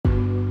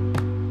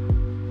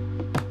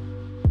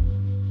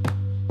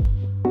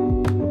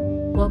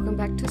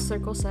back to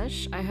Circle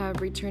Sesh. I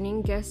have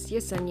returning guest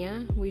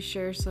Yesenia. We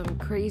share some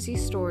crazy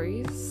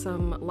stories,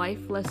 some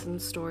life lesson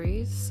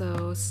stories.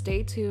 So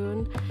stay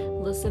tuned,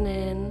 listen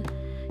in,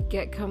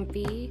 get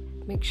comfy.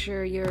 Make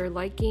sure you're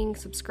liking,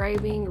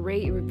 subscribing,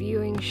 rate,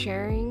 reviewing,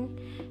 sharing.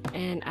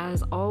 And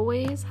as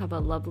always, have a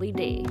lovely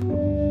day.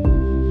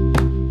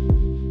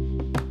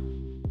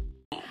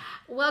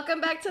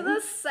 Welcome back to the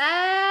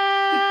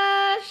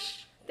Sesh.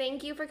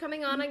 Thank you for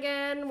coming on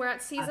again. We're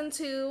at season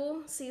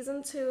two.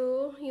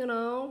 You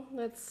know,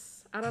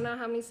 I don't know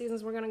how many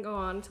seasons we're gonna go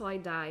on until I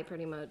die,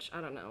 pretty much. I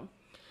don't know.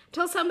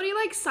 Till somebody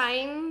like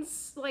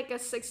signs like a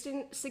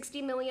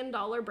 $60 million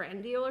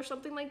brand deal or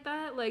something like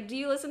that. Like, do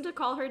you listen to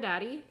Call Her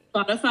Daddy?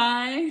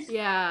 Spotify?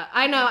 Yeah,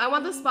 I know. I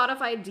want the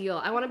Spotify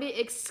deal. I want to be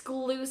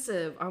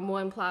exclusive on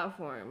one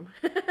platform.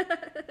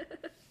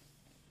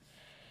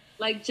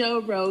 Like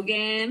Joe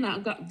Rogan.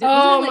 Wasn't it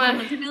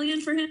like $100 million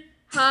for him?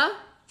 Huh?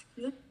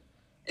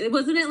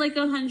 Wasn't it like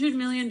 $100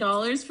 million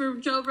for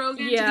Joe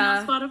Rogan to be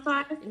on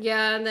Spotify?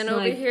 Yeah, and then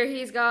over here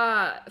he's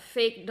got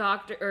fake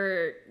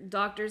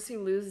doctors who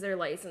lose their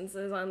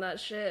licenses on that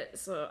shit.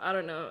 So I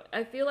don't know.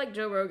 I feel like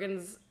Joe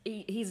Rogan's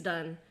he's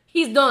done.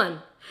 He's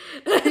done.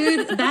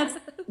 Dude,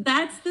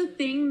 that's the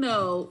thing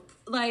though.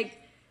 Like,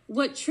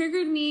 what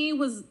triggered me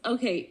was,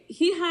 okay,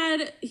 he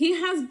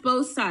has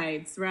both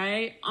sides,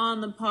 right,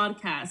 on the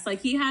podcast.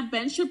 Like, he had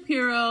Ben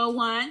Shapiro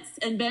once,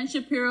 and Ben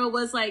Shapiro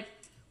was like,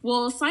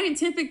 well,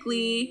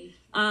 scientifically,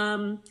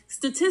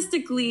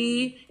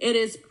 statistically, it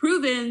is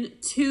proven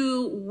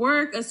to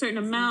work a certain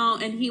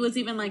amount. And he was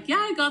even like, yeah,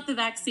 I got the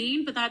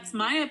vaccine, but that's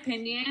my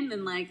opinion.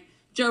 And like,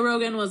 Joe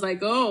Rogan was like,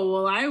 oh,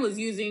 well, I was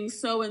using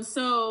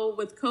so-and-so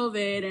with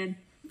COVID. And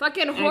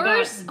fucking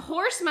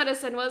horse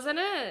medicine, wasn't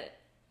it?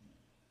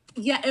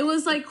 Yeah, it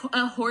was like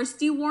a horse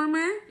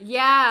dewormer.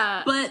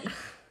 Yeah.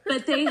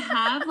 But they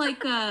have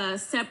like a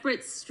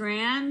separate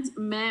strand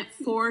meant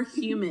for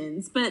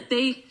humans. But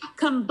they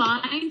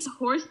combined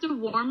horse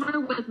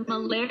dewormer with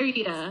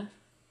malaria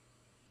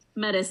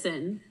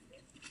medicine.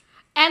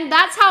 And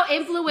that's how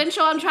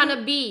influential I'm trying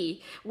to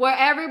be. Where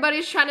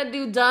everybody's trying to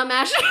do dumb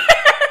ass shit.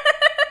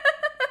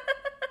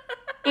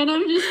 And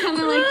I'm just kind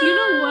of like, you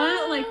know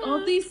what? Like,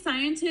 all these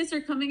scientists are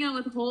coming out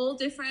with whole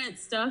different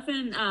stuff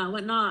and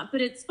whatnot.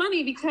 But it's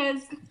funny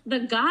because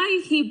the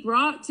guy he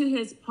brought to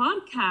his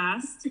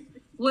podcast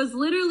was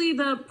literally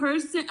the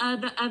person,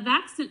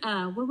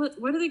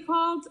 what are they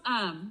called?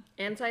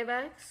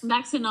 Anti-vax?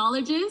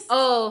 Vaccinologist.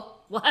 Oh,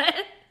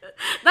 what?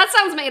 That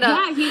sounds made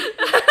up.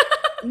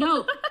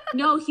 Yeah,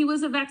 no, he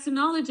was a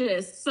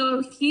vaccinologist.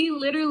 So he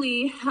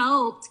literally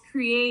helped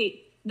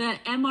create the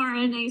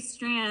mRNA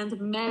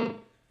strand meant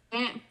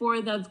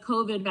for the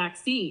COVID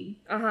vaccine.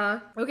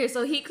 Okay,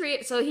 so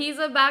he's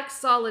a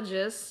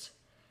vaxologist.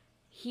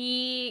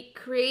 He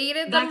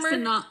created the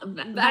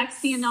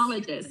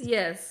vaccinologist.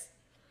 Yes.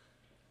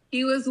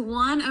 He was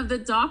one of the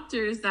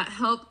doctors that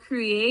helped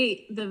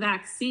create the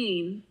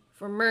vaccine.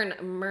 For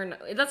Myrna.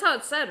 That's how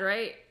it's said,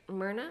 right?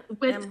 Myrna?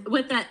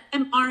 With that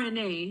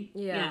mRNA.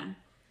 Yeah.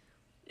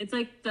 It's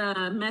like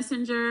the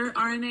messenger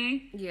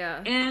RNA.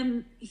 Yeah.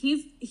 And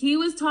he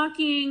was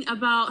talking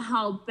about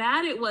how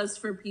bad it was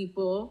for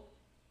people,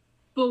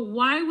 but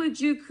why would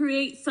you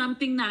create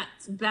something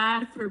that's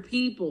bad for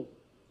people?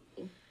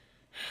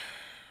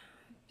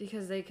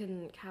 Because they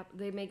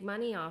make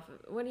money off of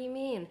it. What do you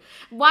mean?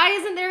 Why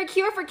isn't there a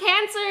cure for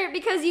cancer?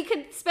 Because you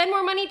could spend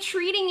more money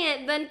treating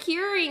it than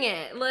curing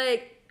it.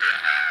 Like,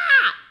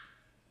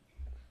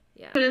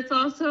 Yeah. But it's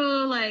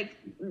also like,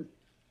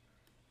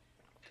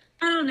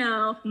 I don't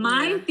know.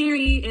 My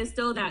theory is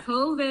still that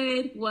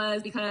COVID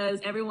was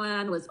because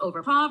everyone was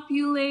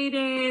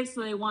overpopulated,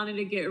 so they wanted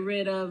to get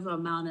rid of the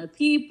amount of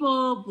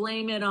people,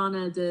 blame it on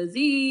a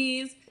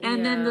disease,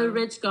 and then the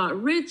rich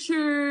got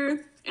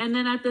richer. And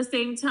then at the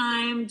same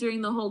time,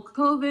 during the whole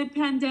COVID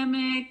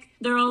pandemic,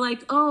 they're all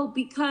like, oh,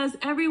 because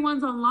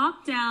everyone's on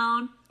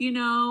lockdown, you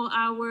know,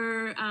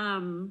 our,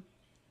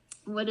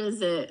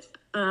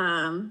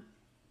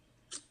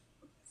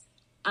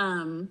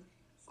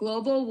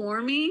 global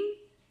warming,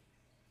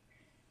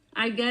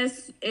 I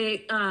guess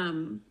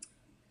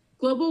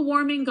global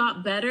warming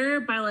got better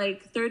by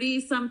like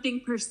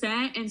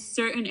 30-something% in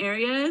certain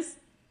areas.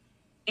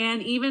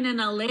 And even in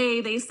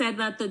LA, they said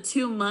that the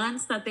 2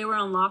 months that they were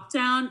on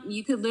lockdown,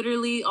 you could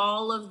literally,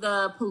 all of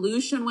the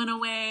pollution went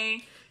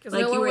away.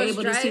 Like, you were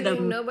able to see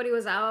them. Nobody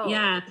was out.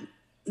 Yeah.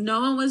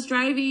 No one was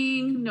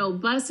driving. No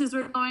buses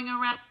were going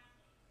around.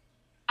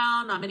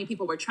 Not many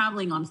people were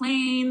traveling on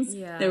planes.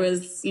 Yeah. There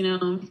was,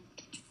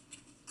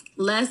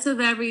 less of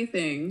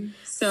everything.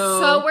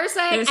 So we're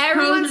saying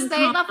everyone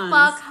stay the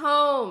fuck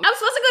home. I'm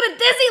supposed to go to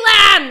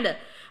Disneyland.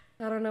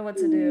 I don't know what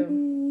to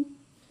do.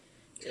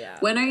 Yeah.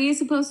 When are you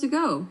supposed to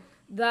go?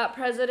 That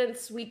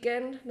President's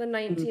Weekend, the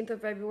 19th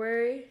of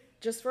February,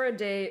 just for a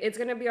day. It's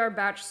gonna be our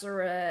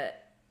bachelorette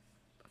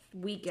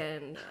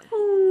weekend.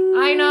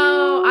 I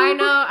know.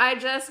 I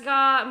just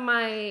got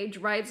my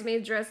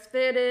bridesmaid dress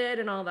fitted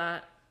and all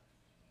that.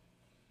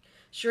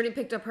 She already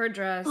picked up her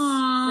dress from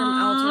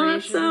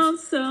Alterations. That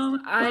sounds so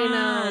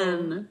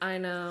fun. I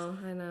know.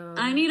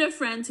 I need a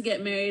friend to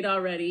get married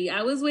already.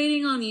 I was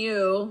waiting on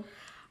you,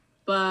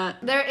 but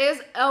there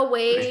is a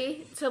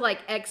way to like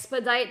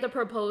expedite the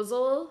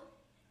proposal,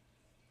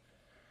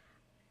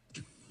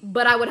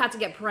 but I would have to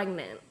get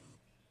pregnant.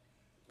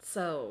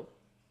 So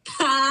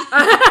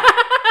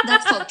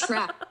That's called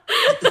trap.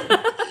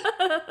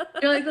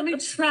 you're like, let me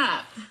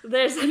trap.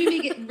 there's Let me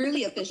make it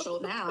really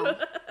official now.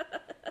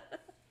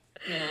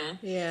 Yeah.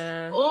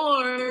 yeah.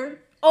 Or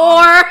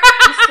Or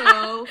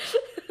so.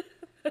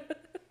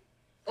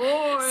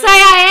 Or say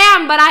I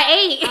am, but I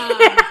ain't.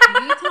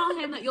 you tell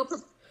him that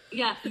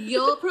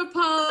you'll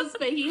propose,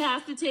 but he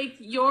has to take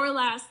your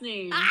last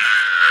name.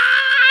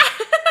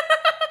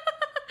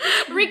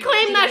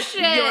 Reclaim that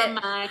shit. You're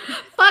mine.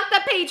 Fuck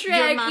the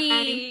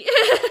patriarchy.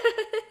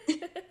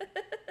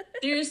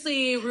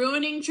 Seriously,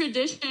 ruining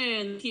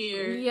tradition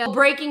here. Yeah.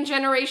 Breaking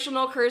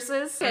generational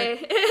curses.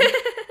 Okay.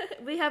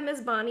 We have Miss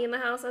Bonnie in the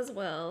house as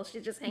well.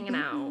 She's just hanging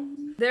out.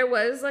 There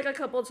was like a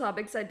couple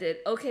topics I did.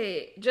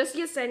 Okay, just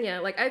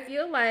Yesenia. Like I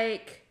feel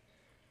like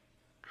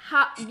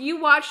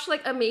you watched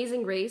like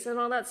Amazing Race and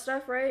all that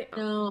stuff, right?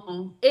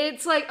 No.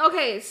 It's like,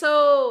 okay,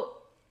 so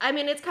I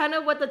mean it's kind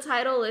of what the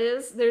title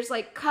is. There's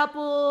like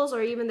couples,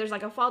 or even there's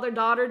like a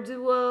father-daughter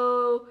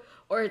duo,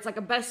 or it's like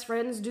a best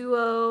friends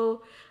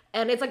duo.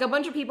 And it's like a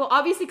bunch of people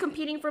obviously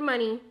competing for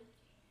money.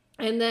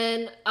 And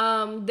then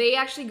they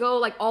actually go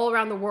like all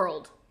around the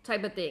world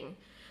type of thing.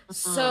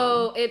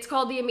 So it's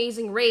called The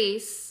Amazing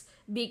Race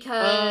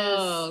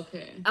because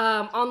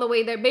on the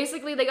way there,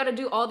 basically they got to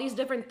do all these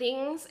different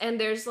things, and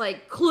there's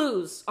like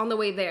clues on the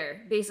way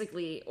there,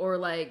 basically, or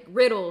like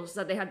riddles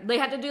that they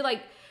had to do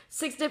like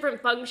 6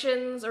 different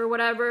functions or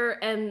whatever,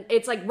 and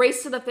it's like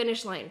race to the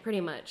finish line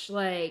pretty much.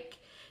 Like,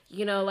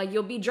 you know, like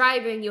you'll be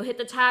driving, you'll hit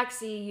the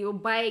taxi, you'll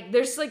bike.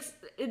 There's like,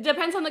 it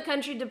depends on the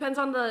country, depends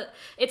on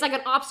it's like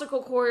an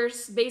obstacle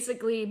course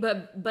basically,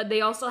 but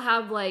they also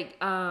have like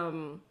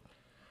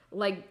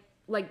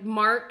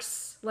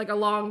marks like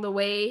along the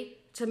way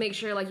to make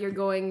sure like you're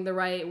going the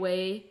right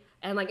way,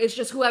 and like it's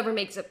just whoever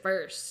makes it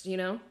first, you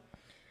know.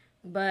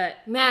 But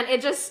man,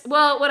 it just,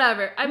 well,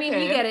 whatever. I mean,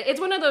 you get it. It's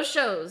one of those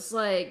shows,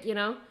 like, you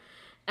know.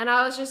 And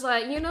I was just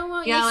like, you know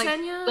what,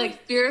 Yesenia?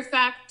 Like Fear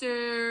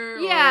Factor.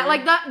 Yeah,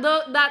 like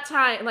that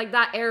time, like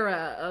that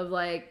era of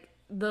like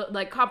the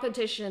like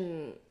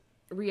competition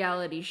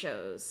reality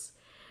shows.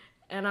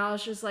 And I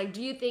was just like,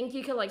 do you think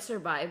you could like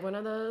survive one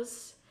of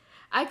those?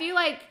 I feel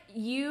like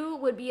you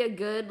would be a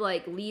good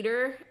like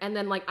leader, and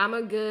then like I'm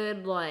a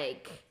good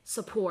like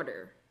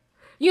supporter.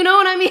 You know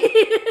what I mean?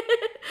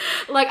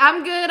 Like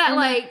I'm good at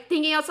like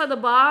thinking outside the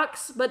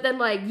box, but then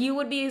like you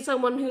would be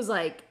someone who's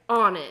like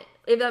on it.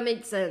 If that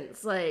makes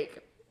sense.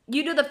 Like,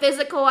 you do the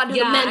physical, I do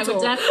the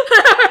mental.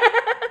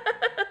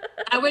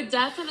 I would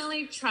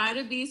definitely try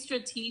to be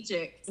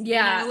strategic. Yeah,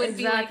 and I would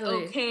exactly. be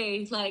like,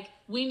 okay, like,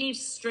 we need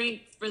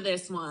strength for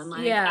this one.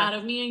 Like, Yeah. out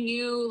of me and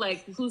you,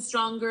 like, who's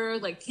stronger?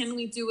 Like, can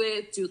we do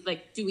it? Do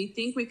we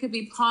think we could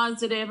be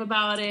positive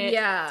about it?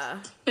 Yeah.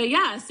 But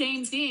yeah,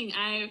 same thing.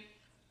 I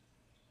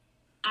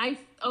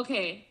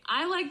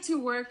like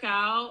to work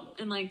out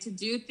and like to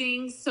do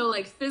things. So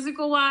like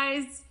physical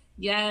wise,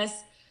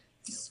 yes.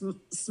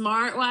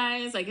 Smart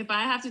wise, like if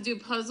I have to do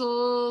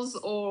puzzles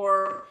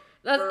or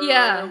like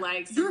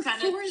some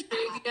kind of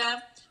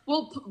trivia.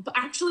 Well,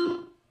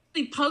 actually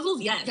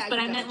puzzles, yes, but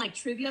I meant like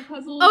trivia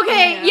puzzles.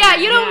 Okay, yeah,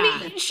 you don't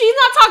mean, she's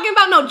not talking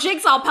about no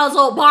jigsaw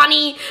puzzle,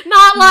 Bonnie.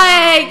 Not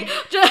like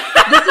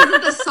this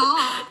isn't the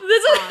Saw.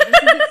 This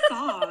isn't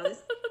Saw.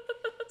 This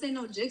ain't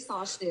no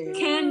jigsaw shit.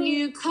 Can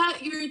you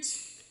cut your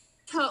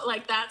toe,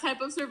 like that type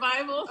of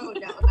survival? Oh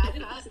no,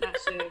 imagine us that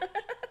shit.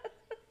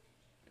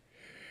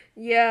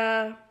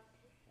 Yeah.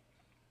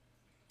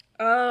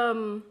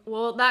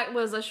 Well, that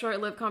was a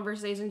short-lived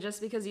conversation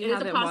just because you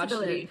haven't watched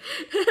it.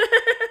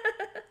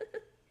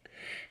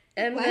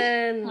 And what?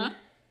 then, well,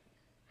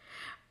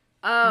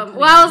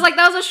 I was like,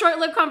 that was a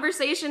short-lived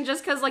conversation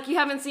just because, like, you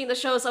haven't seen the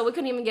show, so we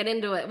couldn't even get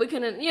into it. We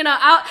couldn't, you know,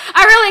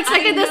 I really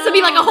expected this to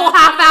be like a whole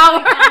half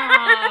hour.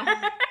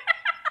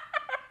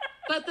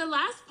 But the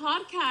last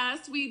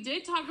podcast, we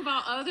did talk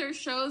about other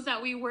shows that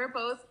we were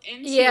both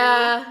into.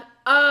 Yeah.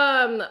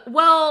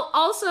 Well,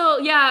 also,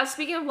 yeah,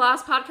 speaking of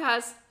last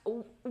podcast,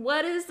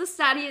 what is the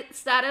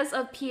status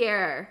of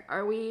Pierre?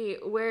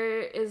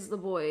 Where is the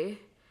boy?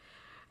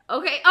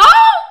 Okay.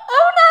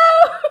 Oh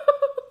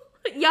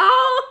no!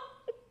 Y'all.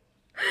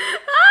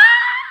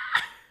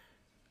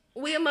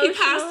 We emotional. He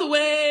passed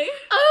away.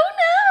 Oh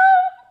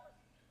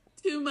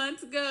no! 2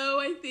 months ago,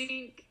 I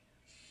think.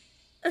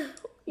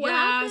 What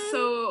happened?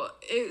 So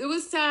it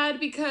was sad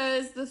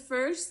because the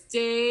first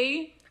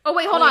day. Oh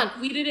wait, hold on.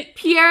 We didn't.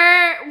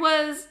 Pierre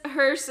was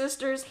her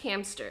sister's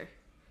hamster.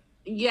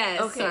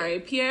 Yes, Okay. sorry.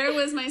 Pierre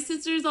was my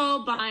sister's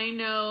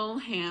albino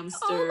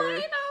hamster.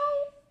 Albino.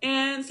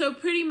 And so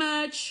pretty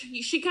much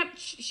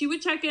she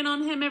would check in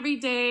on him every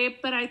day,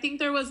 but I think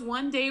there was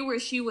one day where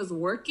she was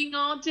working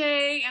all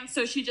day, and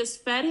so she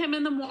just fed him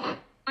in the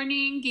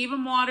morning, gave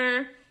him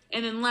water,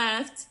 and then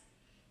left.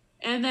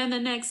 And then the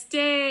next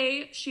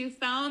day she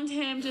found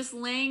him just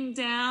laying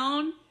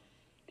down,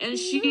 And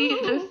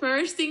the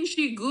first thing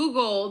she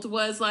Googled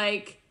was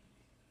like,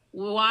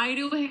 why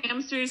do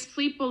hamsters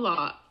sleep a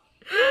lot?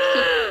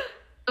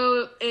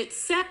 So it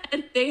said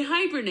they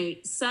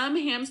hibernate. Some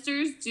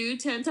hamsters do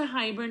tend to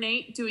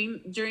hibernate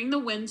during the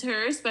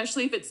winter,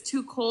 especially if it's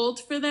too cold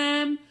for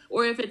them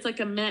or if it's like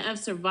a meant of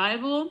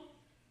survival.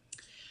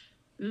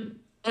 And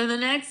the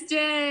next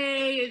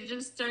day, it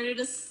just started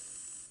to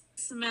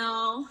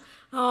smell.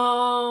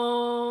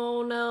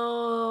 Oh,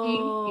 no.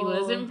 He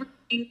wasn't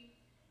breathing.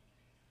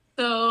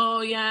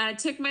 So, yeah, it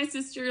took my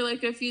sister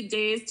like a few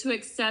days to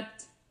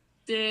accept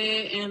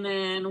it. And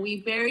then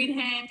we buried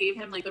him, gave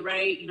him like the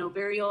right,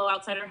 burial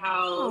outside our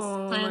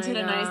house, planted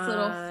a nice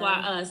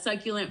little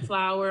succulent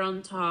flower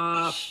on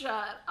top.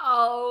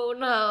 Oh,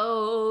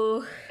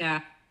 no.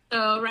 Yeah.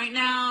 So right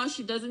now,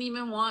 she doesn't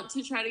even want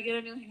to try to get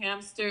a new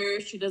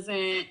hamster. She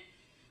doesn't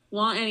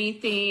want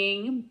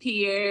anything.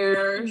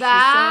 Pierre, she's so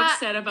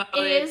upset about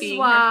it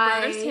being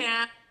her first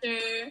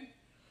hamster.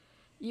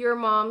 Your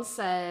mom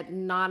said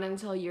not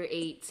until you're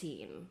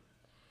 18.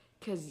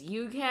 Because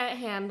you can't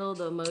handle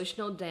the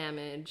emotional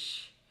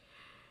damage.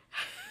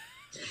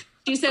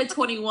 She said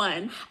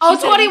 21.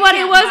 Oh, 21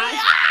 it was?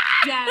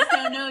 Yeah,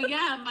 so no,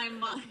 yeah, my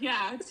mom,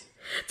 yeah.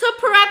 To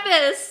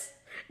preface,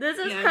 this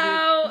is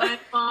how my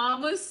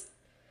mom was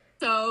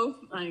so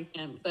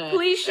but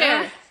please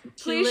share.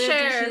 Please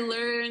share. She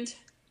learned.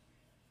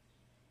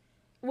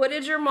 What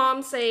did your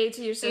mom say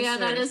to your sister? Yeah,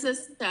 that is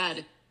just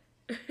sad.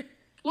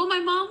 Well, my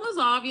mom was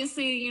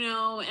obviously,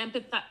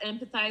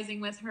 empathizing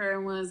with her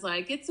and was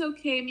like, "It's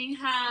okay,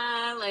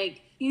 Mija.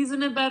 Like, he's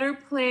in a better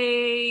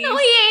place. No,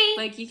 he ain't.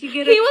 Like, you could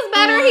get. He was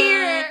better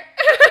here.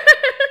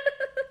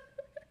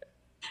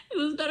 It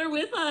was better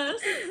with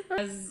us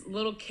as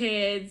little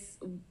kids."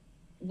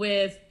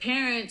 With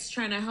parents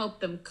trying to help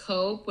them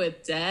cope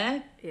with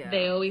death,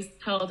 they always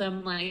tell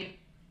them, like,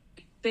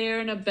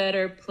 they're in a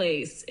better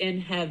place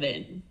in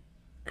heaven.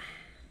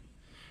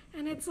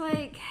 And it's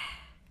like,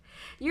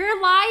 you're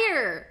a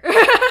liar.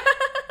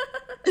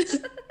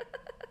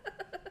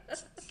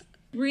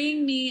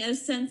 Bring me a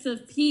sense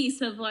of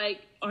peace of,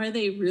 like, are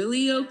they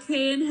really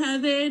okay in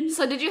heaven?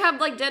 So did you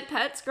have, like, dead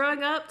pets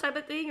growing up type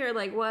of thing? Or,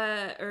 like,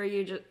 what? Or are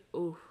you just,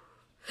 ooh.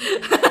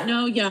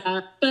 No, yeah,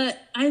 but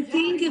I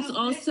think it's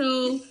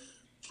also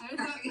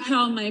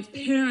how my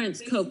parents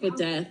cope with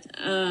death.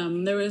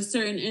 There were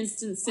certain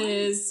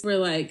instances where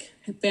like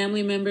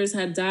family members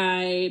had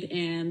died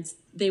and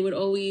they would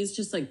always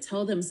just like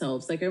tell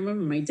themselves, like I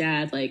remember my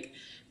dad, like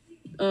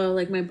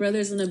my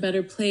brother's in a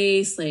better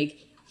place,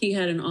 like he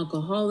had an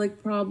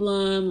alcoholic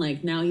problem,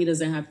 like now he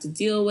doesn't have to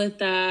deal with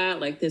that,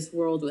 like this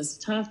world was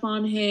tough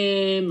on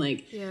him,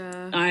 like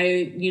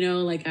I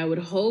would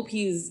hope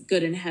he's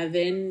good in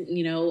heaven,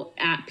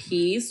 at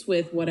peace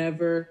with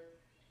whatever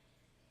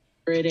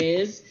it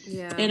is.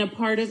 And a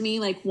part of me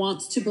like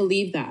wants to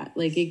believe that,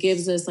 like it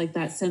gives us like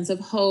that sense of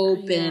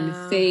hope and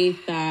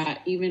faith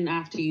that even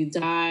after you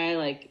die,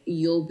 like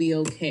you'll be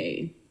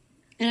okay.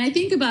 And I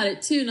think about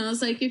it too, and I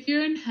was like, if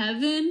you're in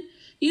heaven,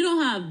 you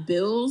don't have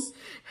bills.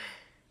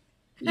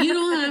 You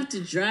don't have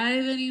to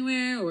drive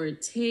anywhere or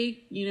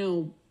take,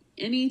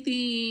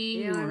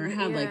 anything or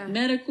have like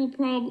medical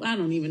problems. I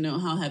don't even know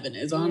how heaven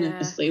is,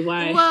 honestly.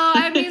 Why? Well,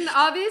 I mean,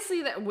 obviously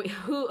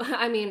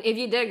if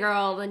you did,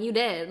 girl, then you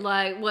did.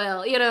 Like,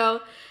 well,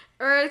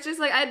 or it's just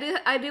like,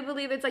 I do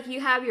believe it's like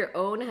you have your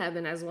own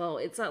heaven as well.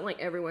 It's not like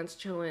everyone's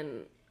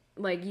chilling.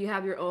 Like you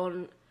have your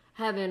own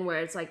heaven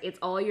where it's like, it's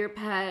all your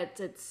pets.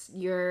 It's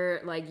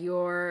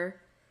your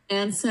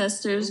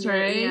ancestors,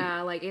 right?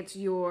 Yeah, like it's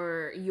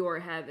your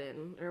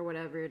heaven or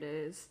whatever it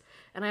is.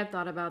 And I've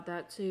thought about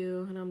that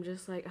too, and I'm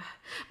just like,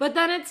 but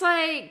then it's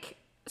like,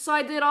 so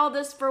I did all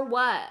this for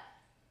what?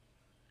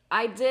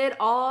 I did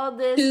all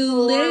this for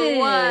live.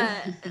 What?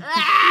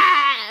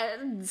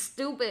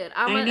 Stupid.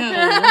 I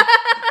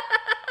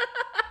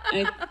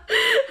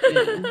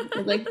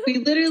know. Like we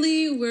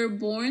literally were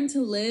born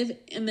to live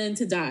and then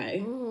to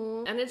die.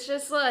 And it's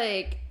just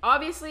like,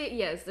 obviously,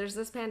 yes, there's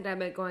this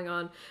pandemic going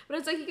on, but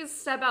it's like you can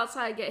step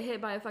outside, get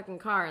hit by a fucking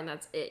car, and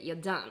that's it. You're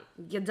done.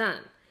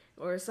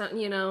 Or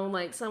something,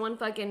 like someone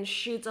fucking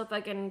shoots a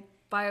fucking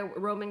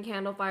Roman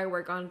candle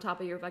firework on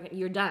top of your fucking,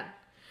 you're done.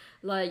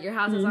 Like your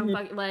house is on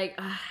fucking, like,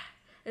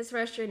 it's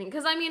frustrating.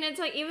 Because I mean, it's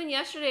like even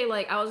yesterday,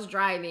 like I was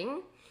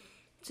driving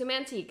to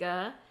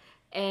Manteca,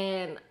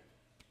 and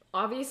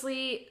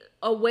obviously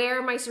aware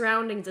of my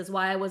surroundings is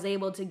why I was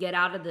able to get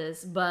out of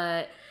this,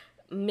 but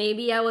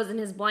maybe I was in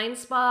his blind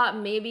spot.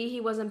 Maybe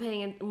he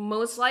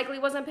most likely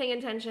wasn't paying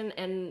attention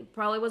and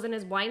probably was in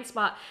his blind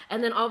spot.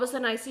 And then all of a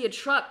sudden I see a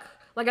truck,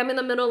 like I'm in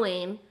the middle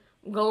lane,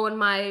 going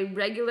my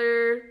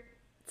regular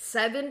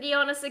 70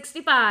 on a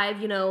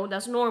 65,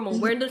 that's normal.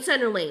 We're in the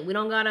center lane. We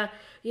don't gotta,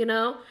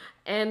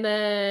 and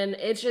then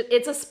it's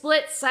a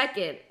split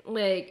second.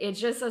 Like,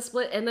 it's just a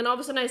split. And then all of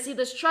a sudden I see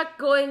this truck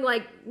going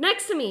like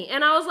next to me.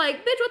 And I was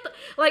like, bitch, what the,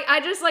 like, I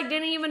just like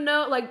didn't even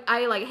know, like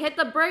I like hit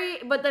the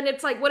brake, but then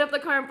it's like, what if the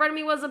car in front of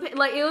me wasn't,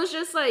 like, it was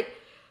just like,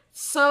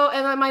 so,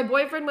 and then my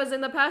boyfriend was in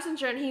the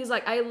passenger and he's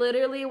like, I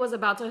literally was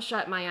about to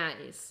shut my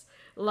eyes.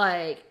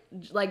 and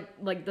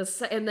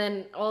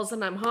then all of a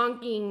sudden I'm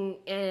honking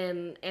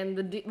and and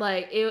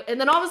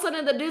then all of a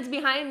sudden the dude's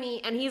behind me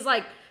and he's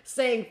like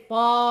staying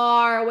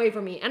far away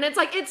from me, and it's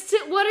like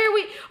what are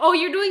we? Oh,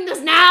 you're doing this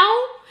now?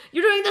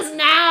 You're doing this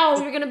now?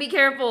 You're gonna be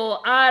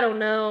careful. I don't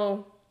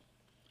know.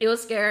 It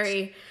was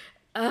scary.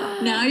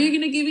 Now you're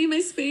gonna give me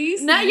my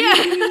space. Now you're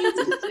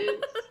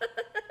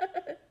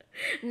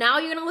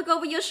gonna look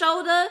over your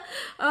shoulder.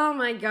 Oh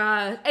my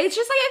god. It's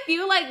just like I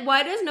feel like,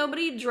 why does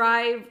nobody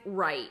drive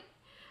right?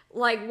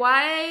 Like,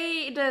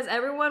 why does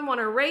everyone want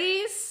to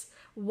race?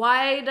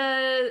 Why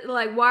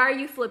are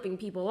you flipping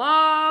people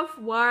off?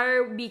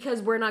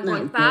 Because we're not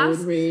going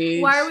fast?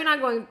 Why are we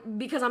not going?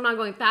 Because I'm not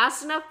going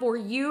fast enough for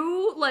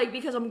you? Like,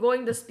 because I'm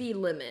going the speed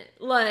limit.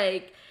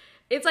 Like,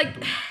 it's like,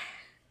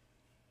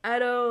 I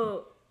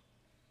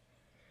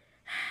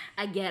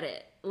get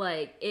it.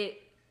 Like,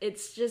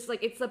 it's just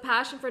like, it's the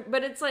passion for,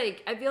 but it's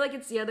like, I feel like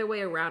it's the other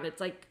way around.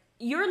 It's like,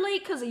 you're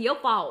late because of your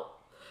fault.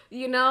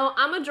 You know,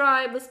 I'm gonna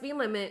drive the speed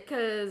limit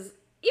because even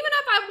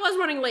if I was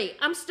running late,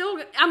 I'm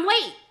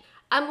late.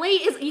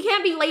 You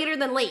can't be later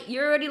than late.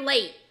 You're already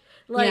late.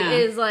 Like,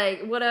 is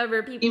like,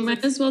 whatever. People, you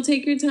might as well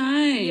take your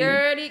time. You're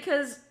already,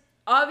 because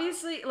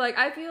obviously, like,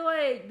 I feel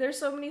like there's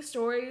so many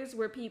stories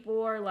where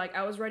people are like,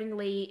 I was running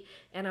late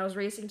and I was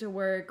racing to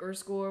work or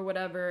school or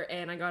whatever,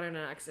 and I got in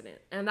an accident.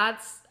 And I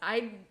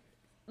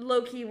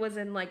low-key was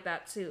in like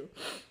that too.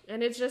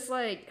 And it's just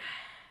like,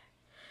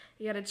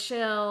 you gotta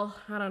chill.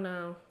 I don't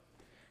know.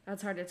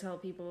 That's hard to tell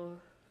people,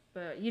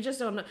 but you just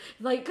don't know.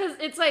 Like, cause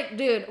it's like,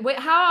 dude, wait,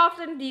 how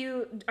often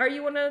are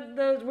you one of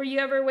those, were you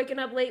ever waking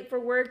up late for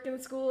work and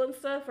school and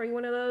stuff? Are you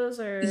one of those,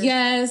 or?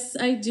 Yes,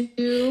 I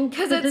do.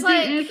 Cause it's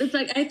like, it's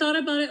like, I thought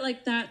about it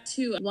like that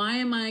too. Why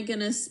am I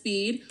gonna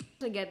speed?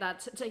 To get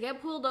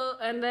pulled over,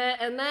 and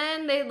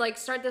then they like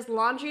start this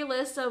laundry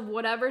list of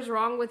whatever's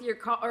wrong with your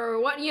car,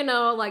 or what, you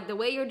know, like the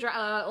way you're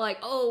like,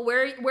 oh,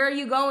 where are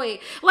you going?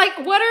 Like,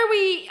 what are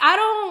we? I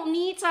don't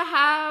need to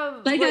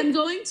have like I'm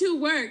going to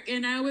work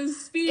and I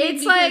was speeding.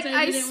 It's like,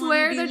 I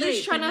swear they're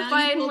just trying to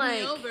find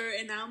like, me over,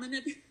 and now I'm gonna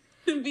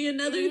be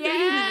another 30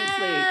 minutes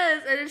late.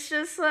 Yes, and it's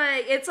just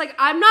like, it's like,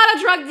 I'm not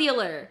a drug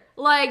dealer.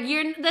 Like,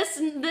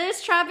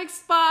 this traffic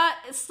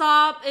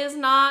stop is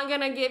not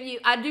gonna give you.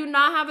 I do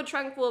not have a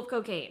trunk full of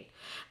cocaine.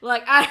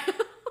 Like,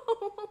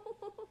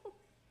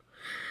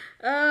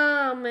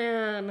 oh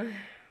man.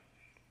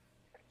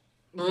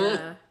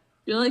 Yeah.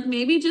 You're like,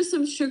 maybe just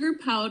some sugar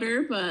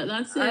powder, but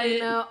that's it. I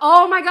know.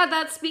 Oh my god,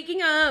 that's,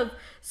 speaking of,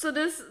 so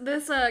this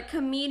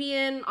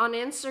comedian on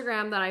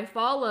Instagram that I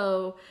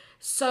follow,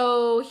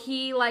 so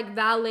he like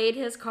valeted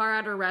his car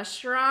at a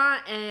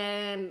restaurant,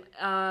 and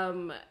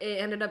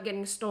it ended up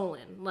getting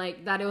stolen.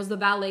 Like, that it was the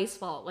valet's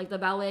fault. Like, the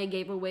valet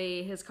gave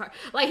away his car.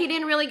 Like, he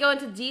didn't really go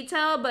into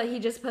detail, but he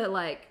just put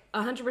like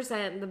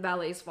 100% the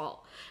valet's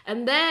fault.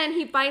 And then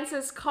he finds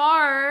his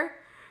car,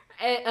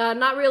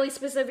 not really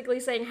specifically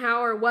saying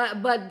how or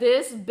what, but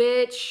this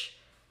bitch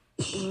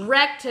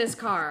wrecked his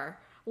car.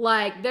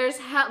 Like, there's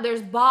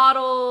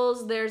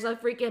bottles, there's a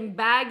freaking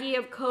baggie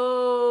of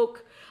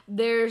Coke,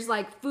 there's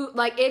like food,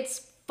 like,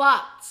 it's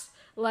fucked.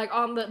 Like,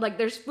 on the, like,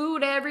 there's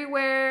food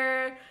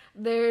everywhere.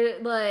 There's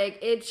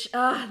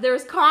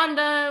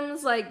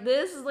condoms. Like,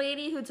 this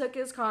lady who took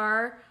his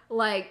car,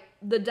 like,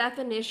 the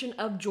definition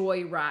of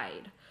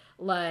joyride.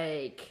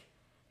 Like,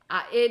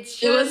 it's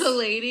just, it was a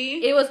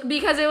lady. It was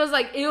because it was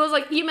like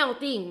female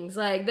things.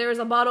 Like, there was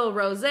a bottle of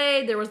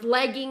rosé, there was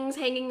leggings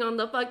hanging on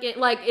the fucking,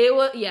 like, it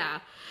was, yeah.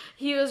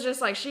 He was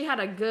just like, she had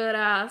a good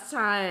ass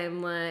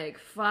time. Like,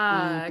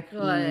 fuck. Mm-hmm.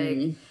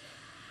 Like,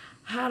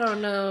 I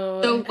don't know.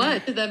 So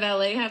what? Did the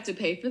valet have to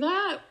pay for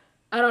that?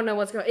 I don't know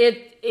what's going.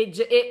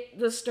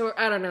 The story.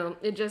 I don't know.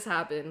 It just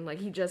happened. Like,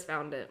 he just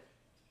found it.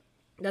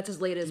 That's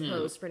his latest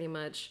post, pretty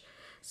much.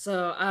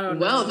 So I don't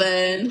know. Well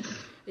then.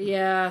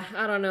 Yeah,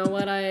 I don't know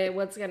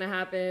what's gonna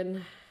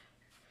happen.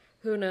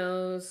 Who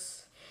knows?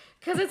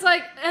 Cause it's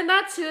like, and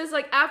that too is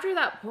like, after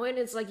that point,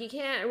 it's like, you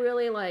can't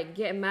really like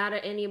get mad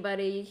at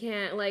anybody. You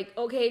can't, like,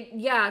 okay,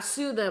 yeah,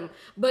 sue them.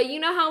 But you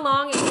know how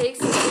long it takes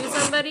to sue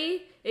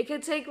somebody? It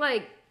could take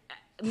like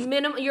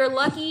minimum. You're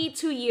lucky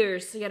 2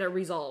 years to get it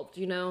resolved.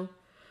 You know,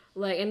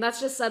 like, and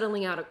that's just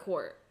settling out of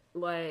court.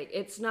 Like,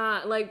 it's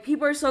not like,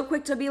 people are so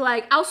quick to be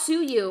like, I'll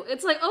sue you.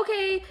 It's like,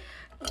 okay.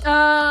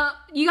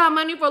 You got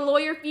money for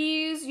lawyer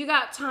fees, you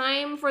got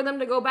time for them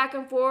to go back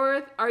and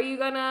forth. Are you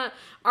gonna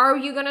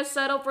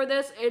settle for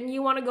this, and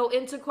you want to go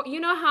into court? You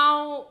know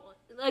how,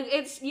 like,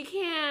 it's, you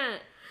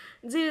can't,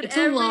 dude, it's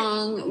a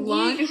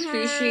long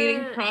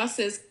excruciating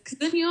process, because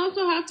then you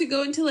also have to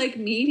go into like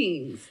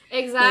meetings,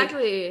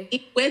 exactly,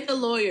 like, with a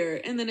lawyer,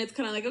 and then it's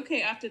kind of like,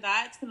 okay, after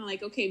that it's kind of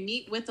like, okay,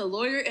 meet with a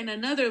lawyer and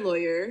another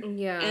lawyer,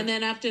 yeah, and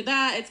then after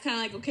that it's kind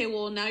of like, okay,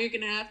 well, now you're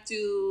gonna have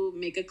to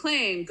make a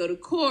claim, go to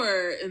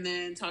court, and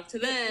then talk to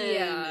them.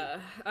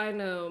 Yeah, I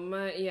know.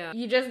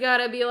 You just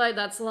gotta be like,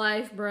 that's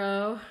life,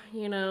 bro,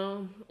 you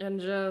know, and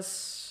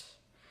just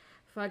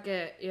fuck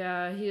it.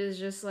 Yeah, he was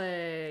just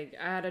like,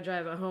 I had to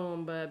drive it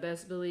home, but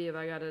best believe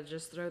I gotta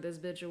just throw this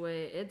bitch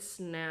away. It's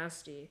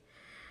nasty.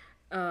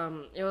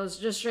 It was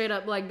just straight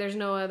up like, there's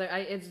no other,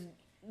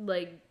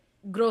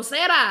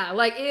 grosera.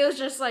 Like, it was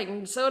just,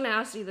 like, so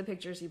nasty, the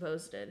pictures he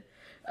posted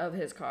of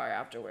his car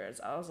afterwards.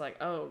 I was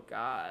like, oh,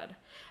 God.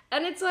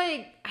 And it's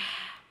like,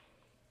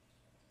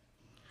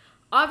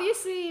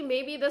 obviously,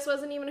 maybe this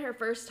wasn't even her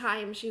first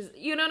time.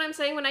 You know what I'm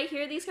saying? When I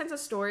hear these kinds of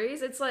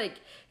stories, it's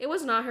like, it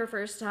was not her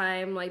first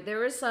time. Like, there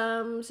was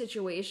some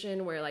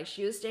situation where, like,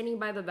 she was standing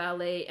by the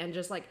valet and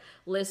just, like,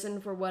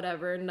 listened for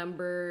whatever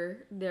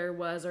number there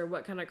was or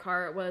what kind of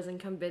car it was and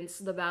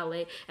convinced the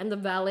valet. And the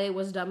valet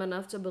was dumb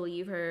enough to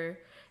believe her.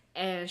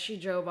 And she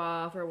drove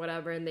off or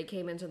whatever. And they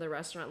came into the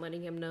restaurant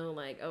letting him know,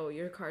 like, oh,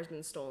 your car's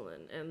been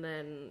stolen. And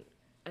then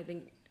I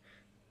think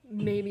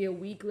maybe a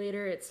week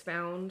later it's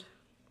found.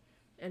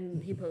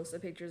 And he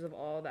posted pictures of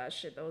all that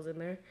shit that was in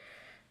there.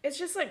 It's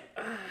just like,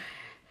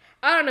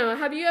 I don't know.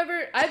 Have you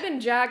ever, I've been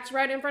jacked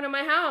right in front of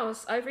my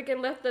house. I freaking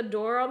left the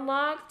door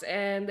unlocked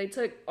and they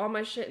took all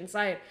my shit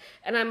inside.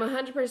 And I'm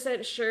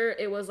 100% sure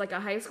it was like a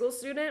high school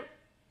student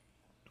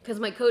because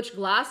my Coach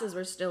glasses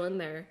were still in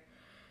there.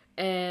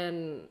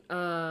 And,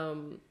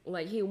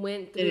 like, he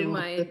went through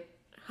my,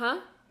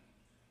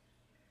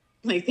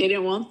 Like, they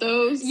didn't want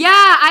those? Yeah,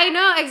 I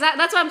know. Exactly.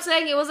 That's what I'm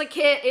saying. It was a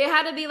kid. It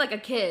had to be like a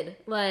kid.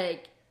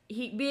 Like,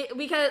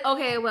 because,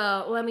 okay,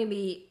 well, let me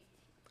be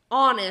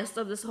honest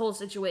of this whole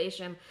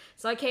situation.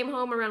 So I came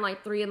home around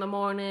like 3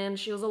 a.m.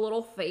 She was a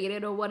little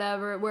faded or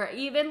whatever, where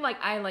even like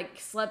I like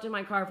slept in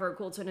my car for a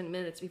cool 20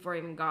 minutes before I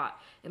even got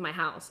in my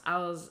house.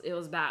 It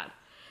was bad.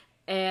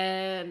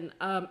 And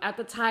at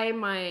the time,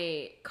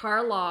 my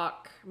car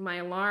lock, my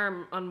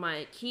alarm on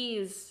my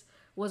keys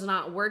was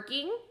not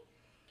working.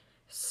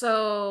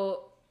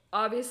 So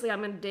obviously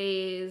I'm in a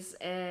daze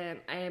and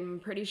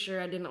I'm pretty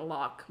sure I didn't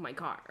lock my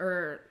car,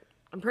 or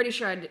I'm pretty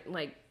sure I did,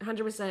 like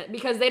 100%,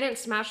 because they didn't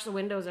smash the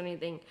windows or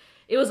anything.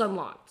 It was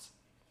unlocked.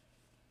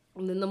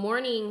 And in the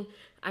morning,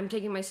 I'm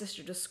taking my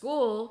sister to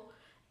school,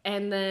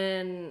 and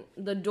then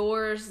the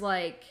doors,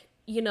 like,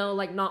 you know,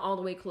 like not all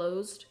the way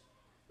closed.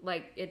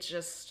 Like, it's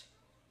just,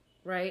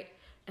 right?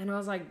 And I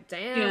was like,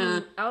 damn. Yeah.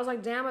 I was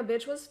like, damn, a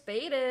bitch was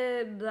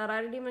faded that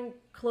I didn't even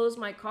close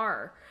my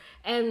car.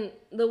 And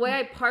the way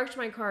I parked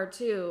my car,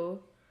 too,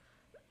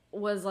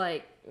 was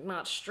like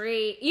not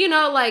straight, you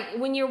know, like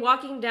when you're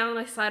walking down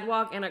a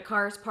sidewalk and a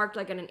car is parked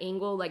like at an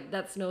angle, like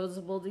that's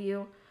noticeable to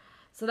you.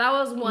 So that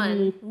was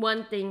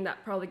one thing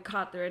that probably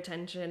caught their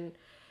attention.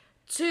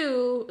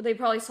 2, they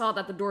probably saw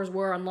that the doors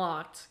were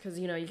unlocked because,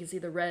 you know, you can see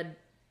the red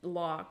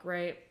lock,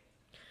 right?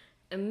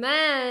 And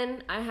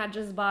then I had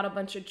just bought a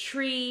bunch of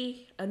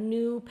tree, a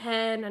new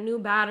pen, a new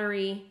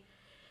battery,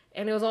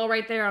 and it was all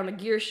right there on the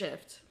gear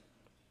shift.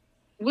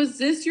 Was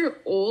this your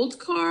old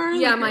car?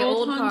 Yeah, like my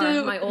old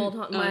Honda?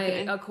 car, my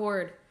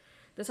Accord.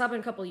 This happened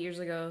a couple of years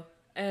ago,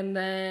 and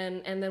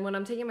then when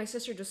I'm taking my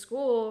sister to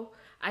school,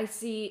 I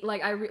see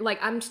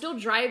I'm still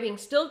driving,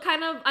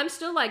 I'm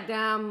still like,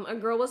 damn, a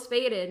girl was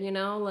faded, you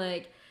know,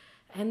 like,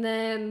 and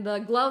then the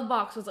glove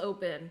box was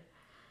open,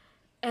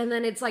 and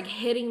then it's like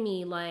hitting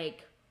me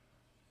like,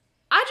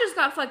 I just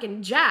got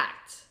fucking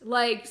jacked.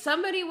 Like,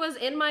 somebody was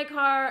in my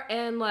car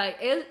and like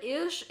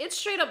it's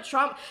straight up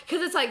trauma,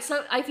 because it's like,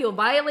 I feel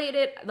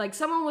violated. Like,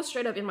 someone was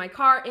straight up in my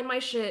car, in my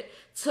shit,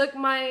 took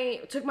my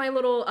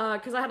little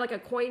because I had like a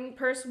coin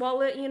purse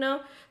wallet, you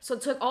know, so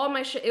took all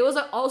my shit. It was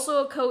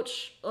also a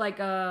Coach, like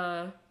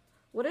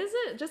what is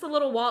it? Just a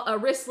little a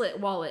wristlet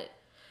wallet.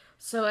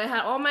 So it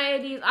had all my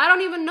IDs. I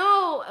don't even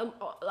know.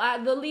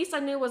 The least I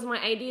knew was my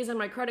IDs and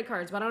my credit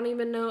cards, but I don't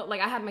even know.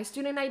 Like, I had my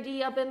student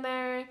ID up in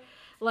there.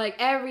 Like,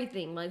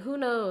 everything. Like, who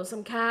knows?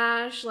 Some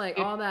cash, like,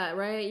 all that,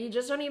 right? You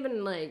just don't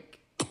even, like,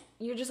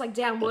 you're just like,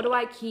 damn, what do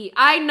I keep?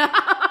 I know.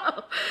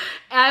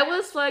 I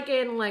was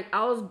fucking, like,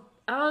 I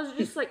was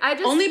just like,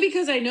 Only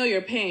because I know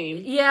your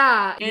pain.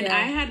 Yeah. And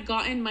I had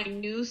gotten my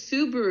new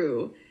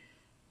Subaru.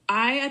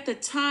 At the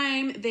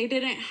time, they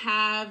didn't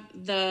have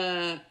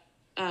the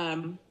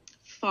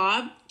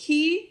fob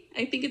key.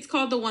 I think it's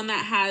called, the one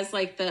that has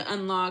like the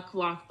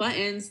lock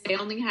buttons. They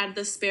only had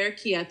the spare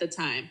key at the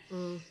time.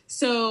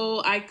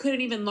 So I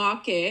couldn't even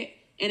lock it.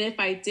 And if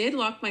I did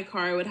lock my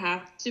car, it would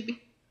have to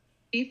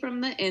be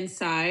from the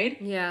inside.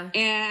 Yeah.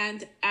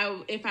 And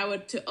if I were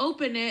to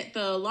open it,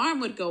 the alarm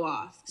would go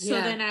off. So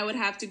then I would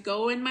have to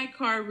go in my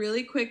car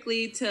really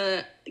quickly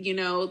to, you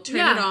know,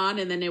 turn it on,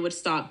 and then it would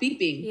stop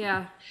beeping.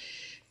 Yeah.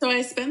 So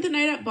I spent the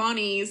night at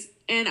Bonnie's,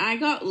 and I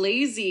got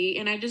lazy,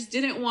 and I just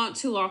didn't want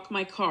to lock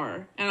my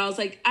car. And I was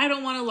like, I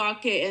don't want to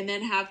lock it and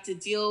then have to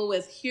deal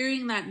with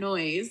hearing that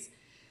noise.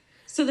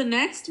 So the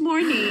next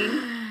morning,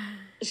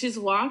 she's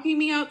walking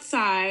me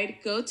outside,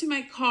 go to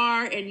my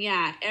car, and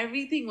yeah,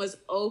 everything was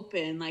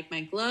open. Like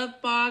my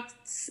glove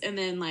box, and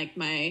then like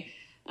my,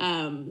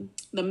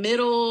 the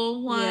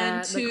middle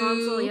one, too. The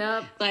console,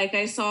 yep. Like,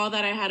 I saw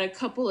that I had a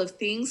couple of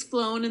things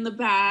flown in the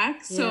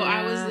back. So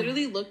I was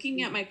literally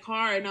looking at my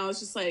car, and I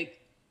was just like,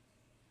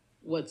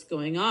 what's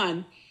going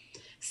on?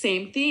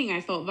 Same thing. I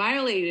felt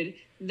violated.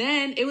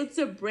 Then it was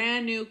a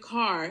brand new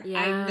car.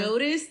 Yeah. I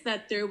noticed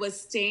that there was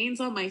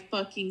stains on my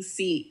fucking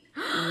seat.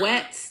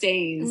 Wet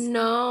stains.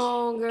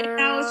 No, girl.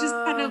 And I was just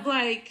kind of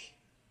like,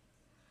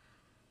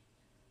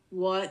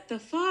 what the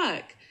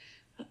fuck?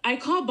 I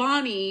call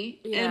Bonnie,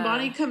 Yeah. and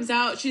Bonnie comes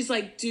out. She's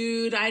like,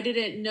 dude, I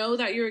didn't know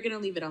that you were going to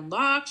leave it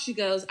unlocked. She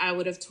goes, I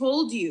would have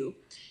told you.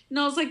 And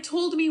I was like,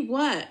 told me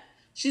what?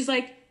 She's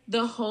like,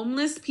 the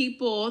homeless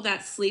people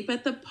that sleep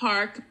at the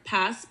park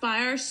pass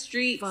by our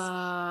streets,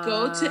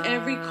 go to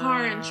every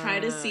car and try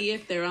to see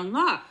if they're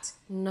unlocked.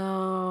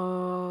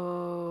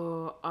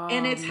 No. Oh,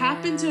 and it's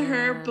happened to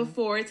her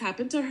before. It's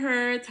happened to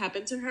her. It's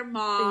happened to her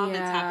mom. It's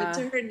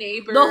happened to her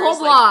neighbors. The whole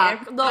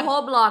block. The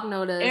whole block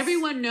noticed.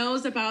 Everyone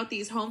knows about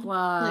these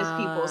homeless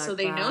people, so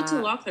they know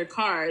to lock their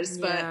cars.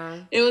 But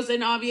it was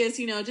an obvious,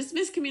 just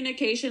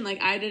miscommunication.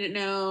 Like, I didn't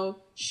know.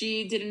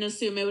 She didn't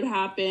assume it would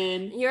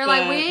happen. You're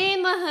like, we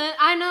ain't the hood.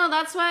 I know.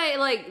 That's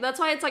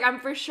why it's like, I'm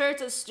for sure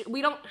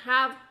we don't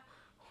have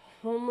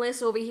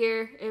homeless over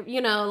here. We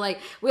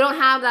don't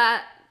have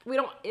that.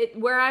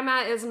 Where I'm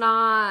at is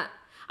not.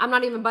 I'm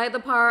not even by the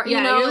park.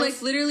 Yeah, you're like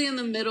literally in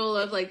the middle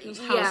of like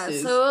houses. Yeah,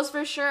 so it was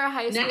for sure a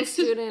high school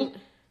student.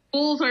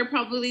 Schools are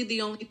probably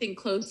the only thing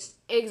close.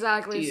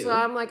 Exactly. So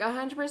I'm like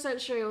 100%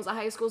 sure it was a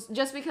high school,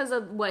 just because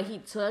of what he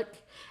took,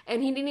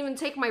 and he didn't even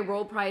take my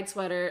Roll Pride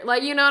sweater.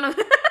 Like, you know what I mean?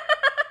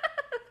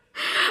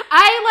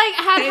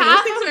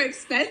 Those things are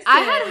expensive. I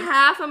had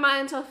half a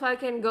mind to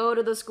fucking go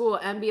to the school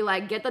and be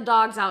like, get the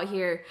dogs out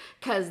here,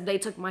 because they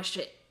took my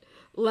shit.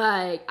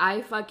 Like,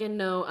 I fucking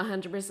know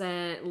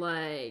 100%,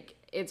 like,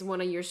 it's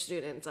one of your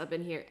students up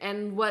in here.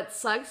 And what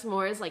sucks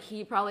more is, like,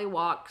 he probably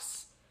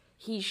walks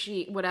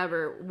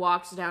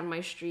down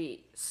my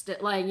street,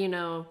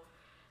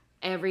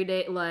 every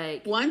day,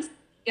 like. Once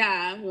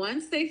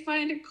they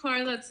find a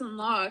car that's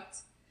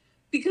unlocked,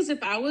 because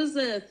if I was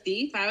a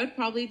thief, I would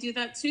probably do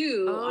that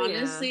too.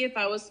 Honestly, if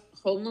I was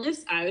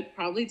homeless, I would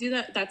probably do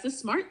that. That's a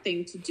smart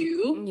thing to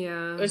do.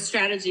 Yeah. A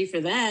strategy for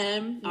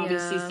them.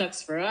 Obviously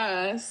sucks for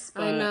us.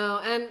 But. I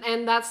know.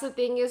 And that's the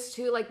thing is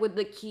too, like with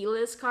the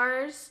keyless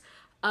cars,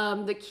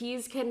 the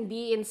keys can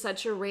be in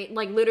such a range,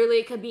 like literally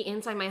it could be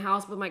inside my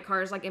house, but my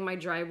car is like in my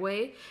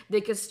driveway.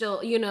 They could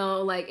still,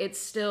 like it's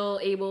still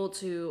able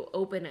to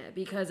open it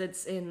because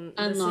it's in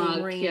the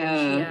same range.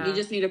 Yeah. You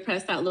just need to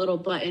press that little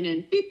button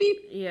and beep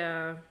beep.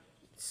 Yeah.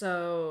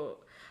 So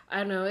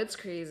I know it's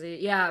crazy.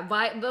 Yeah.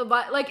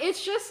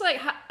 It's just like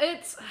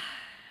it's.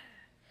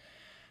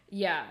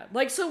 Yeah.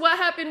 Like, so what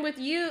happened with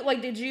you?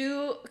 Like,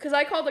 because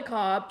I called the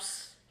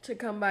cops to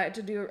come by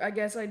to do, I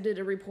guess I did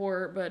a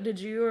report, but did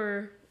you,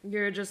 or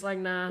you're just like,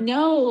 nah?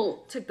 No.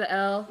 Took the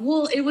L?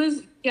 Well, it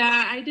was,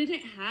 I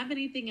didn't have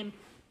anything in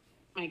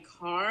my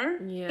car.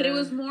 Yeah. But it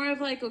was more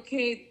of like,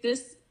 okay,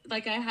 this,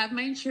 like, I have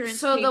my insurance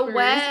so papers. The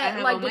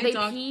wet, like, did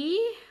they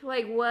pee?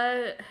 Like,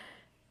 what?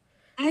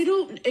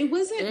 It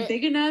wasn't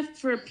big enough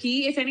for a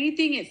pee. If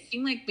anything, it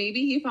seemed like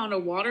maybe he found a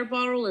water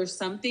bottle or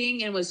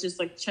something and was just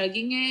like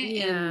chugging it.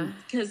 Yeah. And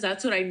because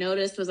that's what I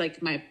noticed was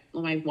like my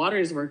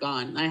waters were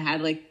gone. I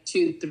had like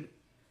 2-3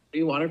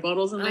 water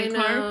bottles in my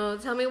car.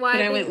 Tell me why.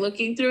 And I went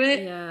looking through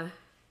it. Yeah.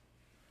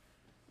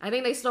 I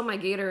think they stole my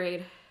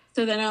Gatorade.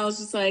 So then I was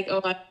just like,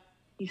 oh,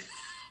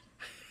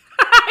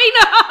 I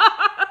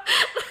know.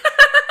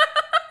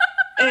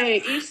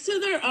 Hey, each to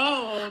their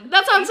own.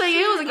 That's what I'm saying.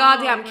 It was a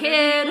goddamn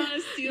kid.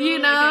 You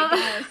know? I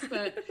guess,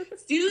 but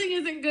stealing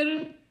isn't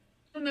good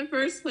in the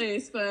first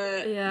place,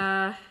 but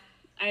yeah.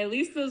 At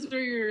least those were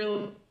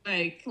your,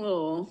 like,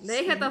 little...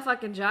 They hit the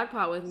fucking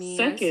jackpot with me,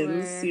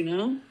 seconds, you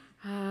know?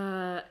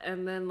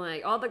 And then,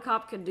 like, all the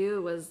cop could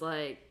do was,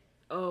 like,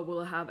 oh,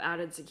 we'll have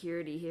added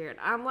security here. And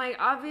I'm like,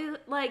 obviously,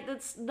 like,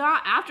 that's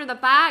not after the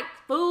fact,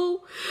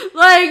 fool.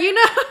 Like, you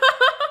know...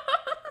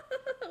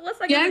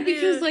 Yeah,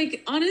 because,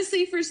 like,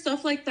 honestly, for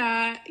stuff like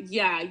that,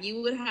 yeah,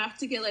 you would have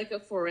to get, like, a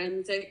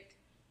forensic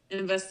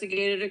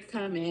investigator to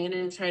come in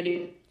and try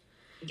to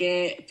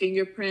get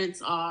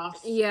fingerprints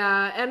off.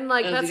 Yeah, and,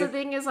 like, that's the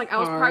thing is, like, I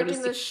was parked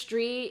in the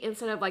street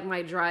instead of, like,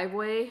 my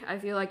driveway. I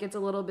feel like it's a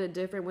little bit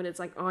different when it's,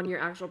 like, on your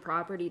actual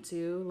property,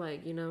 too,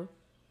 like, you know?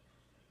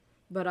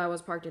 But I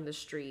was parked in the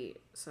street,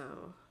 so.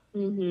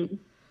 Mm-hmm.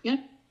 Yeah.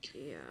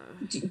 Yeah.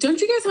 Don't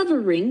you guys have a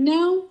ring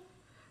now?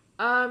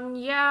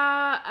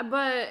 Yeah,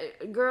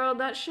 but girl,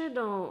 that shit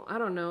I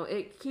don't know.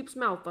 It keeps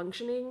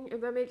malfunctioning,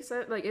 if that makes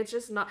sense. Like, it's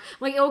just not,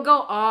 like, it'll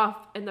go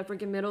off in the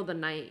freaking middle of the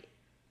night.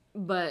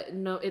 But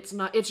no, it's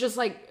not. It's just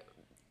like,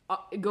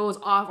 it goes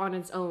off on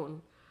its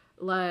own.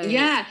 Like,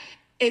 yeah,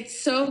 it's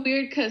so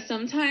weird because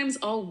sometimes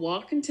I'll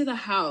walk into the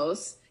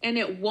house and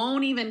it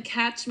won't even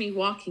catch me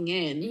walking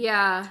in.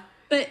 Yeah.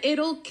 But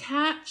it'll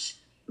catch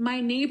my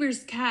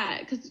neighbor's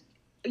cat because...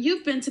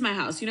 You've been to my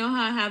house. You know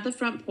how I have the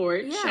front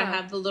porch? Yeah. I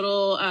have the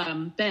little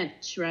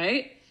bench,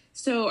 right?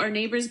 So our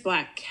neighbor's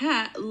black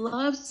cat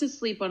loves to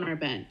sleep on our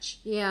bench.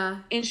 Yeah.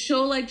 And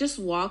she'll, like, just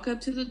walk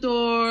up to the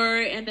door,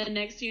 and then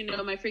next thing you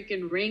know, my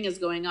freaking ring is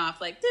going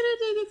off, like,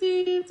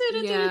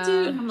 yeah.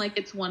 And I'm like,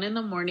 it's 1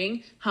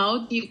 a.m.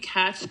 How do you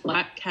catch a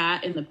black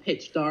cat in the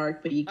pitch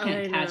dark, but you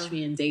can't catch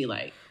me in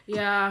daylight?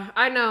 Yeah,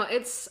 I know.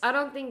 I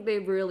don't think they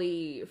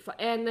really...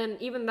 And then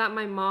even that,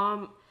 my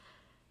mom...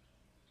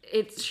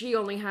 she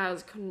only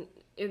has the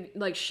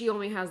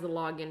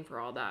login for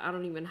all that. I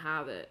don't even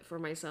have it for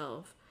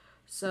myself.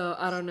 So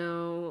I don't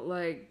know,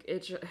 like,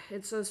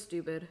 it's so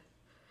stupid.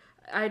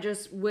 I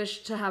just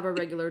wish to have a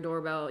regular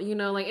doorbell. You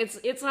know, like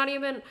it's not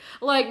even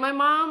like my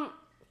mom.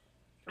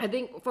 I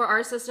think for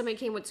our system it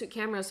came with 2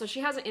 cameras, so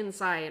she has it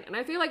inside, and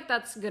I feel like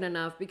that's good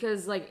enough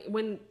because like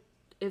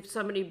if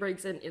somebody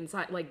breaks in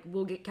inside, like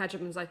we'll catch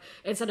up inside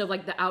instead of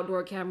like the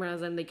outdoor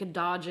cameras, and they could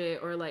dodge it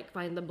or like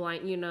find the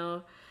blind. You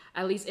know,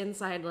 at least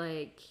inside,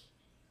 like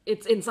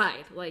it's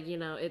inside, like you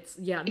know, it's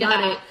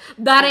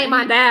that ain't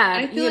my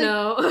dad. You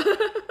know,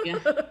 yeah.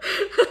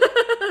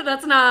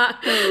 That's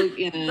not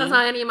yeah. that's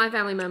not any of my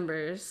family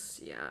members.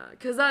 Yeah,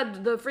 because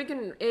that the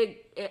freaking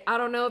I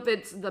don't know if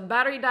it's the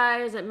battery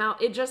dies,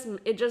 it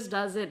just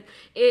doesn't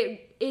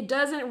it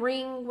doesn't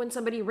ring when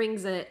somebody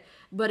rings it,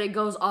 but it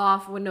goes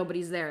off when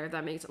nobody's there. If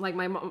that makes sense. Like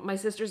my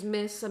sisters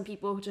missed some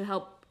people to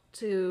help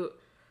to.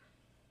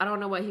 I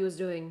don't know what he was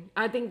doing.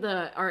 I think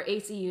our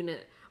AC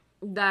unit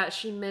that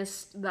she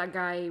missed that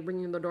guy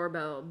ringing the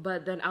doorbell,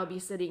 but then I'll be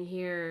sitting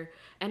here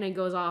and it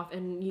goes off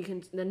and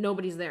then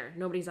nobody's there.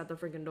 Nobody's at the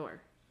freaking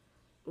door.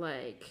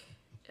 Like,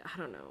 I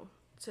don't know.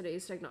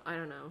 Today's I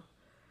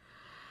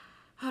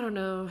don't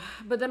know.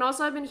 But then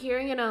also I've been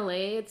hearing in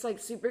LA, it's like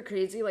super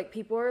crazy. Like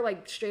people are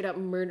like straight up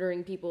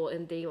murdering people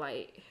in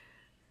daylight.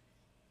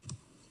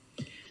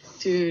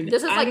 Dude,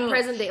 this is like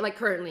present day, like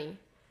currently.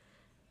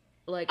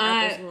 Like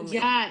at this moment.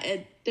 Yeah,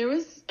 there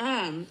was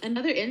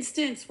another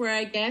instance where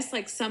I guess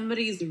like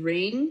somebody's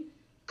ring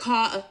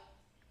caught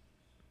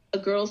a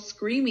girl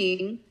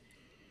screaming,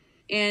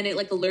 and it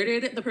like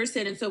alerted the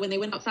person. And so when they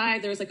went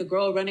outside, there was like a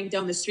girl running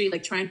down the street,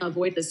 like trying to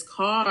avoid this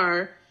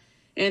car.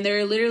 And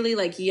they're literally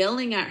like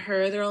yelling at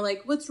her. They're all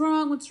like, what's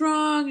wrong? What's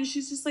wrong? And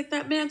she's just like,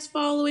 that man's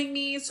following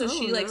me. So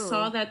she like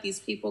saw that these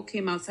people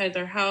came outside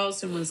their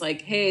house and was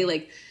like, hey,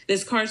 like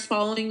this car's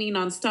following me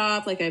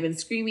nonstop. Like I've been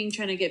screaming,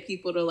 trying to get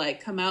people to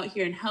like come out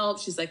here and help.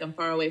 She's like, I'm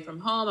far away from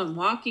home. I'm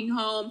walking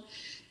home.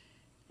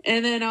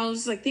 And then I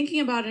was like thinking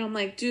about it. I'm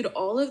like, dude,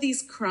 all of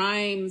these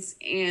crimes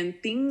and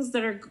things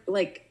that are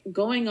like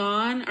going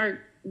on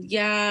are,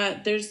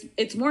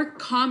 it's more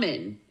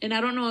common. And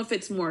I don't know if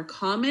it's more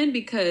common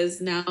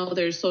because now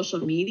there's social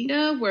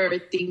media where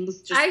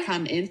things just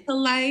come into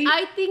light.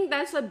 I think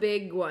that's a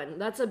big one.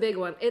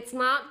 It's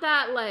not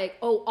that like,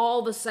 all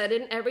of a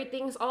sudden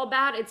everything's all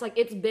bad. It's like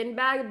it's been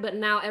bad, but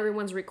now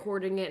everyone's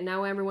recording it.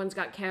 Now everyone's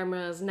got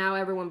cameras. Now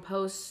everyone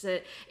posts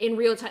it in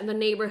real time. The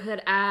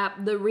Neighborhood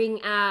app, the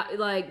Ring app,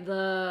 like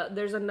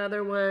there's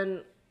another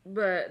one,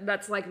 but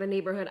that's like the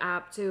Neighborhood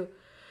app too.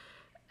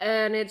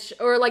 And there's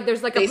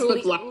like a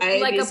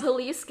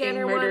police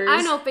scanner one.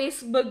 I know,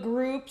 Facebook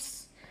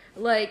groups,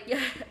 like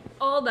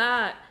all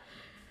that.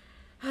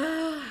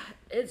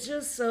 It's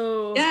just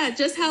so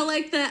just how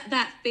like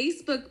that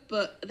Facebook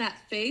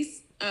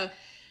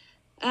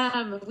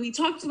we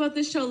talked about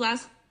this show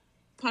last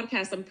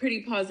podcast. I'm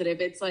pretty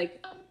positive it's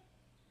like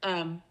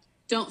Don't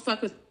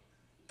Fuck with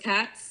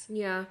Cats.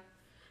 Yeah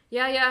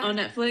on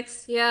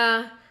Netflix.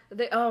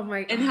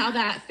 And how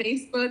that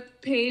Facebook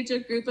page, a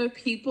group of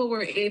people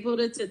were able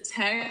to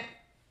detect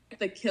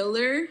the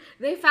killer.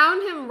 They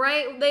found him,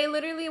 right? They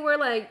literally were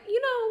like,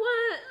 you know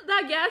what?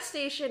 That gas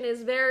station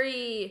is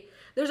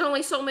there's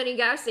only so many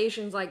gas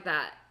stations like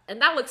that. And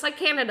that looks like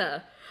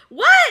Canada.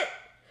 What?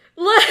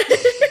 Like, even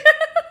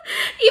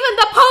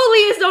the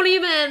police don't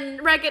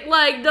even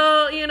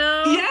you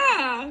know?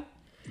 Yeah.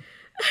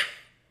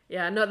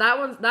 Yeah, no,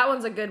 that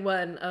one's a good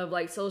one of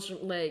like social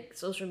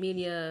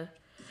media.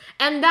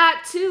 And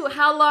that too,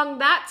 how long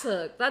that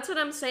took. That's what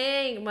I'm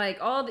saying. Like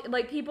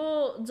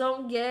people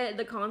don't get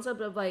the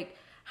concept of like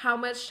how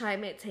much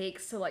time it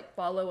takes to like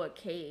follow a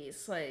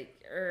case,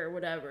 like or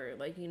whatever.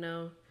 Like, you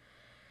know.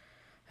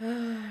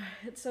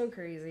 It's so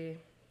crazy.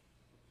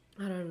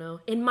 I don't know.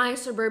 In my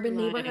suburban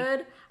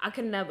neighborhood, I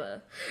could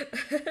never.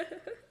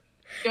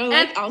 You're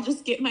like, I'll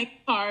just get my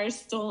car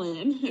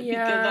stolen.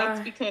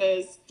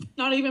 because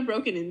not even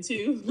broken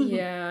into.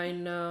 Yeah, I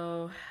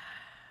know.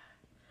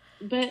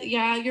 But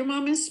yeah, your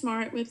mom is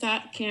smart with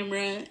that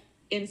camera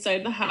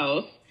inside the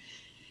house.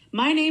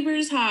 My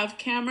neighbors have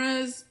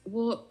cameras.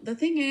 Well, the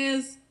thing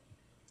is,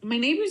 my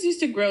neighbors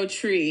used to grow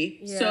tree.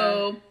 Yeah.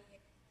 So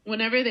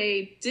whenever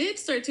they did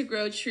start to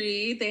grow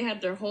tree, they had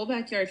their whole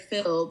backyard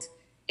filled.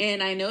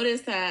 And I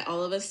noticed that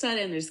all of a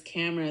sudden there's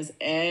cameras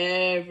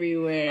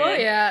everywhere. Oh,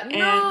 yeah.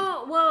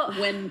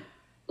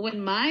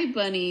 When my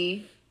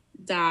bunny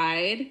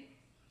died,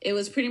 it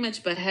was pretty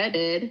much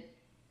beheaded.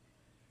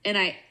 And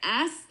I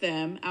asked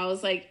them, I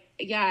was like,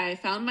 I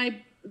found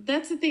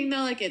that's the thing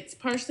though, like it's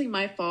partially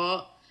my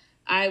fault.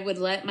 I would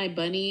let my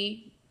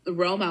bunny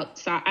roam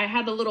outside. I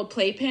had a little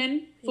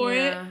playpen for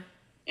it,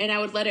 and I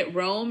would let it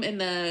roam in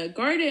the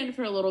garden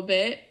for a little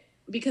bit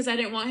because I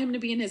didn't want him to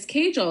be in his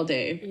cage all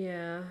day.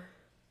 Yeah.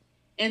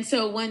 And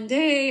so one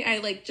day I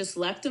like just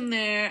left him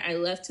there. I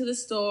left to the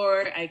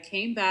store. I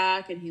came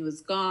back and he was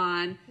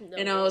gone. No.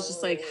 And I was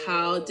just like,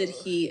 how did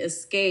he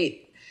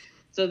escape?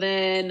 So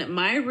then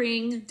my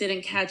Ring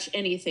didn't catch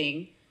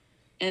anything.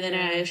 And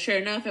then sure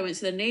enough, I went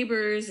to the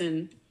neighbors,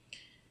 and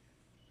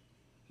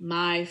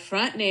my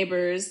front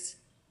neighbors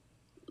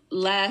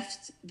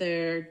left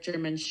their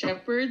German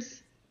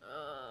Shepherds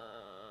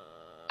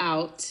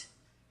out.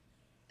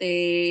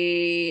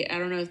 I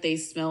don't know if they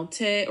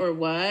smelt it or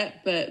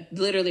what, but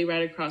literally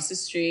right across the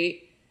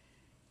street.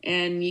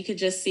 And you could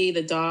just see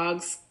the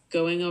dogs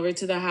going over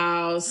to the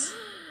house,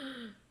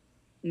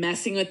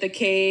 messing with the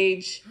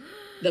cage,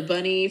 the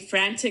bunny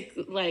frantic,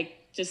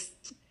 like just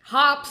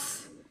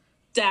hops,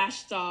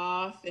 dashed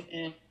off,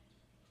 and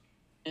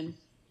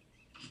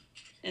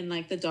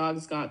like the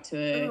dogs got to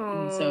it.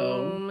 Oh, and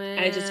so man.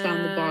 I just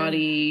found the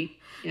body.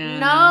 Yeah.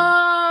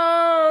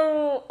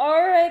 No!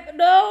 Alright,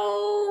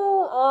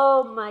 no!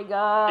 Oh my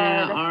god.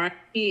 Yeah,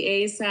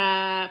 R.I.P.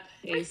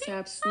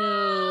 ASAP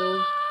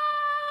Snow.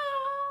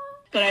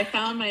 But I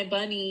found my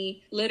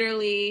bunny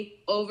literally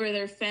over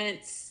their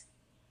fence,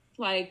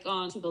 like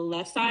onto the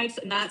left side.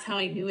 And that's how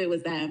I knew it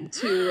was them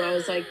too. I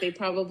was like, they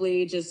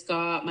probably just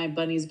got my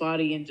bunny's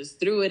body and just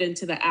threw it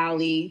into the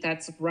alley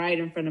that's right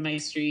in front of my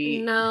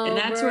street. No, and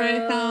that's where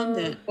I found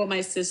it. Well,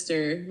 my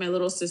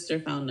little sister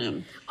found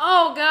them.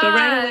 Oh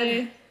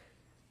god.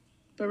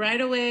 But right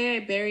away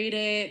I buried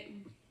it.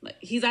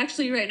 He's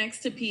actually right next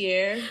to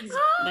Pierre.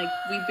 Like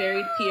we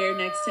buried Pierre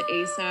next to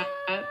ASAP.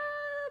 Man.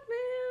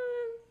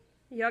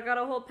 Y'all got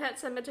a whole pet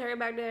cemetery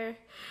back there.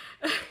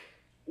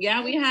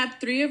 Yeah, we have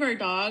 3 of our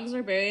dogs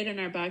are buried in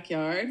our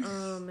backyard.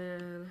 Oh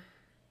man,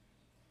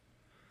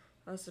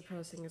 that's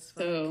depressing as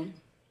fuck. So,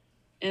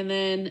 and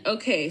then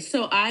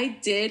so I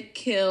did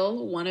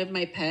kill one of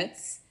my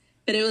pets,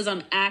 but it was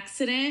on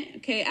accident.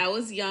 Okay, I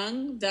was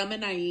young, dumb,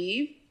 and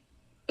naive,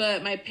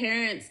 but my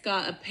parents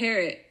got a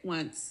parrot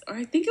once, or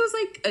I think it was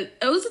like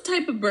it was a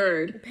type of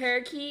bird.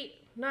 Parakeet.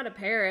 Not a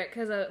parrot,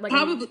 because like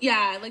probably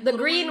like the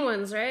green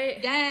ones, right?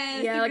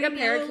 Yes, yeah, like a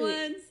parakeet.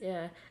 Ones.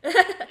 Yeah.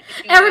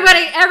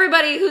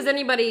 everybody who's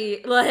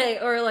anybody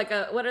like or like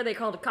a what are they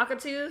called?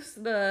 Cockatoos,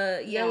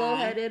 the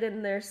yellow-headed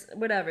and there's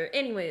whatever.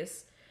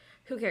 Anyways,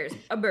 who cares?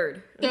 A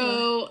bird.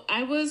 So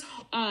I was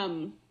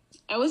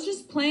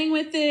just playing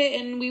with it,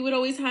 and we would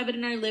always have it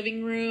in our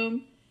living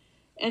room.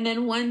 And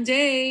then one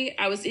day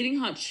I was eating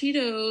hot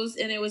Cheetos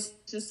and it was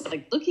just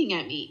like looking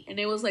at me and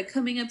it was like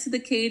coming up to the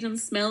cage and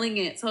smelling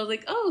it. So I was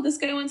like, oh, this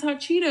guy wants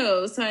hot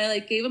Cheetos. So I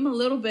like gave him a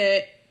little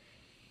bit.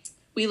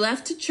 We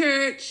left to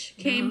church,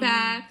 came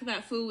back.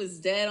 That food was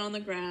dead on the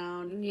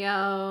ground.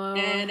 Yo.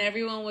 And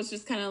everyone was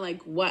just kind of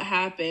like, what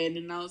happened?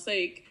 And I was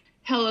like,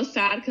 hella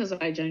sad because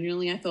I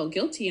felt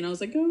guilty. And I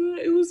was like, oh,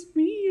 it was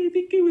me. I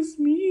think it was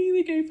me.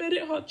 Like I fed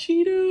it hot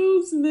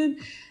Cheetos. And then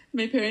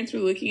my parents were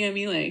looking at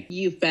me like,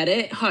 you fed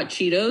it hot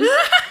Cheetos?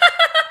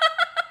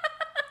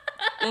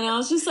 And I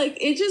was just like,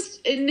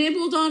 it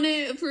nibbled on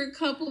it for a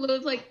couple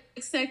of like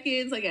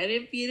seconds. Like I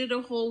didn't feed it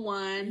a whole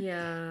one.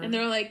 Yeah. And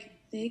they're like,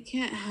 they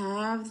can't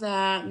have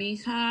that,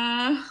 mija.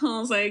 I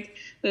was like,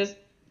 this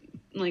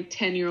like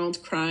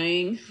 10-year-old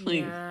crying.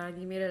 Like, yeah,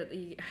 you made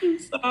it. I'm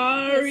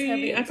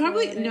sorry. I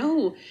probably,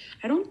 no,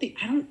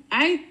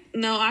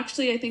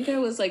 actually, I think I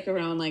was like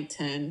around like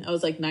 10. I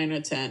was like 9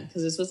 or 10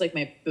 because this was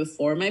like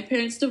before my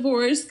parents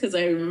divorced because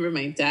I remember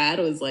my dad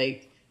was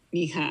like,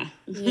 mija.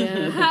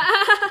 Yeah.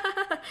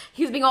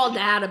 He was being all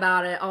dad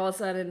about it all of a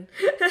sudden.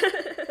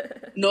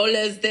 No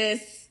les des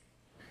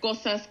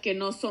cosas que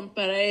no son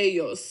para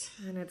ellos.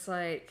 And it's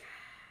like,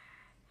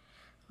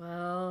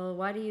 well,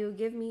 why do you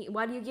give me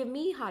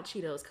hot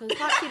Cheetos? Because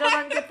hot Cheetos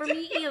aren't good for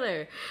me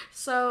either.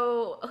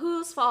 So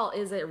whose fault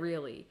is it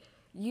really?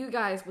 You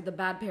guys with the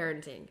bad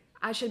parenting.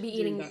 I should be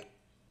eating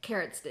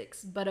carrot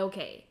sticks, but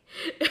okay.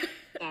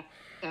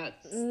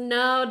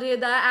 No,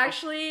 dude, that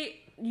actually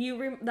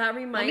that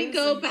reminds me. Let me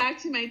go back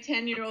to my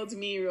 10-year-old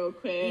me real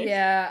quick.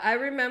 Yeah, I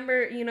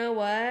remember, you know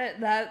what?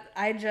 That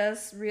I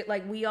just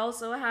we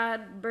also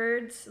had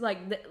birds.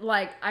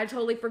 Like I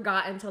totally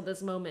forgot until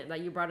this moment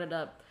that you brought it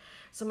up.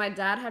 So my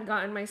dad had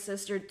gotten my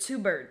sister 2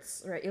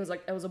 birds, right? It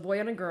was a boy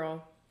and a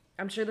girl.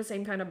 I'm sure the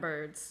same kind of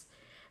birds.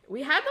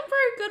 We had them for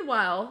a good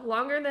while,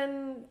 longer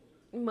than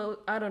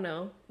I don't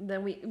know.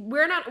 Then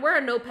we're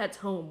a no pets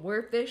home.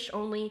 We're fish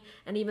only,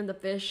 and even the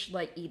fish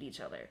like eat each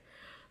other.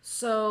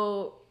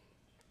 So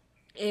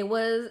it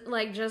was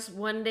like just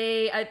one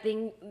day, I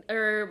think,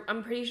 or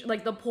I'm pretty sure,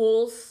 like the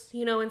poles,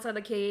 inside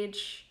the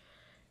cage,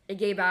 it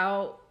gave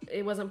out.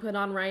 It wasn't put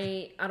on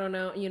right. I don't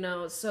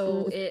know,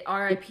 so it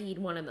RIP'd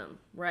one of them,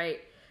 right?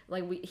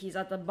 Like he's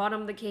at the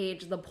bottom of the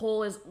cage. The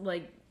pole is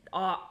like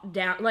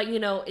down, like,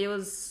 it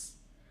was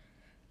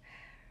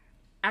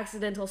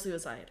accidental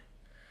suicide.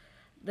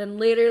 Then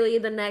literally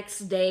the next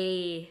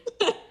day,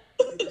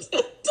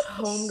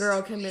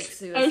 homegirl commits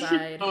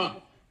suicide.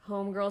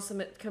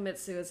 Homegirl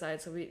commits suicide.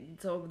 So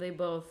they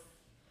both,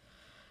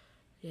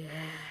 yeah.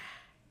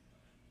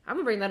 I'm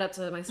gonna bring that up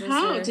to my sister.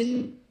 How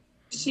did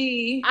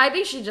she? I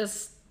think she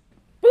just,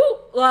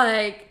 boop,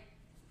 like,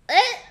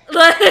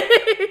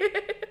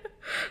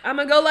 I'm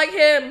gonna go like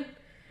him.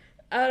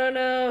 I don't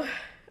know.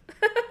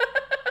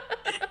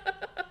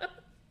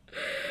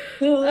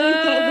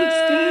 That looks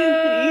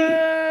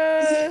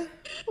good.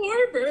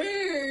 Poor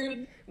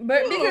bird.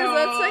 But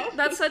because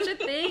that's such a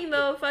thing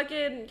though,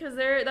 fucking, because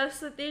that's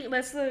the thing,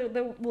 that's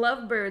the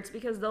lovebirds,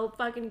 because they'll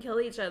fucking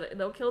kill each other,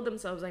 they'll kill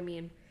themselves, I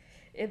mean,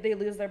 if they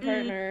lose their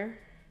partner.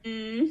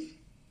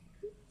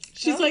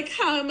 She's like,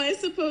 how am I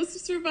supposed to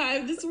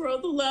survive this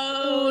world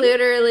alone?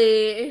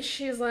 Literally,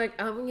 she's like,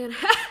 I'm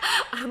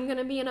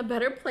gonna be in a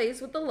better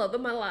place with the love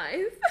of my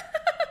life.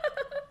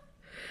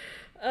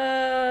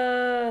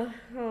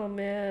 Oh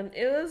man,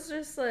 it was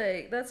just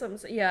like, that's what I'm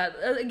saying. Yeah,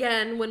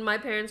 again, when my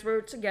parents were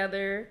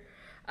together,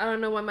 I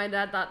don't know why my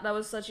dad thought that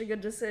was such a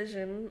good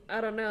decision. I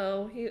don't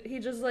know. He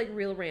just like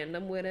real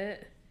random with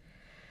it.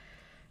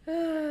 I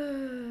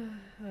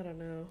don't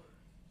know.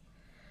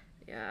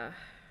 Yeah.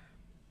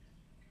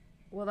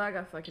 Well, that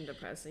got fucking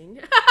depressing.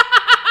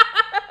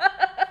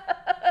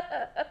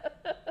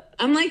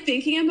 I'm like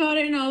thinking about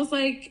it, and I was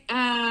like,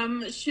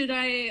 should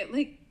I,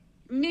 like,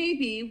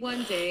 maybe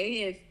one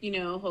day, if, you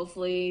know,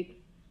 hopefully,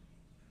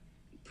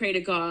 pray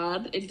to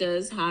God it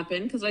does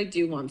happen, because I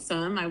do want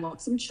some. I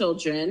want some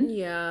children.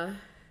 Yeah.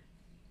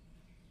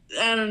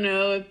 I don't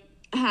know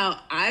how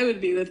I would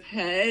be with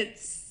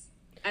pets.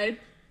 I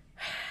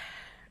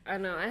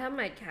know. I have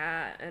my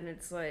cat, and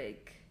it's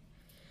like,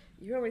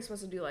 you're only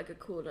supposed to do like a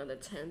cool another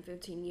 10,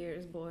 15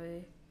 years,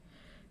 boy.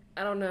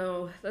 I don't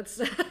know. That's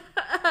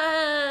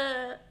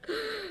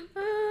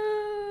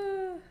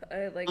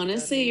I like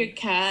honestly, your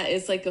cat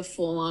is like a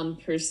full-on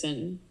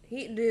person.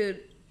 He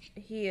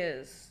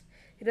is.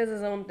 He does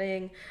his own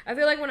thing. I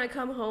feel like when I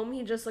come home,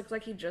 he just looks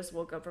like he just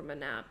woke up from a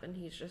nap, and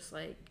he's just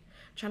like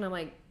trying to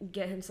like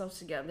get himself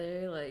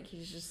together. Like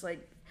he's just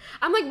like,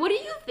 I'm like, what are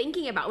you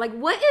thinking about? Like,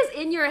 what is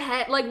in your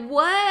head? Like,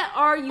 what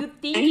are you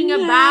thinking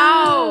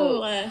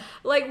about?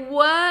 Like,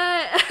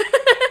 what?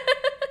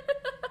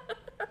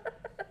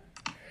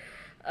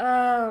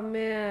 Oh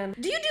man,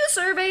 do you do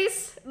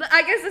surveys?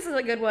 I guess this is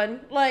a good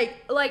one. Like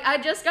I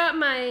just got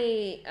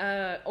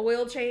my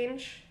oil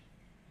change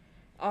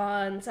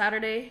on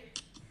Saturday,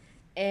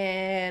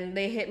 and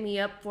they hit me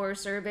up for a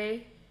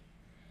survey,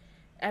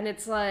 and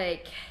it's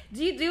like,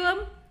 do you do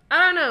them?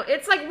 I don't know.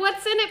 It's like,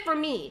 what's in it for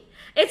me?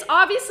 It's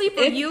obviously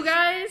for you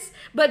guys,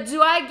 but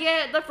do I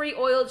get the free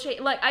oil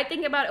change? Like, I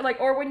think about it, like,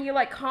 or when you,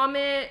 like,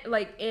 comment,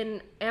 like,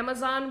 in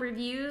Amazon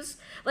reviews,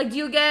 like, do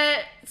you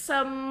get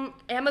some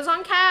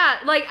Amazon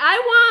cat? Like, I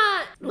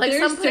want, like,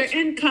 there's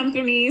certain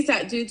companies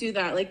that do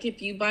that. Like,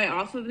 if you buy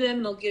off of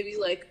them, they'll give you,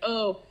 like,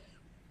 oh,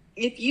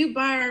 if you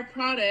buy our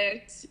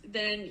product,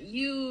 then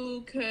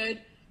you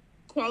could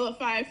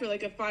qualify for,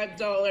 like, a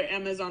 $5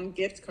 Amazon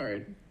gift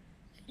card.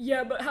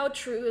 Yeah, but how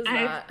true is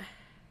that?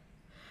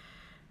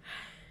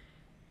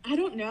 I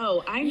don't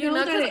know. I know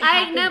that it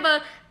I ain't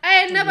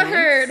never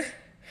heard.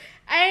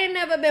 I ain't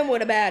never been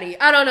with a baddie.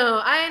 I don't know.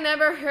 I ain't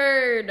never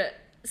heard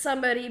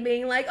somebody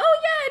being like, "Oh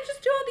yeah, I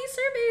just do all these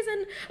surveys,"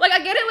 and like,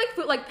 I get it, like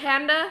food, like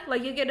Panda,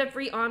 like you get a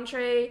free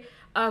entree.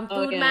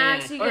 Food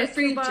Max, you get a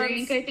free $2.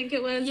 drink. I think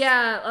it was.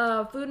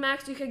 Yeah, Food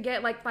Max, you could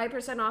get like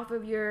 5% off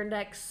of your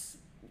next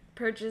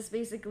purchase,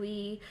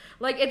 basically.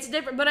 Like, it's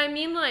different, but I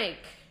mean,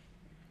 like,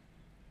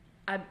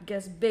 I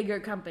guess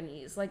bigger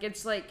companies. Like,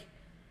 it's like,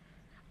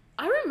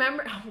 I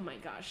remember, oh my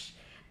gosh,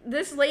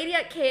 this lady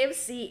at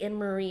KFC in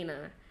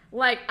Marina.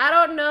 Like, I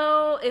don't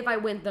know if I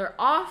went there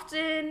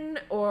often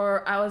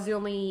or I was the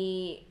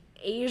only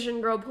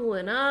Asian girl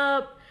pulling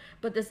up,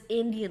 but this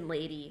Indian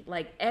lady,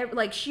 like,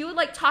 she would,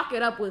 like, talk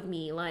it up with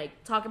me,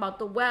 like, talk about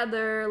the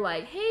weather,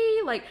 like, hey,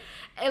 like,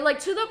 and, like,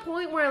 to the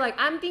point where, like,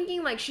 I'm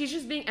thinking, like, she's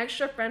just being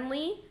extra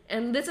friendly,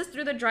 and this is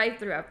through the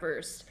drive-thru at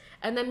first,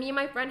 and then me and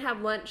my friend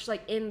have lunch,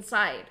 like,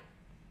 inside.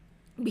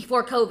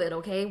 Before COVID,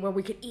 okay, where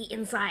we could eat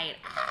inside.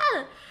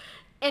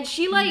 And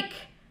she, like,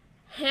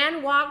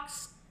 hand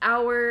walks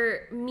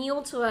our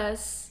meal to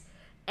us,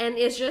 and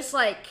it's just,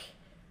 like,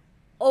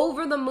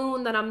 over the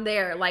moon that I'm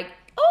there. Like,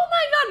 oh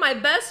my god,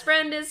 my best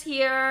friend is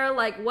here.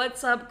 Like,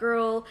 what's up,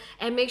 girl?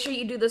 And make sure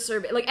you do the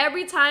survey. Like,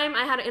 every time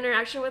I had an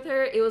interaction with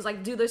her, it was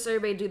like, do the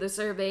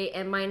survey,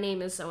 and my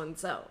name is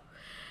so-and-so.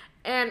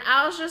 And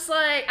I was just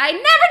like, I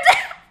never did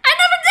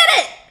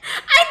it!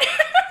 I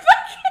never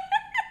fucking...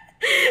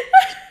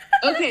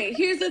 Okay,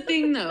 here's the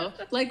thing though.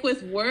 Like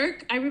with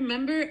work, I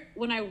remember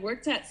when I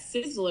worked at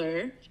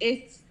Sizzler,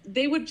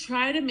 they would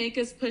try to make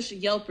us push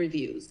Yelp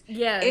reviews.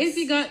 Yes. If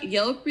you got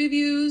Yelp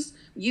reviews,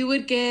 you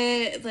would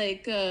get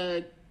like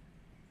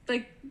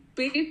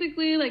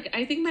basically, like,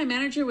 I think my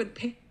manager would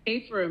pay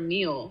for a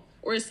meal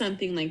or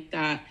something like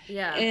that.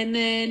 Yeah. And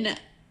then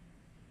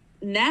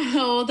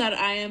now that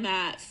I am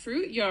at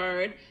Fruit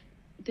Yard,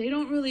 they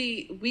don't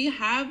really, we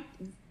have,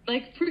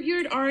 like, Fruit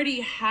Yard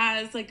already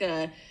has like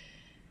a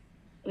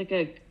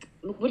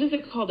what is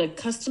it called? A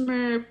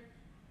customer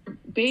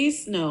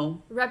base?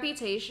 No.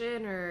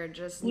 Reputation or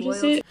just what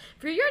loyalty. Is it?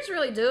 Fruit Yard's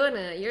really doing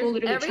it. You're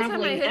literally every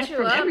time I hit you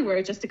from up,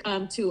 everywhere just to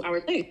come to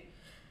our place.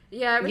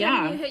 Yeah, every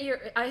time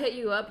I hit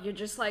you up, you're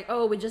just like,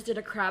 oh, we just did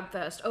a crab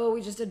fest. Oh,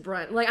 we just did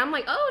brunch. Like, I'm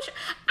like, oh,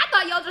 I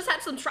thought y'all just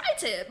had some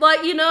tri-tip.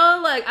 Like, you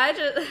know, like, I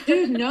just...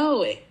 Dude,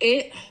 no,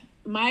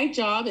 my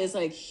job is,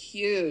 like,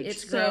 huge.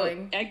 It's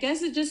growing. So I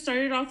guess it just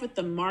started off with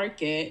the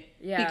market.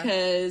 Yeah.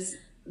 Because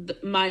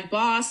my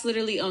boss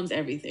literally owns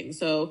everything.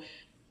 So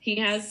He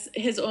has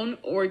his own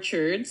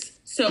orchards.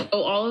 So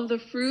all of the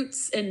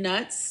fruits and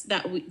nuts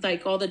that we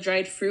like, all the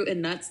dried fruit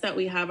and nuts that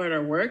we have at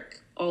our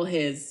work, all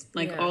his,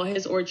 like all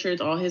his orchards,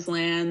 all his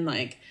land,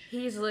 like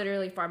he's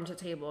literally farm to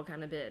table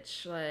kind of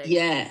bitch. Like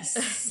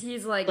yes,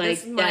 he's like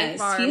this is my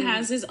farm. He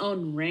has his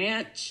own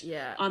ranch.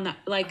 On the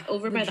like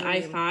over by the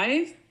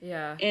I-5.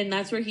 Yeah, and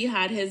that's where he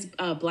had his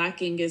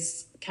Black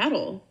Angus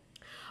cattle.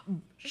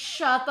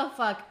 Shut the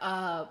fuck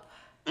up.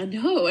 I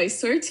know. I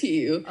swear to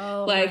you.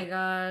 Oh my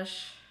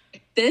gosh.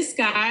 This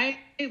guy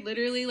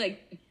literally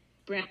like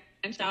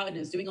branched out and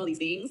is doing all these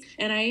things.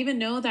 And I even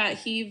know that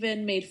he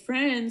even made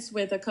friends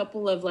with a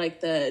couple of like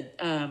the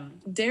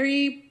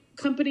dairy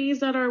companies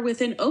that are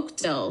within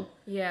Oakdale.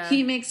 Yeah.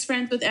 He makes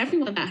friends with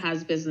everyone that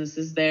has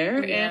businesses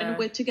there,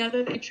 and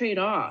together they trade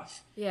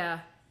off. Yeah.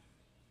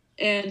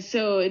 And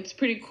so it's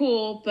pretty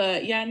cool,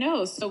 but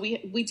so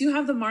we do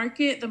have the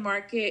market. The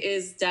market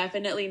is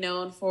definitely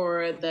known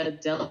for the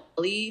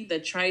deli, the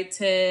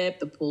tri-tip,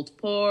 the pulled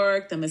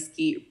pork, the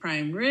mesquite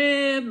prime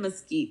rib,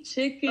 mesquite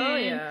chicken. Oh,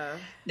 yeah.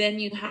 Then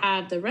you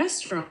have the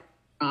restaurant,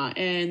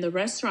 and the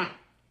restaurant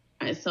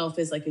itself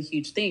is like a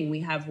huge thing.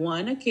 We have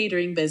 1, a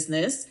catering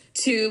business.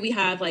 2, we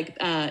have like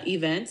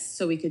events.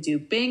 So we could do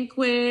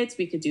banquets,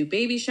 we could do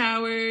baby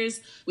showers,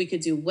 we could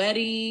do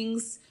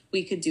weddings.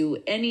 We could do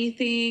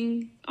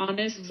anything,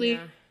 honestly.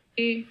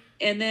 Yeah.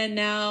 And then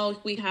now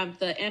we have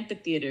the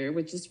amphitheater,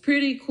 which is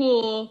pretty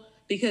cool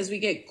because we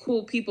get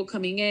cool people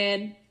coming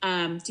in.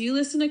 Do you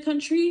listen to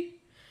country?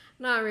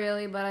 Not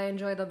really, but I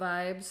enjoy the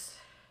vibes.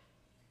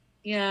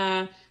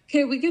 Yeah.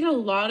 Okay, we get a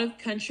lot of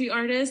country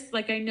artists.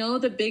 Like I know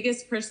the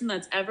biggest person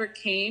that's ever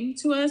came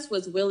to us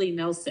was Willie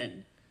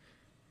Nelson.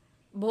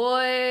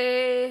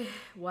 Boy,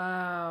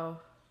 wow.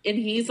 And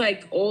he's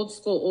like old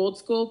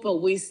school,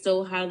 but we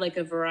still had like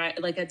a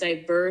variety, like a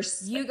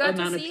diverse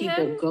amount of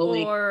people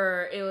going.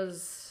 Or it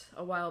was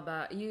a while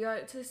back. You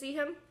got to see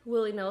him,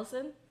 Willie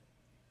Nelson?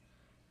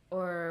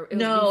 Or it was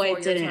no, I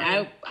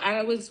didn't.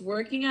 I was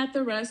working at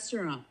the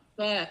restaurant,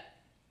 but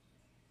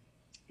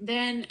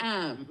then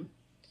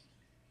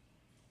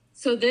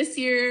so this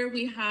year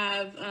we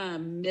have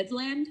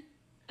Midland.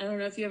 I don't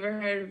know if you ever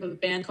heard of a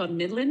band called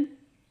Midland.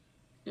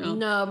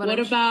 No, but what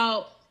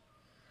about?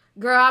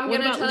 Girl, I'm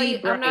gonna tell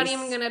you, I'm not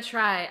even gonna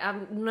try.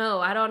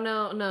 No, I don't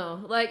know.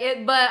 No, like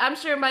it, but I'm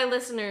sure my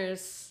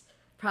listeners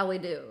probably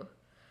do.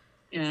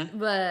 Yeah.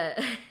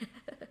 But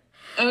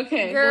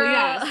okay. Girl, well,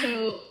 yeah.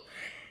 So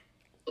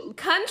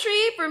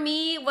country for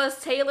me was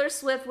Taylor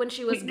Swift when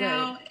she was good.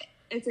 Now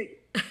it's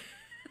like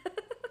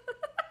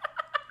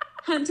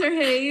Hunter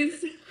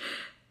Hayes.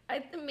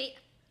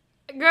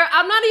 Girl,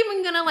 I'm not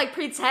even gonna like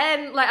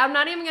pretend. Like I'm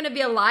not even gonna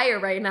be a liar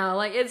right now.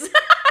 Like it's.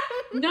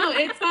 No,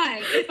 it's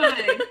fine. It's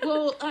fine.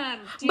 Well,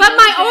 but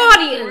my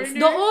audience,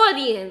 the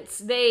audience,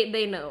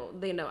 they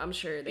know. I'm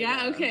sure they know.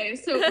 Yeah. Okay.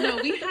 So no,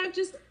 we have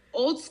just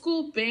old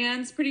school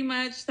bands pretty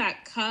much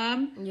that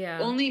come. Yeah.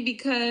 Only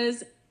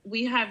because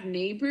we have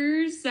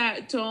neighbors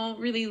that don't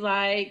really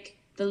like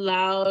the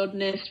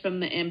loudness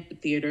from the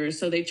amphitheater,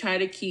 so they try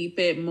to keep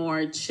it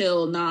more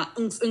chill, not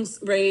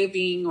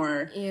raving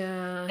or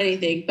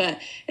anything. But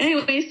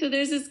anyway, so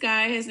there's this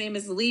guy. His name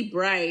is Lee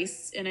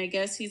Bryce, and I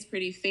guess he's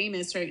pretty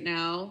famous right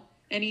now.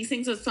 And he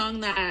sings a song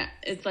that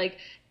it's like,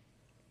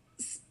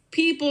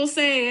 people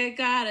say I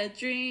got a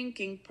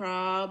drinking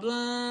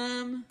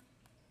problem,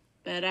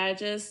 but I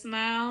just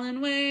smile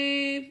and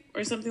wave,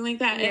 or something like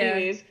that. Yeah.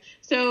 Anyways,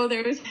 so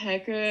there was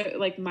Hecka,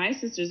 like my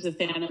sister's a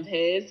fan of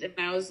his, and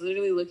I was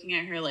literally looking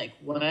at her like,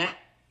 what?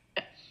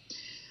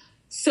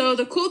 So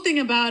the cool thing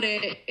about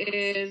it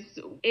is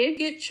if you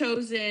get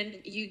chosen,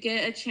 you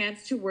get a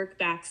chance to work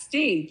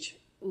backstage.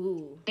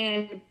 Ooh.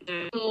 And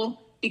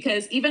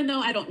because even though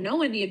I don't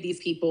know any of these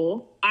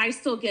people, I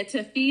still get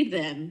to feed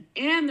them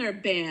and their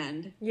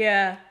band.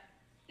 Yeah.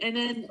 And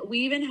then we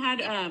even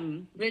had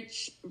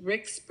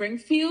Rick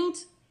Springfield,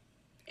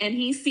 and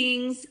he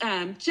sings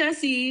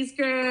Jesse's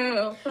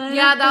Girl.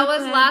 Yeah, that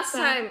was last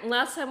time.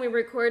 Last time we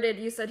recorded,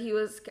 you said it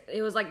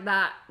was like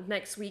that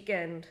next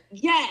weekend.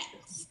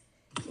 Yes.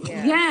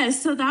 Yeah.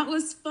 Yes, so that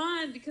was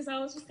fun because I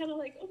was just kind of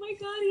like, oh my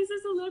God, he's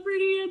a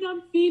celebrity and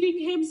I'm feeding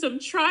him some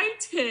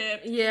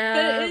tri-tip.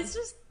 Yeah. But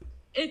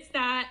it's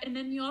that. And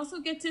then you also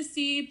get to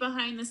see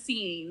behind the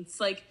scenes,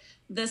 like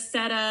the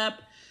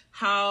setup,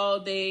 how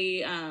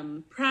they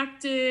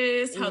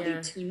practice, how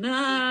they tune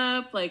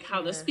up, like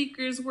how the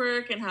speakers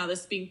work and how the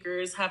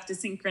speakers have to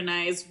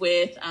synchronize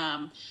with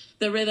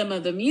the rhythm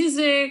of the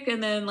music.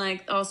 And then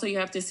like also you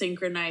have to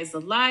synchronize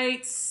the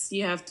lights.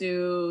 You have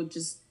to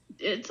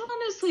it's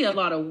honestly a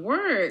lot of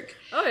work.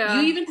 Oh yeah.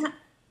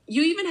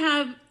 You even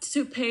have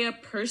to pay a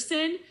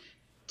person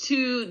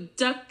to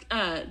duct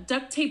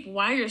tape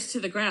wires to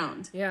the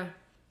ground. Yeah.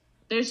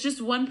 There's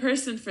just one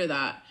person for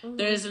that. Mm-hmm.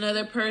 There's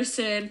another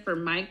person for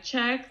mic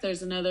check.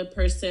 There's another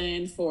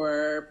person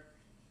for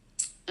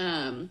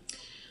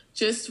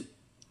just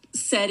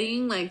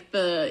setting like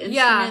the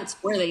Yeah. instruments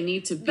where they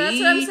need to be. That's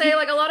what I'm saying.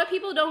 Like, a lot of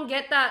people don't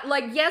get that.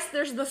 Like, yes,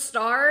 there's the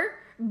star,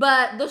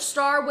 but the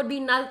star would be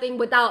nothing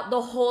without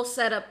the whole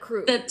setup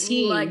crew. The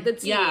team. Like, the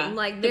team. Yeah.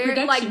 Like, The they're,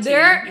 production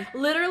they're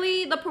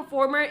literally, the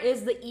performer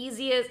is the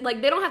easiest.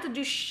 Like, they don't have to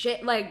do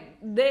shit. Like,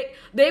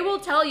 they will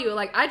tell you,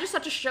 like, I just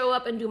have to show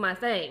up and do my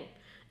thing.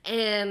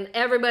 And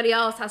everybody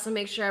else has to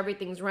make sure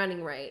everything's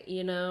running right,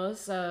 you know?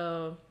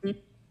 So,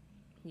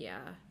 yeah.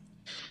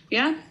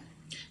 Yeah.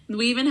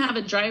 We even have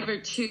a driver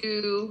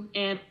too,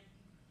 and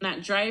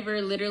that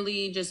driver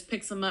literally just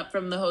picks them up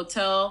from the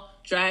hotel,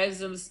 drives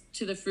them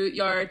to the fruit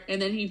yard,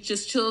 and then he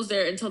just chills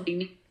there until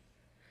they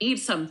need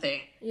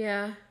something.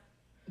 Yeah.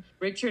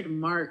 Richard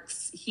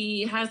Marx,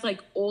 he has like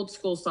old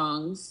school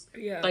songs,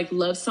 Yeah. like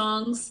love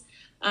songs.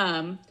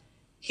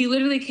 He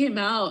literally came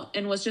out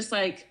and was just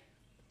like,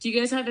 do you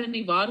guys have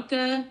any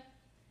vodka?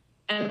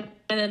 And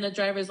then the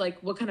driver's like,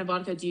 what kind of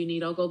vodka do you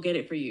need? I'll go get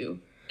it for you.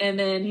 And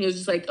then he was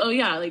just like, oh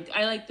yeah, like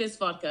I like this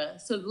vodka.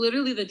 So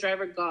literally the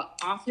driver got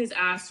off his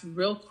ass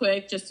real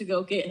quick just to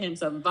go get him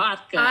some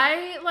vodka.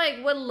 I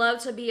like would love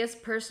to be a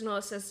personal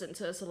assistant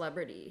to a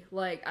celebrity.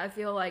 Like, I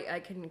feel like I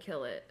can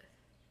kill it.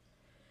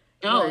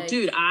 Oh, like,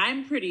 dude,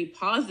 I'm pretty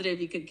positive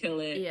you could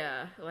kill it.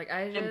 Yeah, like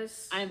I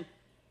just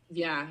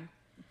Yeah.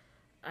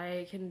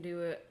 I can do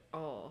it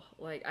all.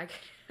 Like, I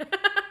can.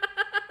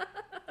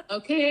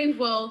 Okay,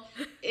 well,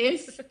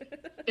 if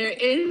there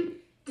is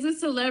a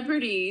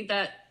celebrity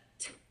that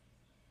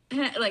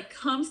like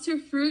comes to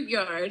Fruit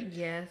Yard,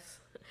 Yes.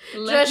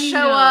 let Just me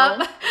show know.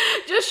 up.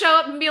 Just show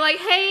up and be like,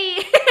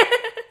 hey.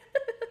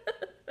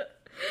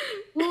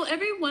 Well,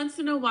 every once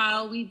in a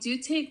while, we do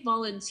take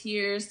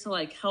volunteers to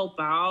like help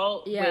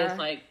out Yeah. with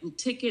like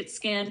ticket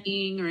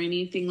scanning or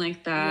anything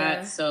like that.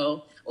 Yeah.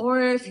 So,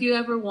 or if you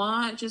ever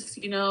want, just,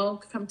 you know,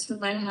 come to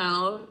my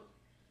house,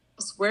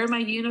 wear my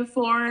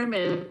uniform,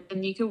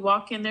 and you can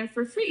walk in there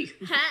for free.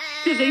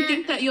 Because they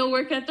think that you'll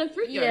work at the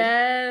fruit yard.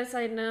 Yes,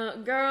 I know.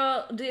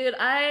 Girl, dude,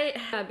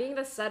 being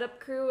the setup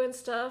crew and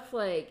stuff,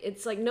 like,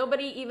 it's like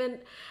nobody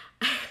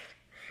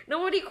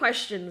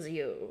questions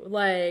you.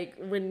 Like,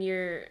 when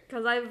you're,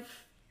 because I've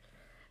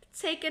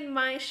taken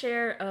my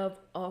share of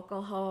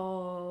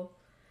alcohol,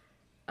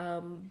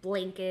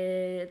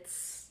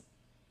 blankets,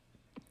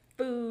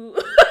 food.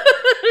 Because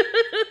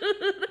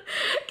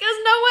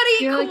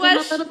You're like nobody a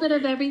little bit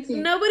of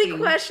everything. Nobody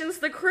questions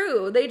the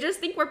crew. They just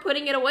think we're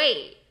putting it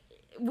away.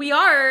 We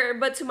are,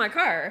 but to my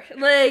car.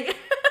 Like,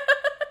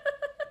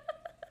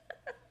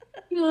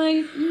 You're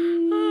like,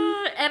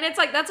 and it's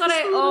like, that's what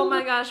oh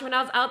my gosh, when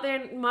I was out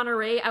there in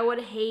Monterey, I would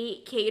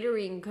hate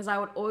catering because I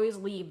would always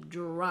leave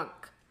drunk.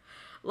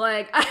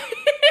 Like,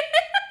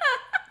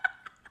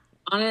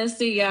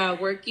 honestly, yeah,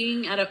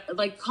 working at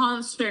like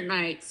concert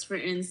nights, for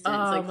instance.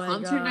 Oh like my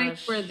concert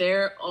nights, gosh. we're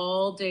there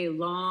all day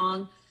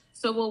long.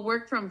 So we'll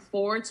work from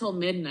 4 till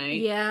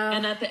midnight. Yeah.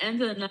 And at the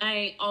end of the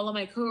night, all of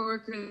my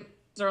coworkers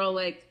are all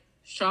like,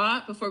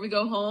 shot before we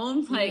go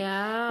home. Like,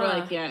 Yeah. we're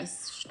like,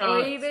 yes, shot.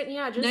 or even,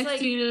 just Next like,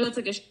 thing you know, it's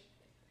like a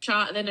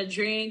shot, then a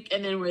drink,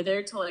 and then we're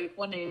there till like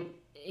 1 a.m.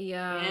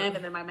 yeah. And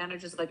then my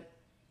manager's like,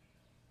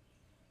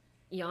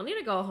 Y'all need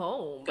to go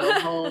home. go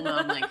home.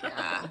 I'm like,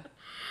 yeah.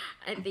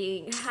 I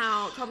think,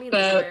 call me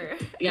But later.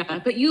 yeah,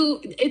 but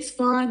it's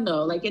fun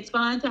though. Like, it's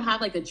fun to have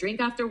like a drink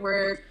after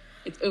work.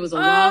 It was a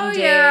long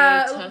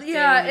day. Tough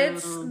yeah, day,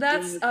 it's, dealing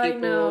that's, with I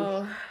people.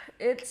 know.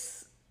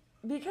 It's,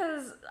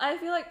 because I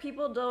feel like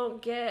people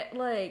don't get,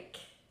 like,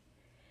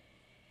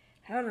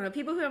 I don't know,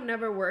 people who have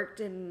never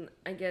worked in,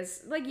 I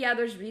guess, like, yeah,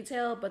 there's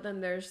retail, but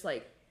then there's,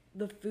 like,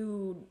 the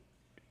food,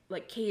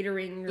 like,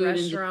 catering, Food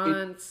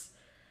restaurants,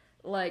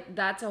 like,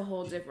 that's a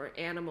whole different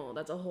animal.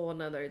 That's a whole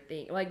another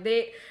thing. Like,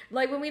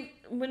 when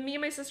me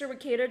and my sister would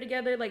cater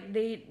together,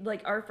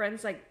 like, our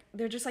friends, like,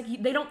 they're just like,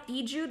 they don't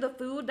feed you the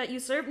food that you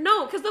serve?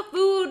 No, because the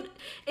food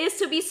is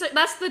to be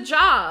that's the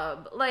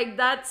job. Like,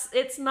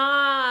 it's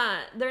not,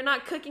 they're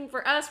not cooking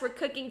for us, we're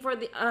cooking for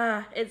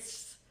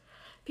it's,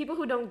 people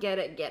who don't get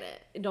it,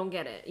 don't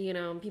get it, you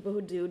know, people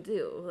who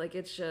do. Like,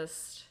 it's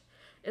just,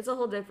 it's a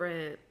whole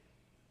different,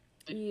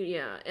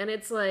 yeah, and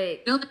it's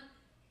like, No,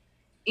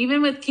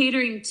 even with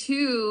catering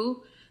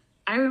too,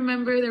 I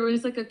remember there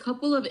was like a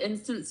couple of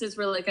instances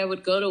where like I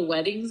would go to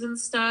weddings and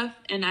stuff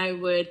and I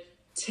would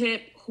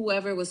tip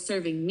whoever was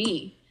serving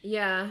me.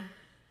 yeah.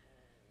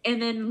 And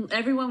then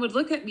everyone would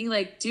look at me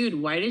like, dude,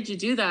 why did you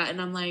do that?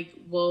 And I'm like,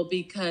 well,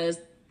 because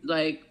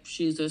like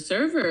she's a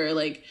server.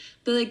 Like,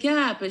 they're like,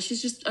 yeah, but she's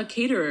just a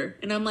caterer.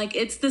 And I'm like,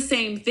 it's the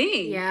same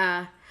thing.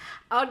 Yeah.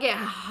 I would get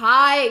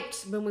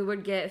hyped when we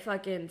would get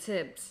fucking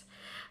tips.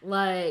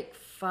 Like,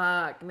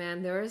 fuck,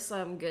 man. There was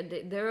some good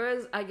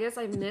I guess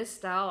I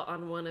missed out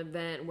on one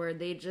event where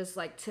they just,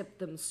 like, tipped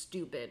them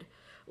stupid.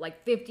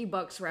 Like,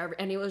 $50 for every,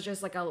 and it was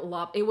just like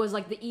it was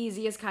like the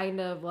easiest kind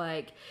of,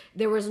 like,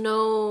 there was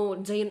no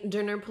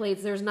dinner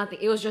plates, there was nothing.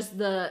 It was just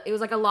it was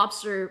like a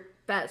lobster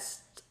fest.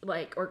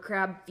 like or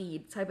crab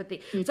feed type of thing.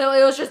 So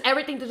it was just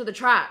everything to the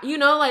trash. You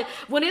know, like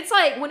when it's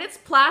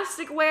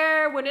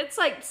plasticware, when it's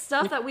like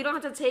stuff that we don't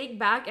have to take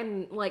back,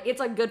 and like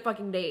it's a good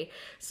fucking day.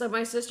 So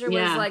my sister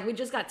was like, we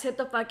just got tipped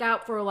the fuck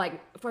out for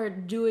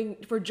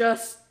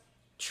just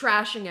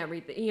trashing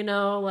everything, you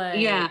know, like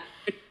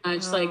pretty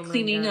much like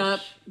cleaning up,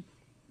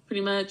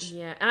 pretty much.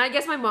 Yeah, and I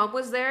guess my mom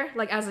was there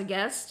like as a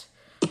guest,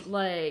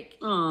 like,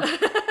 because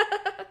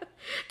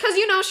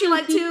you know she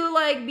liked to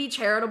like be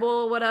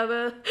charitable,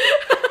 whatever.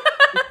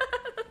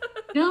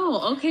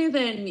 No, okay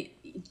then.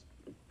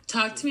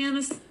 Talk to me on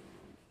the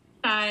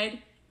side.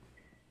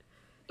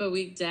 But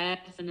we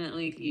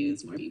definitely could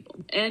use more people.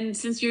 And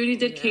since you already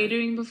did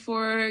catering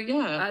before,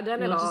 I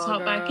done it we'll all, just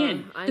hop back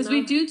in. Because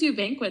we do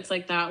banquets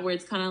like that where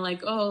it's kind of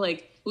like, oh,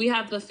 like we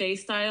have buffet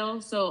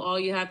style, so all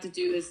you have to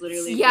do is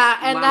literally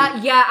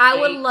I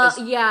would love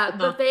the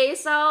buffet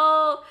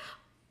style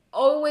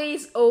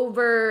always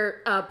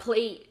over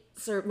plate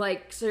serve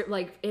like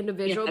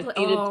individual plate.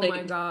 Oh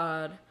my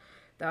god.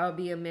 That would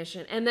be a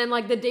mission. And then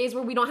like the days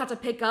where we don't have to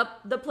pick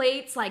up the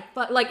plates,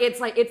 but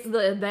it's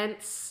the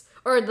events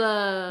or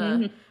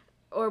the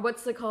or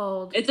what's it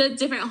called? It's a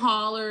different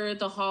hall or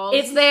the halls.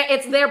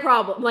 It's their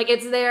problem. Like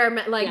it's their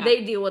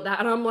they deal with that.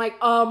 And I'm like,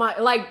 oh my,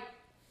 like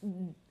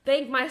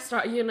thank my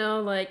star, you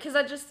know, like because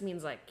that just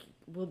means like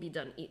we'll be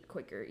done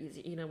quicker,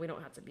 easy. You know, we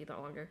don't have to be that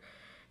longer.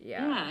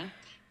 Yeah.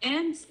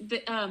 And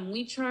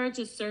we charge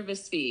a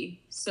service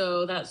fee.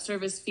 So that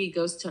service fee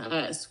goes to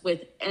us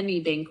with any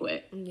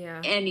banquet.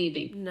 Yeah. Any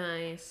banquet.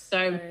 Nice. So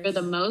I remember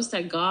the most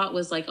I got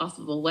was like off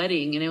of a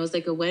wedding. And it was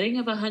like a wedding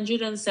of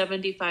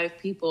 175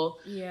 people.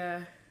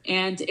 Yeah.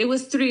 And it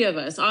was 3 of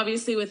us.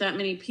 Obviously, with that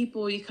many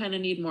people, you kind of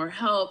need more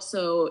help.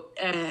 So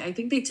I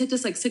think they tipped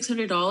us like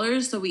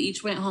 $600. So we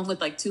each went home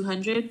with like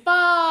 $200.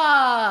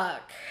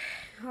 Fuck.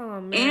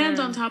 Oh, man. And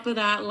on top of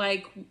that,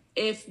 like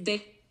if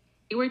they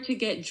were to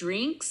get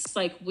drinks,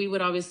 like we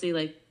would obviously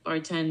like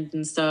bartend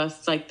and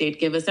stuff, like they'd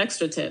give us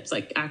extra tips,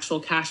 like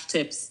actual cash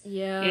tips.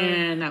 Yeah.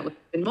 And that would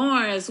have been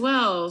more as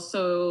well.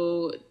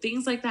 So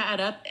things like that add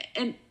up.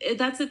 And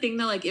that's the thing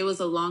though, like it was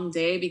a long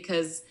day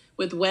because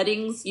with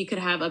weddings, you could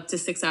have up to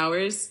 6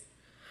 hours.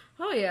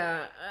 Oh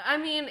yeah. I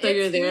mean, so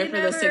you're there for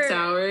the 6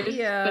 hours.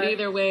 Yeah. But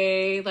either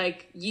way,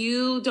 like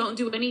you don't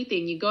do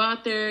anything. You go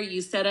out there,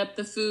 you set up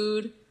the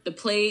food, the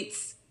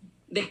plates,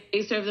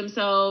 they serve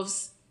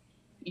themselves.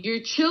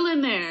 You're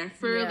chilling there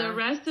for the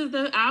rest of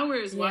the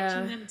hours,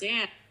 watching them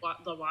dance,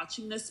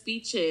 watching the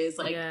speeches,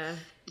 like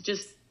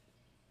just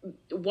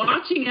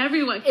watching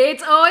everyone.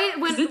 It's always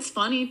when it's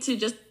funny to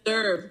just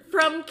serve.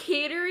 From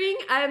catering,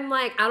 I'm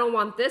like, I don't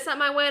want this at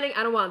my wedding.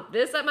 I don't want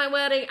this at my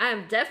wedding. I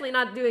am definitely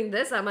not doing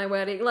this at my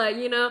wedding. Like,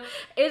 you know,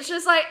 it's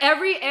just like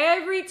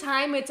every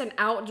time it's an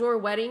outdoor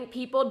wedding,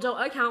 people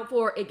don't account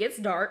for it gets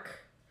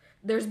dark.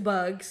 There's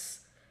bugs.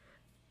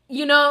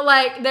 You know,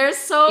 like there's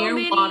so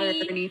many water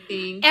or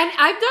anything. And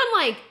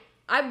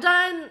I've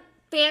done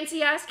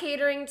fancy ass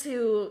catering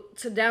to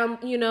down,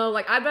 you know,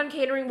 like I've done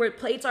catering where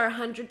plates are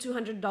 $100,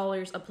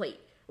 $200 a plate.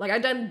 Like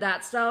I've done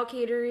that style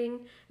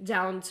catering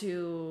down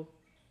to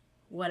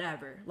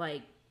whatever,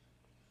 like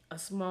a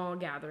small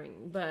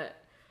gathering. But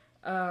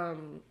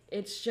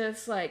it's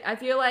just like I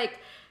feel like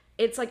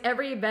it's like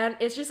every event,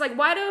 it's just like,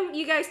 why don't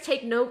you guys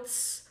take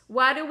notes?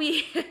 Why are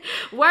we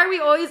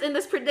always in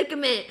this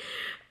predicament?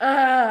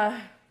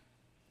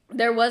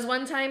 There was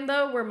one time,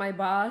 though, where my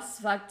boss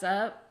fucked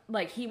up.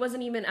 Like, he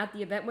wasn't even at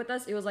the event with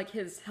us. It was, like,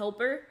 his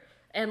helper.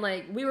 And,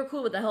 like, we were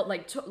cool with the help.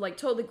 Like,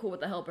 totally cool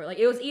with the helper. Like,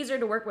 it was easier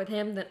to work with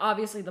him than,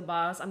 obviously, the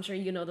boss. I'm sure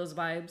you know those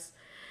vibes.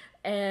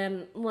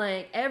 And,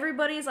 like,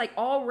 everybody's, like,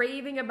 all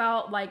raving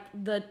about, like,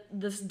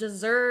 this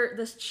dessert,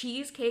 this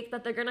cheesecake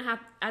that they're gonna have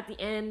at the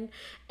end.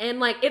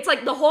 And, like, it's,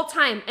 like, the whole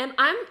time. And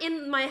I'm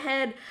in my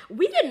head,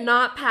 we did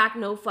not pack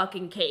no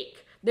fucking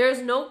cake. There's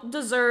no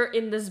dessert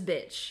in this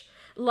bitch.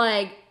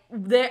 Like...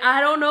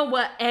 I don't know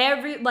what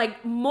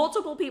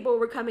multiple people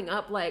were coming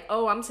up like,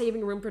 oh, I'm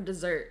saving room for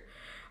dessert,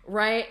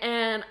 right?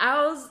 And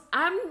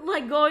I'm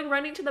like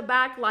running to the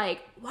back like,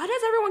 why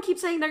does everyone keep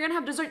saying they're gonna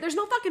have dessert? There's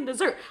no fucking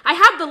dessert. I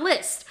have the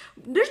list.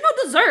 There's no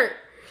dessert.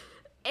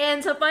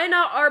 And to find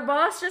out, our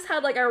boss just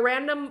had like a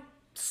random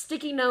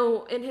sticky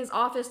note in his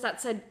office that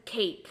said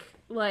cake,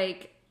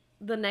 like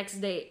the next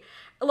day.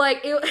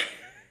 Like it...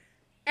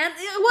 And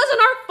it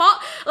wasn't our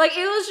fault. Like,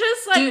 it was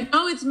just like... Dude,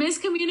 no, it's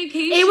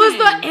miscommunication.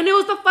 It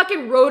was the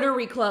fucking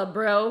Rotary Club,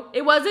 bro.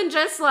 It wasn't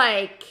just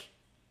like...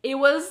 It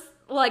was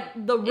like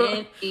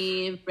the...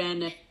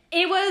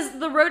 It was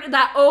the road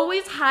that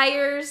always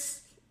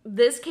hires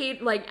this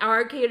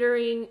our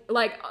catering,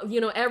 like, you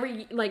know,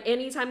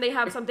 anytime they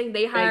have something,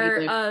 they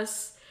hire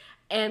us.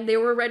 And they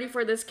were ready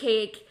for this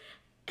cake.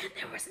 And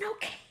there was no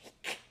cake.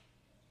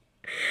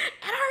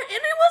 And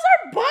it was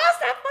our boss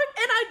that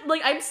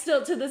I'm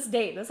still to this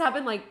day. This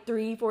happened like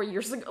 3-4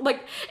 years ago.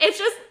 Like, it's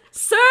just,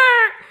 sir,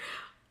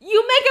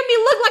 you making me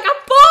look like a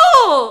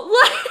fool.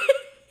 Like,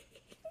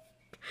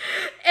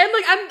 and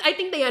like I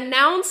think they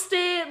announced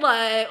it.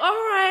 Like, all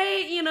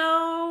right, you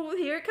know,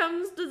 here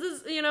comes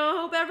this. You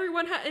know, hope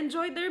everyone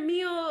enjoyed their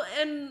meal.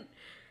 And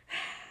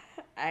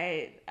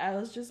I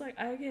was just like,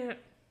 I can't.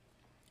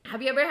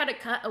 Have you ever had to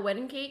cut a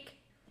wedding cake?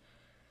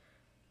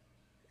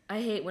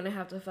 I hate when I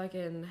have to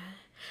fucking.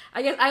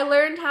 I guess I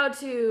learned how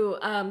to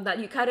that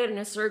you cut it in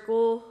a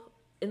circle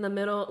in the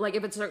middle, like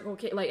if it's circle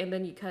cake, like, and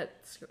then you cut.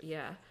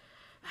 Yeah,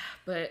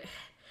 but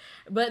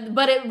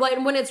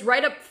when it's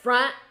right up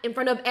front in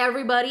front of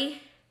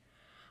everybody,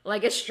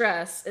 like it's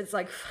stress. It's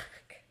like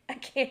fuck, I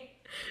can't.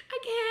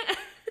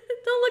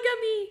 Don't look at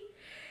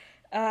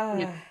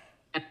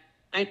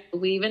me.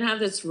 We even have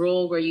this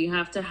rule where you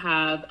have to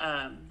have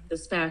the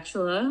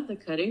spatula, the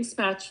cutting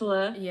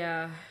spatula.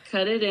 Yeah.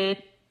 Cut it in.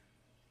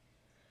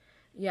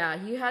 Yeah,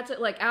 you had to,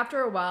 like,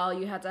 after a while,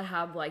 you had to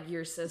have, like,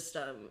 your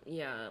system.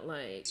 Yeah,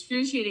 like.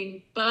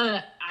 Excruciating,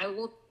 but I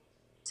will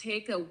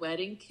take a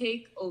wedding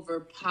cake over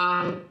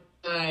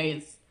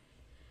pies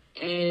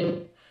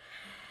and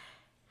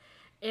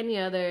any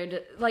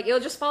other, like, it'll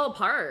just fall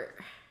apart.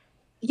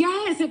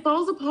 Yes, it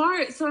falls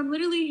apart. So I'm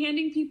literally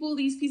handing people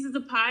these pieces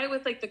of pie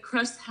with like the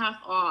crust half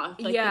off.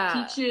 Like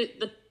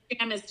the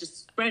jam is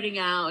just spreading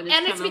out. And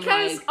it's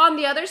because like, on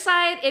the other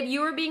side, if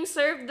you were being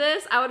served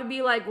this, I would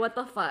be like, what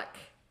the fuck?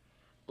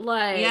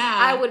 Like,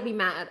 I would be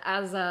mad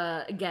as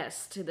a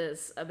guest to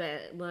this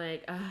event.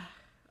 Like,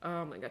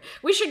 oh my God.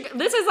 This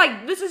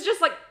is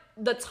just like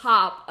the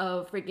top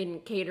of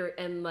freaking cater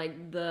and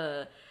like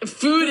the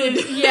food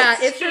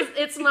it's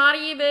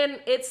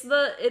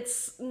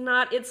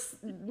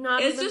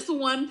just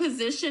one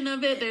position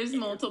of it. There's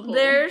multiple.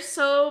 There's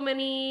so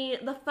many.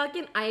 The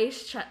fucking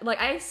ice chest, like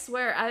I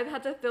swear I've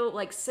had to fill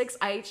like 6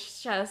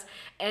 ice chests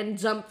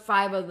and dump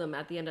 5 of them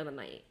at the end of the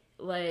night.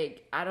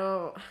 Like I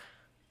don't.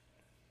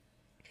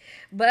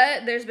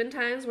 But there's been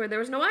times where there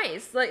was no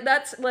ice. Like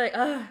that's like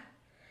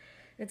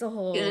it's a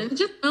whole. And it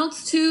just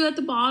melts too at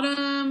the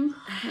bottom,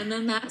 and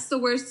then that's the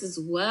worst as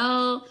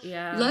well.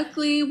 Yeah.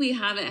 Luckily, we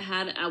haven't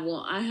had.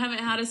 I haven't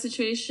had a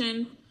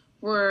situation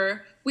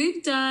where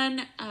we've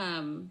done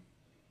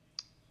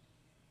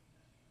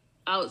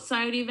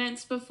outside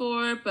events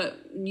before, but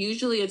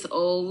usually it's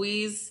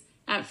always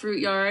at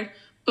Fruit Yard.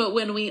 But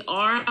when we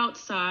are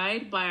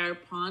outside by our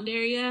pond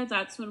area,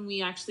 that's when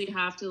we actually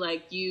have to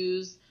like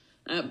use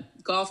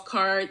golf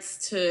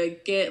carts to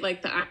get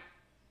like the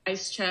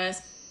ice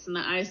chests and the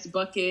ice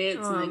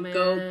buckets and then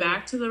go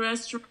back to the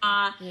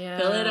restaurant,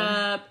 fill it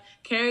up,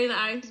 carry the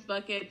ice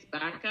buckets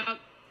back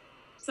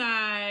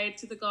outside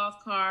to the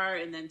golf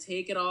cart, and then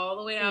take it all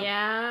the way out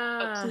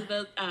up to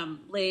the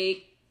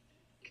lake.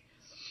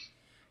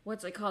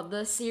 What's it called?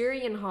 The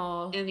Syrian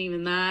Hall. And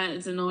even that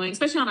is annoying,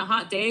 especially on a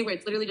hot day where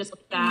it's literally just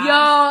fast.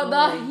 Yo,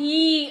 the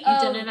heat. You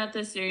did it at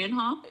the Syrian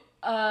Hall?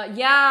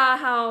 Yeah,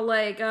 how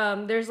like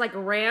there's like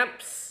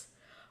ramps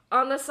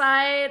on the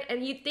side,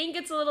 and you think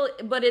it's a little,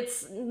 but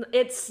it's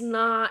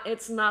not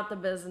the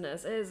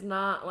business. It is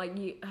not like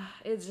you.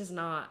 It's just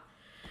not.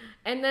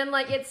 And then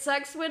like it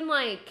sucks when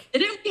like.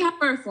 Didn't we have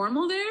our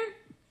formal there?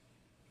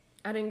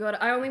 I didn't go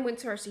to. I only went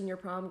to our senior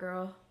prom,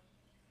 girl.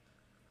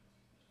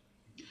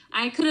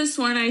 I could have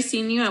sworn I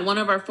seen you at one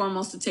of our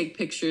formals to take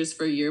pictures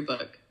for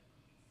yearbook,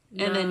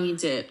 and then you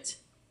dipped.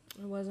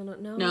 It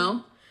wasn't no.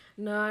 No.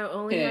 No, I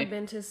only had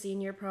been to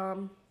senior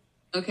prom.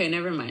 Okay,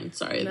 never mind.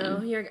 Sorry. No,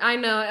 then. I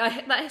know.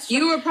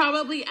 You were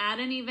probably at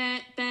an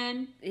event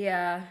then.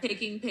 Yeah.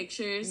 Taking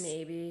pictures.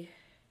 Maybe.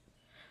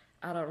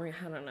 I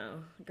don't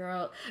know.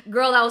 Girl,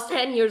 that was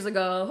 10 years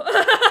ago.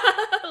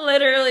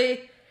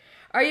 Literally.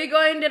 Are you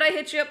going? Did I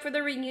hit you up for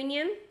the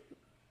reunion?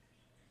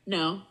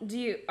 No.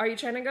 Are you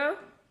trying to go?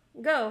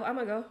 Go. I'm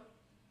gonna go.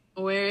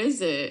 Where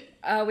is it?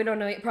 We don't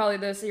know. Probably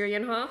the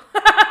Syrian Hall.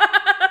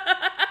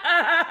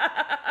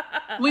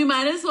 We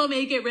might as well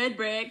make it Red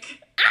Brick.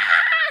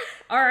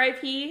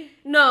 R.I.P.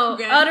 No,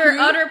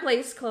 utter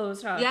place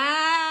closed, huh?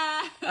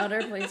 Yeah.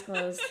 Utter place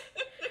closed.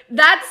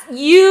 That's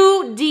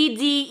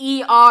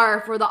UDDER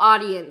for the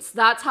audience.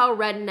 That's how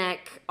redneck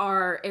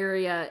our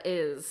area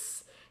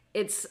is.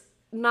 It's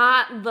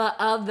not the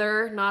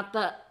other, not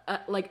the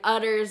like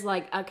udders,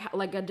 like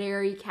a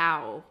dairy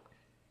cow.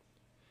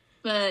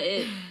 But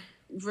it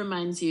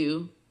reminds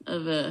you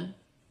of a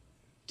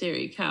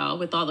dairy cow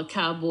with all the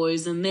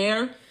cowboys in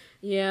there.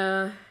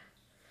 Yeah.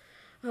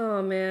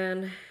 Oh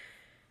man.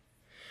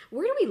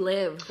 Where do we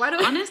live? Why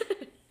do honestly?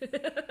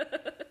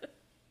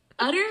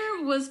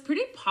 Utter was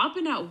pretty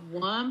popping at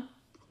one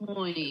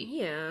point.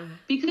 Yeah.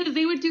 Because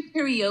they would do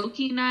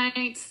karaoke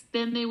nights,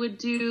 then they would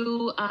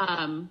do it's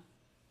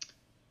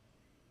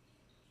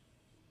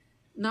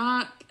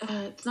not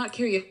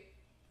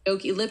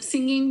karaoke, lip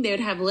singing. They would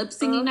have lip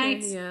singing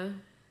nights. Yeah.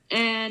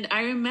 And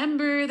I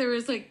remember there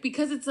was like,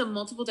 because it's a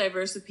multiple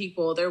diverse of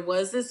people, there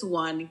was this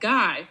one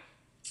guy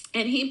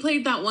and he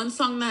played that one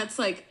song that's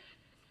like,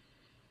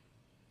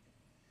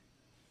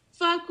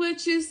 fuck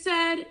what you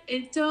said,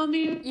 it don't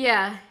mean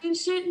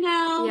shit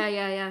now.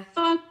 Yeah.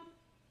 Fuck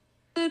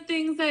the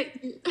things that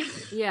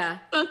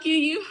fuck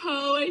you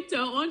hoe, I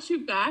don't want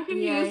you back. And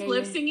he was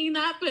lip singing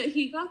that, but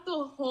he got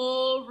the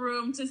whole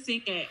room to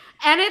sing it.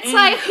 And it's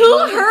like, who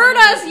heard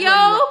us,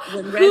 yo?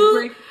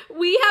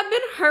 We have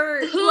been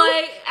hurt.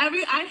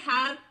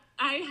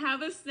 I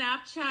have a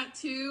Snapchat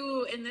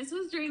too, and this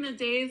was during the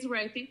days where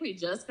I think we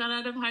just got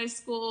out of high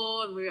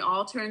school and we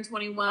all turned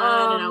 21,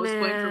 and I was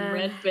going from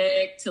Red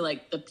Bic to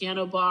like the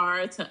piano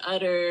bar to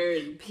Utter,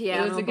 and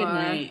it was a good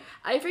night.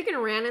 I freaking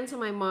ran into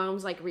my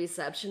mom's like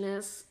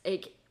receptionist,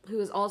 who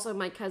is also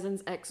my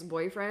cousin's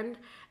ex-boyfriend,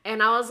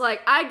 and I was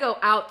like, I go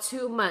out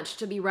too much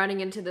to be running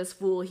into this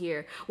fool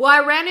here. Well, I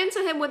ran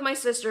into him with my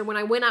sister when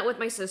I went out with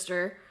my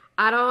sister.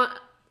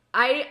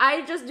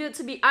 I just do it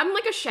to be, I'm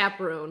like a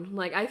chaperone.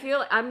 Like, I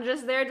feel I'm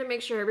just there to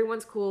make sure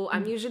everyone's cool.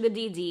 I'm usually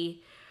the DD.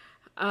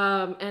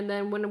 And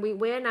then when we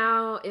went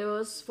out, it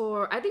was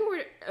for,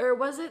 or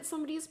was it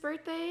somebody's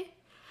birthday?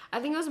 I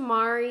think it was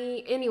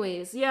Mari.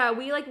 Anyways, yeah,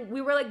 we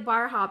were like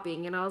bar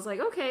hopping, and I was like,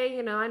 okay,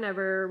 you know, I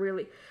never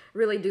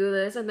really do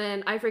this. And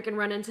then I freaking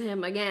run into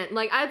him again.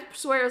 Like, I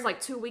swear it was like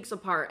 2 weeks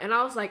apart. And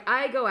I was like,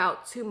 I go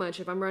out too much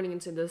if I'm running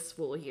into this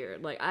fool here.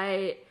 Like,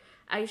 I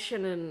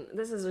shouldn't.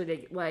 This is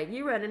ridiculous. Like,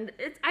 you run in.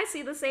 I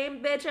see the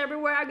same bitch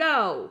everywhere I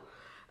go.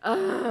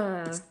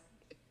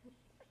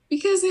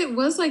 Because it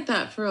was like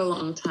that for a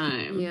long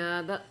time.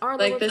 Yeah,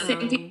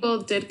 same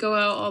people did go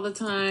out all the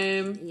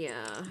time.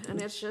 Yeah, and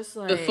it's just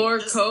like before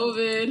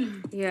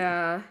COVID.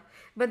 Yeah,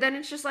 but then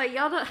it's just like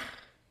y'all.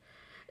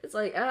 It's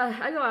like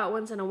I go out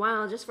once in a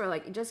while just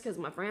because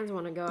my friends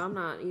want to go. I'm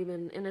not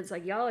even, and it's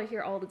like y'all are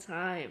here all the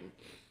time.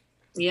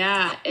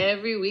 Yeah,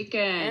 every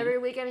weekend. Every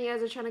weekend you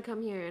guys are trying to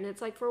come here. And it's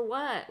like, for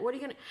what? What are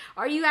you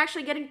are you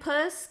actually getting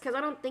puss? Because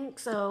I don't think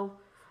so.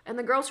 And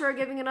the girls who are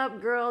giving it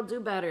up, girl, do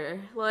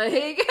better.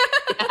 Like.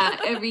 Yeah,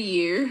 every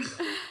year.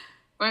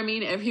 Or I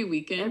mean, every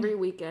weekend. Every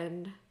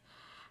weekend.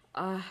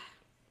 Yeah,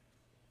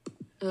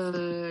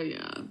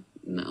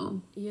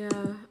 no. Yeah,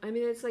 I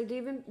mean, it's like,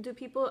 do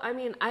people, I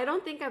mean, I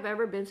don't think I've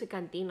ever been to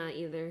Cantina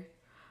either.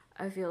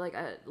 I feel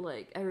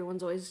like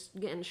everyone's always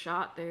getting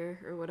shot there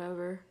or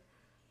whatever.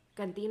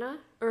 Cantina?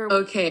 Or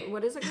okay.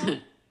 What is it called?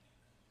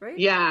 Right?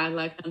 Yeah,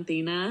 La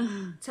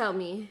Cantina. Tell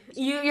me.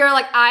 You're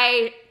like,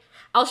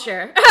 I'll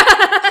share.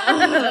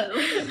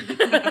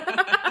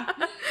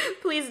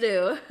 Please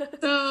do.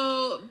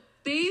 So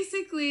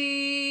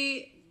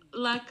basically,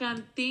 La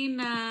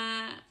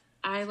Cantina,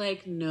 I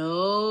like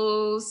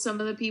know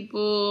some of the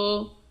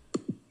people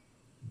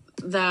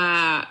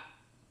that,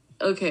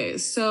 okay,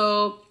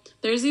 so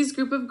there's these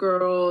group of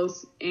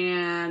girls,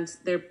 and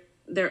they're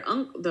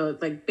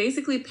like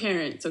basically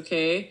parents,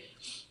 okay?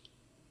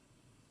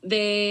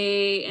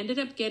 They ended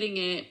up getting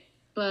it,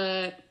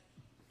 but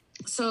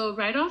so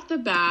right off the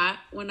bat,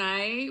 when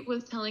I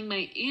was telling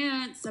my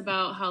aunts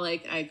about how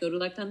like I go to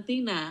La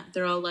Cantina,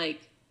 they're all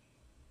like,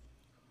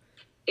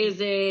 is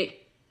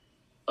it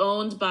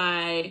owned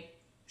by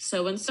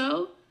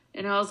so-and-so?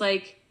 And I was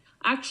like,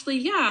 actually,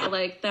 yeah,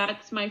 like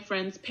that's my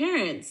friend's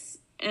parents.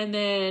 And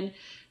then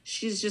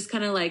she's just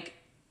kind of like,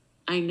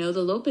 I know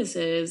the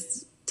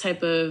Lopez's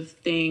type of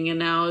thing.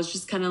 And I was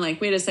just kind of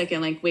like, wait a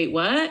second, like, wait,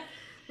 what?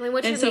 Like,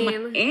 what and you so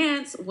mean? My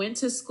aunts went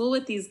to school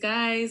with these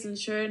guys, and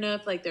sure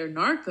enough, like, they're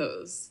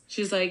narcos.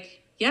 She's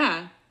like,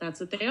 yeah,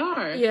 that's what they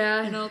are.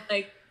 Yeah. And I was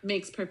like,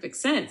 makes perfect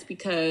sense,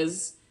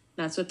 because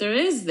that's what there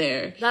is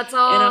there. That's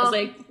all. And I was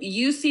like,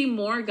 you see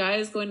more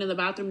guys going to the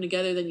bathroom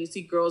together than you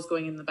see girls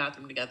going in the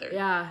bathroom together.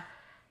 Yeah.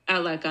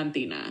 At La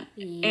Cantina.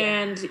 Yeah.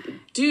 And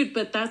dude,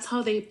 but that's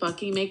how they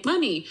fucking make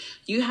money.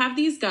 You have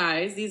these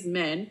guys, these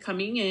men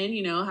coming in,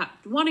 you know,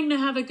 wanting to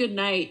have a good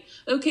night.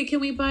 Okay, can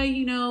we buy,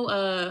 you know,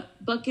 a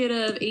bucket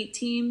of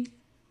 18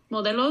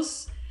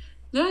 modelos?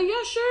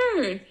 Yeah,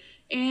 sure.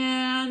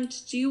 And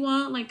do you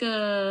want like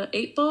a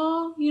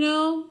 8-ball, you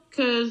know?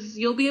 Because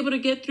you'll be able to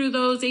get through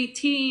those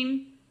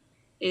 18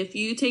 if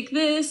you take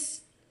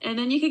this, and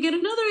then you could get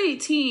another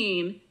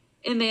 18.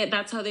 And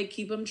that's how they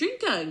keep them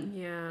drinking.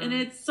 Yeah. And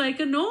it's, like,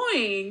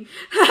 annoying.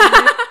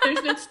 There's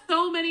been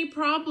so many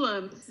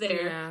problems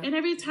there. Yeah. And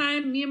every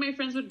time me and my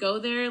friends would go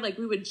there, like,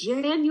 we would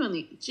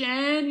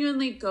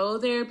genuinely go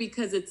there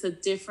because it's a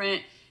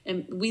different...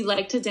 And we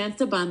like to dance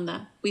to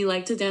banda. We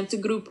like to dance to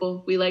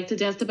grupo. We like to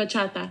dance to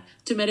bachata,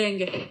 to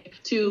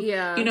merengue, to,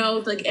 you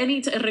know, like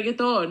any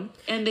reggaeton.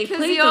 And they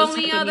play those type of music there. Because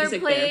the only other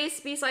place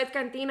besides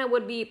Cantina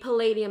would be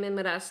Palladium in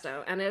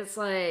Modesto. And it's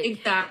like...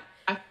 Exactly.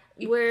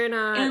 We're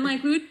not. And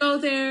like we would go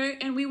there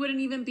and we wouldn't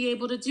even be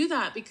able to do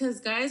that because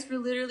guys were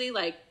literally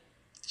like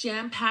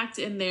jam-packed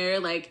in there.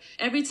 Like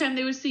every time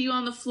they would see you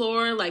on the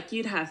floor, like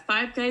you'd have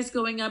 5 guys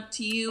going up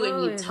to you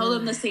and you'd tell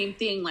them the same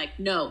thing. Like,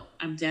 no,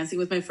 I'm dancing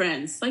with my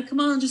friends. Like, come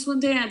on, just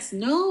one dance.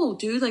 No,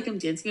 dude, like I'm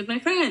dancing with my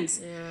friends.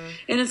 Yeah.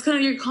 And it's kind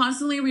of, you're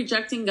constantly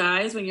rejecting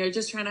guys when you're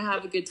just trying to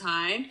have a good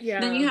time. Yeah.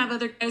 Then you have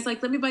other guys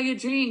like, let me buy you a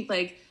drink.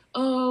 Like,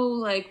 oh,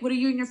 like, what are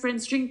you and your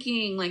friends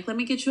drinking? Like, let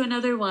me get you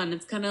another one.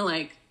 It's kind of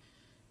like,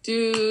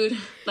 dude,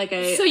 like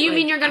So you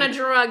mean you're gonna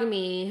drug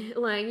me,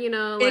 like, you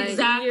know, like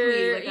exactly?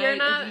 You're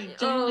not.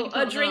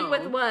 A drink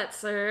with what,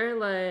 sir?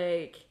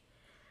 Like,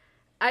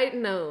 I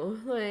know,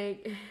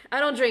 like I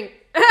don't drink.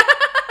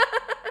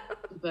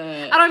 But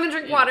I don't even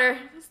drink water.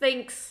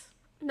 Thanks.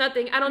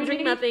 Nothing. I don't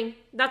drink nothing.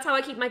 That's how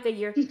I keep my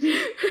figure.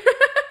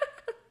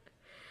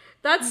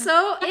 That's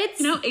so.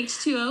 It's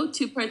H2O,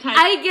 2 part hydrogen.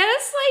 I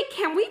guess, like,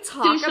 can we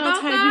talk 2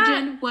 about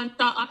hydrogen, that? 1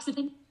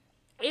 oxygen.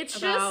 It's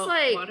About just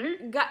like water?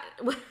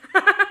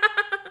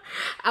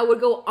 I would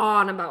go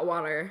on about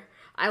water.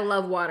 I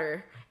love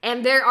water.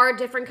 And there are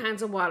different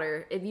kinds of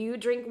water. If you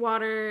drink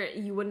water,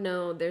 you would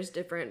know there's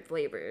different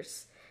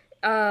flavors.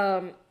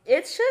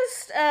 It's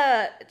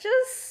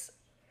just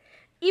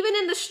even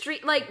in the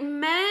street, like,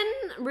 men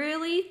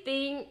really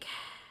think,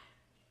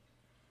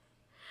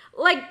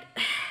 like,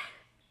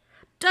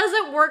 does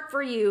it work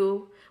for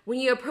you when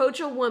you approach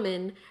a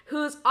woman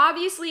who's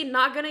obviously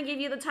not gonna give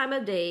you the time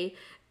of day,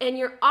 and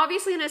you're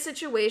obviously in a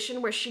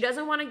situation where she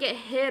doesn't want to get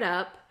hit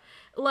up,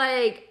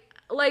 like,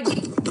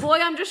 boy,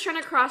 I'm just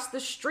trying to cross the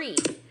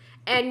street,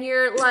 and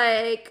you're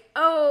like,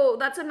 oh,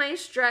 that's a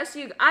nice dress.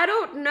 I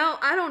don't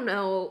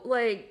know,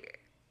 like,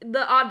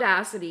 the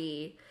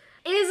audacity.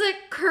 Is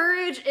it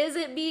courage? Is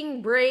it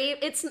being brave?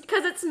 It's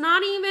because it's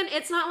not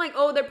like,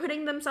 oh, they're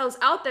putting themselves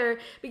out there,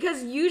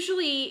 because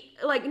usually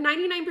like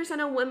 99%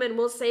 of women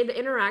will say the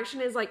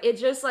interaction is like, it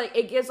just like,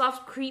 it gives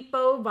off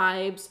creepo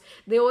vibes.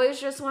 They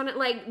always just want it,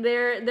 like,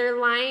 they're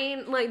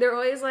lying, like, they're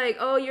always like,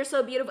 oh, you're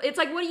so beautiful. It's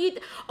like, what do you,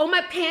 oh,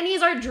 my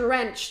panties are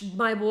drenched,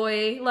 my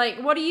boy. Like,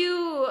 what do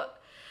you,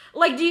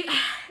 like,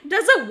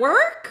 does it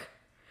work?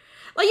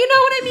 Like, you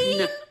know what I mean?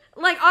 No.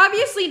 Like,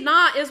 obviously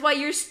not, is why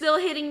you're still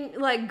hitting,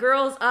 like,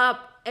 girls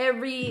up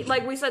every,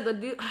 like we said, I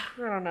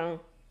don't know.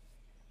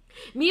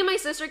 Me and my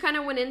sister kind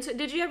of went into,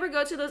 did you ever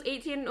go to those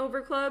 18 and over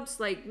clubs,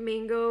 like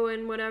Mango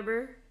and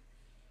whatever?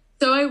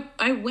 So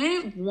I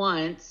went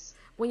once.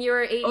 When you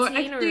were 18? Or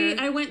actually,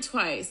 I went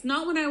twice.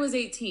 Not when I was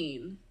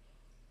 18.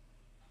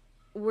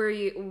 Were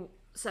you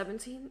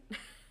 17?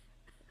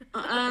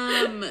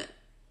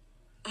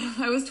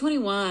 I was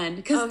 21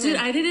 because, okay. Dude,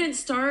 I didn't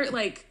start,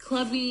 like,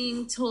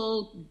 clubbing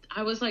till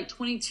I was, like,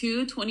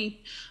 22,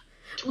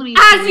 23.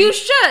 As you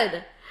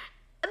should.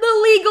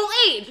 The legal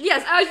age.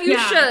 Yes, as you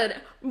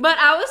should. But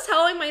I was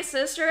telling my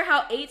sister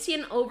how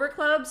 18 over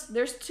clubs,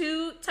 there's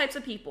two types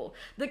of people.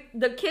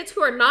 The kids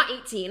who are not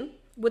 18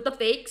 with the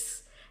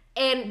fakes,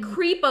 and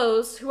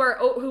creepos who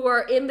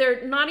are in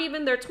their, not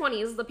even their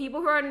 20s, the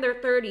people who are in their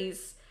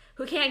 30s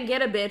who can't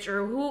get a bitch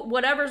or who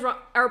whatever's wrong,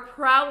 are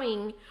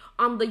prowling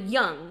on the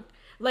young.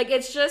 Like,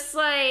 it's just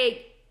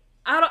like,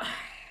 I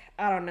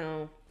don't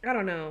know.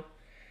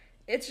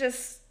 It's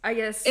just, I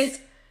guess.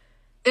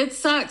 It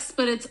sucks,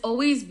 but it's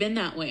always been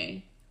that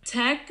way.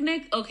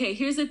 Okay,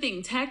 here's the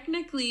thing.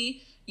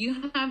 Technically,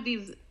 you have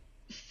these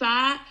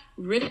fat,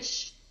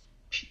 rich,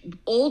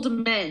 old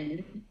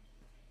men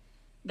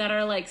that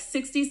are like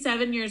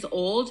 67 years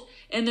old,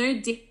 and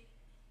they're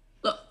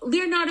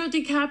Leonardo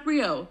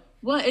DiCaprio.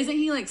 What, isn't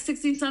he like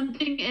 60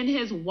 something and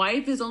his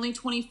wife is only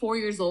 24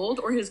 years old,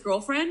 or his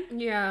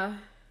girlfriend? Yeah.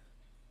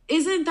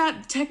 Isn't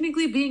that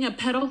technically being a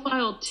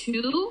pedophile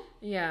too?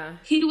 Yeah.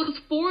 He was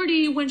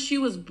 40 when she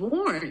was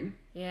born.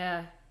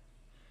 Yeah.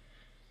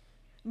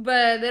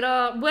 But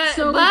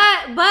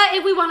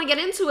if we want to get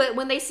into it,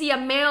 when they see a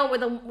male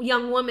with a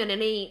young woman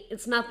and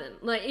it's nothing.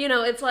 Like, you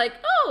know, it's like,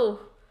 oh,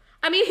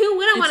 I mean, who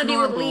wouldn't want to be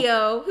with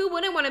Leo? Who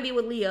wouldn't want to be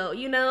with Leo?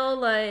 You know,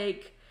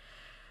 like,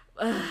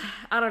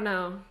 I don't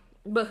know.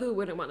 But who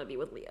wouldn't want to be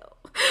with Leo?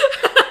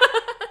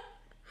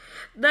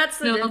 That's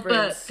the difference.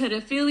 But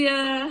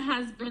pedophilia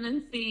has been a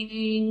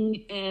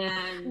thing,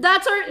 and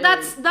that's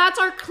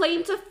our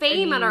claim to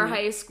fame at our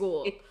high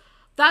school.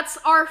 That's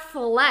our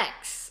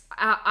flex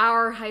at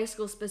our high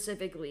school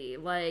specifically.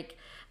 Like,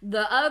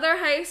 the other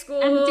high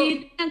school, I'm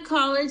dating a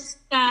college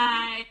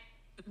guy.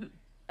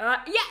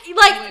 Yeah,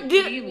 like,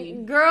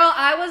 dude, girl,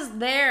 I was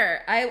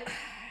there. I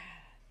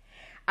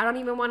don't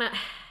even want to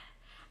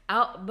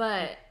out,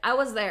 but I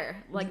was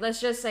there. Like,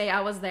 let's just say I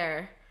was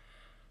there.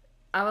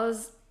 I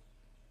was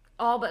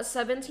all but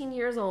 17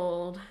 years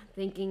old,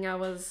 thinking I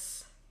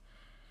was,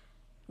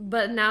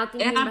 but now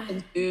thinking it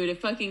happens, dude.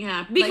 It fucking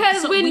happens.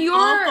 Because like, when you're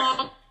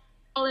all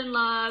fall in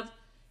love,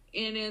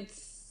 and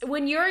it's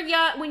when you're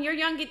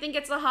young, you think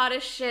it's the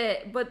hottest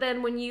shit. But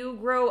then when you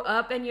grow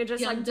up and you're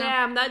just like,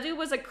 damn, that dude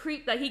was a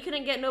creep that he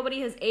couldn't get nobody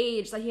his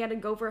age, that he had to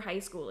go for high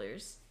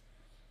schoolers.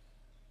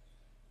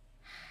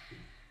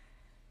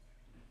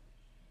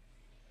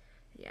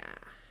 Yeah,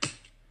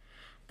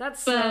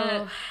 that's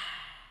so.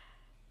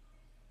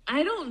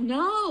 I don't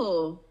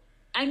know.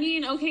 I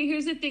mean, okay,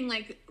 here's the thing.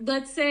 Like,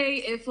 let's say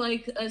if,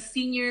 like, a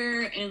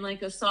senior and,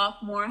 like, a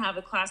sophomore have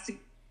a class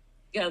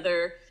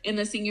together, and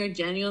the senior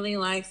genuinely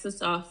likes the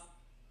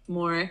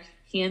sophomore,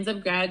 he ends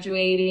up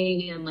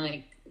graduating and,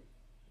 like,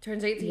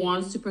 turns 18,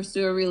 wants to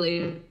pursue a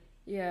relationship.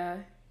 Yeah.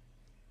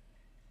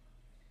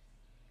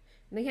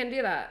 They can't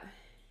do that.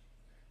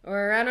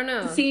 Or, I don't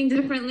know. Seeing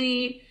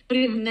differently, but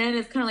even then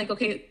it's kind of like,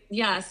 okay,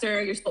 yeah,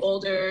 sir, you're still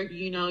older,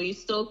 you know, you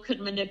still could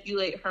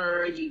manipulate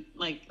her, you,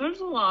 like, there's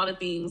a lot of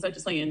things I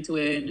just, like, into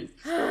it.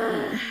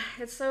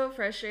 It's so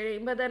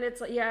frustrating, but then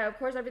it's like, yeah, of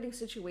course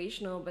everything's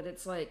situational, but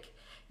it's like,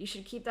 you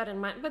should keep that in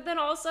mind. But then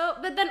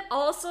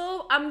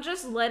also, I'm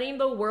just letting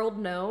the world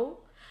know,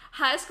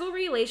 high school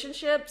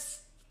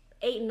relationships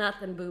ain't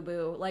nothing,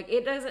 boo-boo. Like,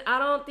 I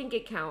don't think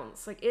it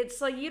counts. Like,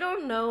 it's like, you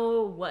don't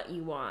know what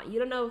you want. You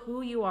don't know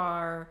who you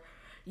are.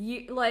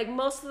 you like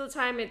most of the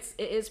time it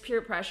is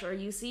peer pressure.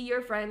 You see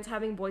your friends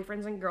having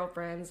boyfriends and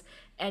girlfriends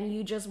and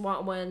you just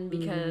want one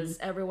because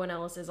everyone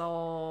else is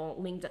all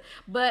linked up.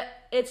 But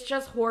it's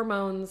just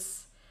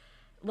hormones.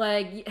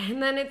 Like,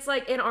 and then it's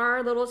like in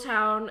our little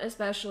town,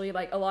 especially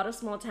like a lot of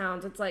small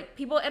towns, it's like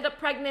people end up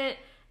pregnant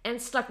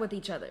and stuck with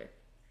each other.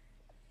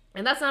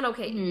 And that's not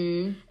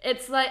okay.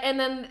 It's like, and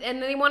then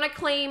they want to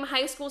claim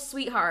high school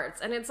sweethearts.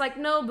 And it's like,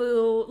 no,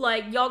 boo,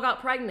 like y'all got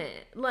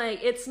pregnant.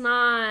 Like, it's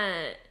not,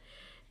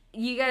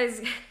 you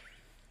guys,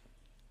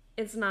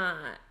 it's not,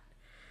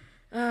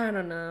 I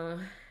don't know.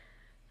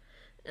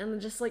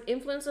 And just like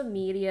influence of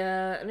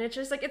media. And it's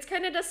just like, it's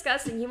kind of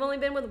disgusting. You've only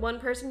been with one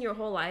person your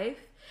whole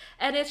life.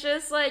 And it's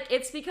just like,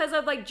 it's because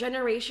of like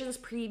generations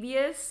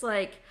previous.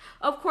 Like,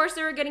 of course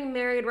they were getting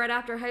married right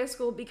after high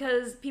school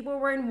because people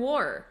were in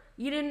war.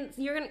 You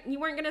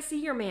weren't gonna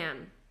see your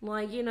man,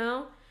 like, you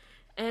know,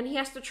 and he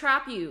has to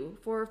trap you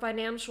for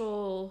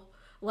financial,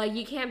 like,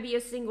 you can't be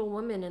a single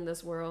woman in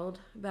this world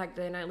back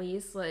then, at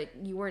least, like,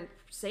 you weren't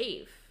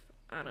safe.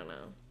 I don't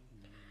know.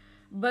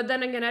 But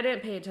then again, I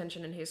didn't pay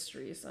attention in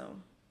history, so.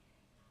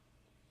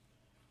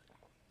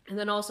 And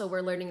then also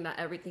we're learning that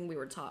everything we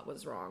were taught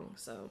was wrong,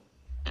 so,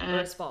 or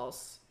it's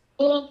false.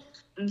 Well,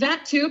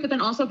 that too, but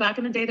then also back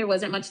in the day, there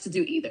wasn't much to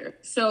do either.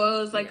 So it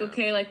was like,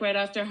 okay, like right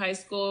after high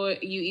school,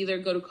 you either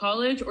go to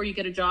college or you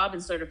get a job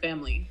and start a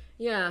family.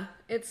 Yeah,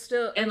 it's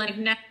still... And like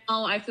now,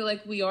 I feel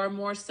like we are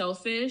more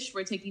selfish.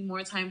 We're taking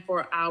more time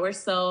for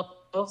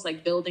ourselves,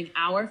 like building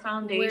our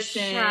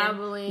foundation. We're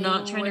traveling.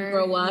 Not trying to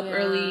grow up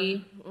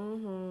early.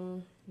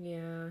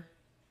 Yeah.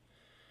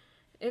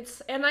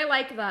 And I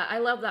like that. I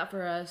love that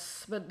for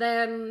us. But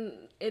then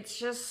it's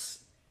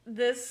just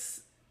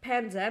this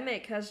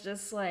pandemic has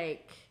just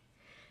like,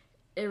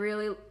 it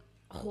really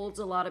holds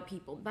a lot of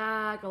people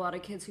back, a lot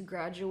of kids who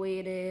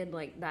graduated,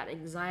 like that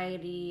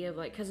anxiety of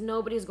like, because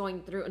no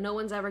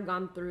one's ever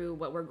gone through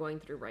what we're going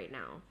through right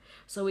now,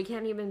 so we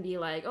can't even be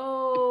like,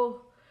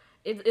 oh,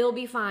 it'll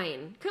be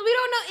fine, because we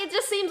don't know. It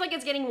just seems like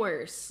it's getting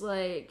worse,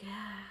 like.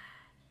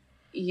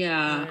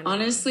 Yeah,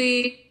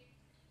 honestly,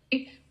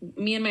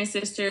 me and my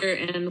sister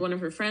and one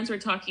of her friends were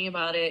talking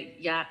about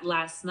it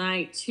last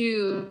night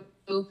too.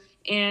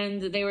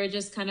 And they were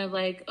just kind of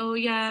like, oh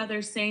yeah,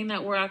 they're saying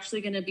that we're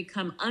actually going to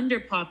become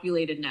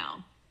underpopulated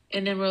now.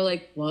 And then we're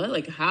like, what?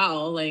 Like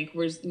how? Like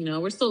we're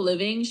still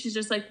living. She's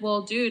just like,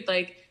 well, dude,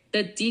 like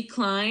the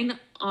decline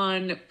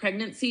on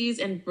pregnancies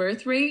and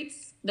birth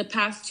rates the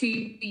past 2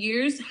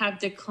 years have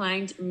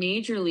declined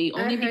majorly,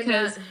 only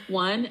because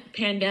one,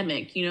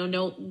 pandemic,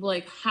 no,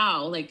 like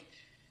how, like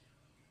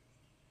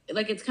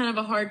it's kind of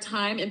a hard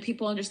time, and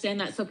people understand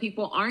that. So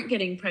people aren't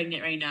getting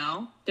pregnant right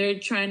now. They're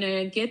trying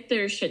to get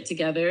their shit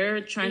together,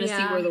 trying to see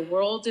where the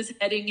world is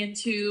heading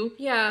into.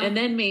 Yeah. And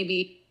then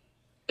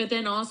but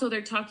then also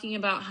they're talking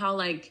about how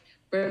like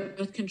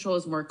birth control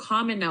is more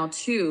common now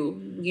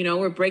too.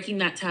 We're breaking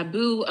that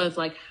taboo of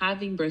like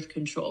having birth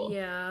control.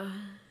 Yeah.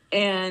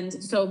 And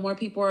so more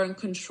people are in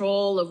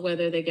control of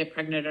whether they get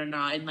pregnant or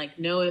not, and like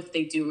know if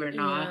they do or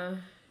not. Yeah.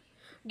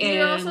 Do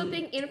you also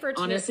think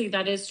infertility? Honestly,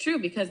 that is true,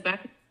 because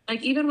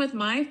like even with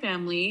my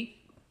family,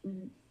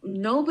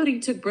 nobody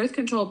took birth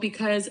control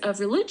because of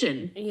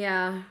religion.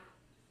 Yeah.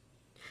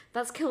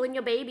 That's killing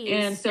your babies.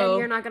 And so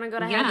you're not going to go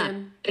to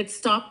heaven. It's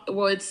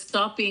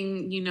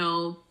stopping,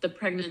 the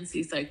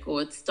pregnancy cycle.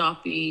 It's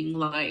stopping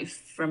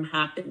life from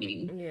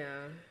happening.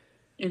 Yeah.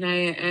 And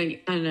I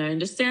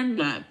understand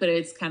that, but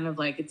it's kind of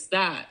like, it's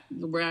that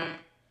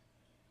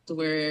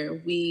where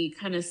we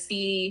kind of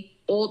see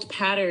old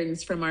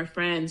patterns from our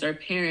friends, our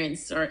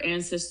parents, our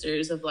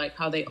ancestors, of like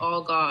how they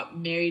all got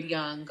married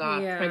young,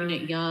 got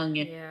pregnant young,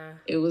 and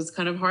it was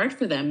kind of hard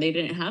for them. They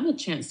didn't have a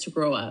chance to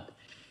grow up.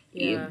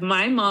 Yeah.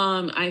 My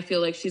mom, I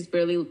feel like she's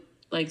barely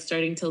like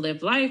starting to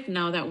live life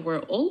now that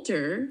we're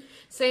older.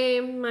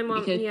 Same, my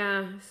mom,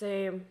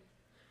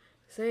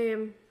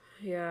 same,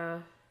 yeah.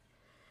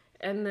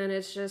 And then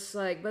it's just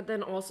like, but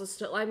then also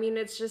still, I mean,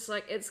 it's just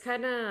like, it's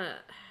kind of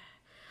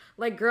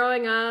like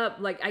growing up,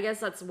 like, I guess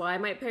that's why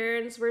my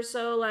parents were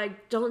so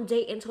like, don't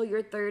date until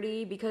you're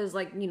 30, because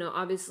like,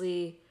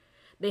 obviously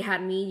they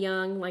had me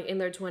young, like in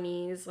their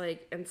 20s,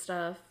 like, and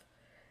stuff.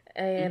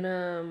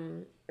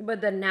 And,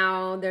 but then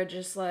now they're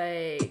just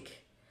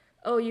like,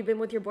 oh, you've been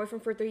with your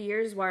boyfriend for 3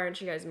 years? Why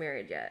aren't you guys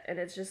married yet? And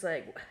it's just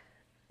like,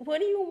 what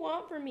do you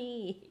want from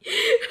me?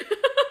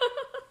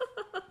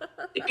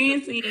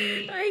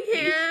 Easy. I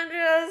can't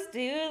just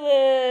do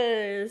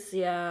this.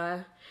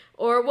 Yeah.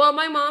 Or, well,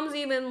 my mom's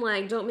even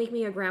like, don't make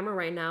me a grandma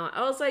right now.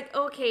 I was like,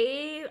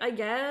 okay, I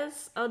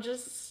guess I'll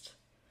just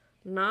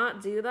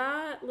not do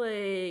that.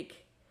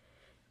 Like,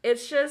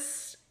 it's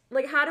just,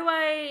 like, how do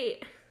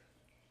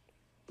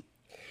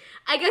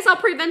I guess I'll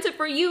prevent it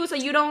for you so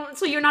you're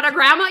not a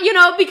grandma,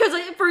 because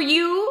for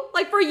you,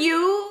 like,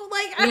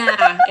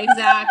 yeah,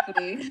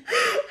 exactly.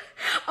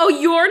 Oh,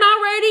 you're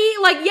not ready?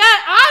 Like, yeah,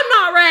 I'm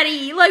not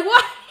ready. Like,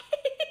 what?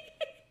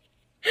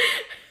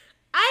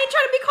 I ain't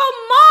trying to be called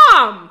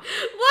mom.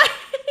 What?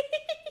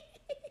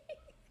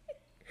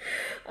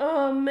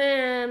 Oh,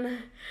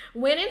 man.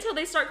 Wait until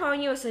they start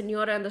calling you a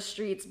senora in the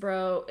streets,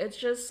 bro. It's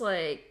just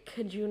like,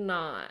 could you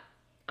not?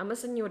 I'm a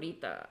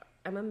senorita.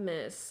 I'm a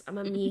miss. I'm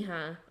a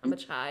mija. I'm a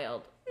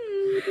child.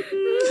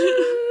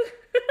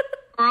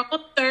 We're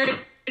almost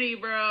 30,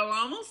 bro. We're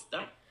almost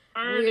 30.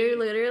 We're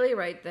literally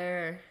right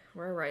there.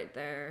 We're right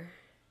there.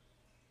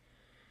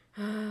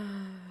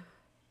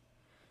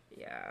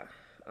 Yeah.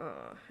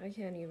 Oh, I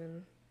can't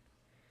even.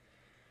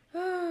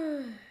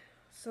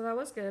 So that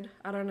was good.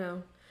 I don't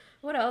know.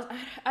 What else?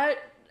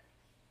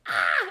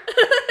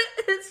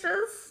 It's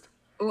just.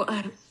 Well,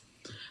 I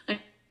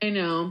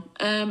know.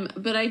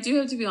 But I do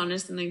have to be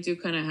honest, and I do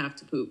kind of have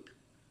to poop.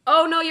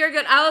 Oh no, you're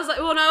good. I was like,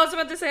 well, no, I was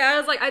about to say, I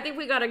was like, I think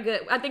we got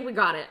it. I think we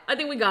got it.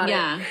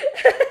 Yeah.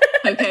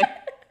 Okay.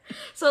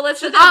 So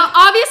let's just.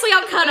 Obviously,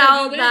 I'll cut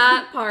out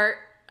that part.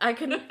 I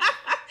can.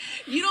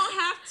 You don't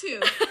have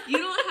to. You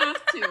don't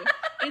have to.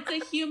 It's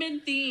a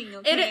human thing,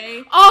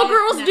 okay? All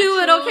girls do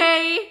it,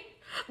 okay?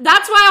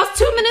 That's why I was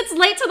 2 minutes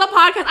late to the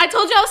podcast. I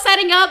told you I was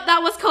setting up.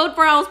 That was code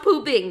for I was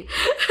pooping.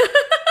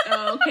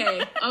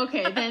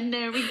 Okay, then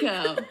there we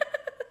go.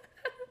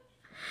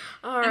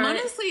 All right. I'm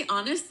honestly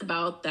honest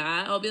about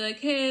that. I'll be like,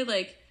 hey,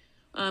 like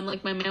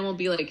my man will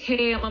be like,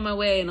 hey, I'm on my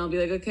way. And I'll be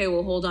like, okay,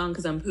 well, hold on,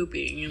 because I'm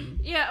pooping.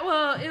 And yeah,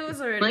 well, it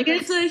was already. like,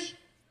 it's like,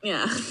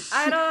 yeah.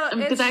 I don't.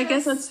 Because I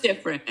guess that's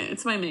different.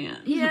 It's my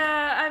man.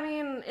 Yeah, I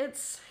mean,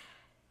 it's.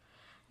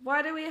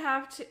 Why do we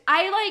have to?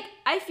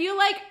 I feel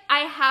like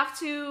I have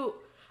to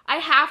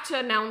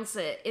announce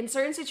it in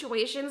certain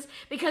situations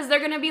because they're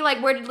gonna be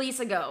like, where did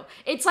Lisa go?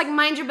 It's like,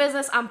 mind your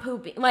business, I'm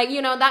pooping. Like,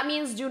 you know, that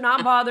means do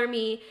not bother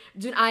me.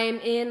 I am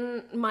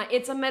in my,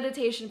 it's a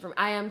meditation for me.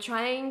 I am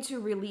trying to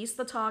release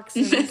the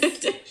toxins.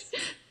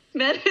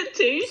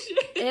 Meditation.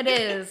 It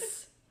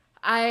is.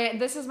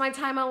 This is my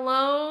time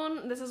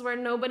alone. This is where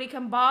nobody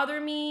can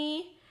bother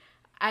me.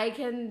 I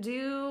can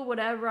do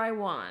whatever I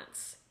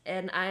want.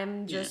 And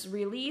I'm just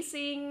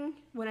releasing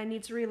when I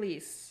need to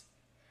release.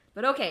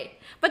 But okay.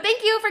 But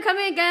thank you for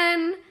coming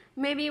again.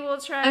 Maybe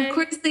we'll try. Of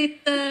course, Lisa.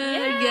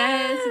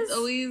 Yes, it's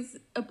always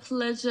a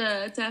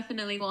pleasure.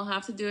 Definitely, we'll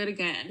have to do it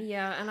again.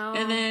 Yeah,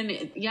 and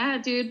then, yeah,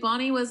 dude,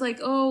 Bonnie was like,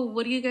 oh,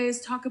 what do you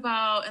guys talk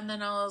about? And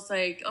then I was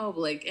like, oh,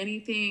 like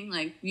anything,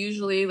 like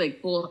usually,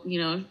 like, well, you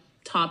know,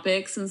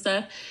 topics and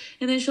stuff.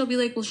 And then she'll be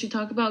like, will she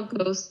talk about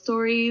ghost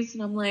stories?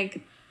 And I'm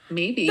like,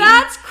 maybe.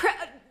 That's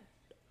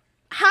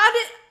how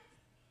did...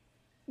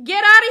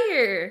 Get out of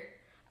here.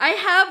 I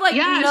have like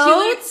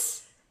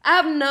notes. I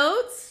have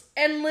notes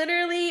and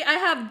literally I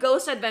have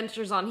ghost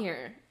adventures on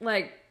here.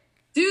 Like,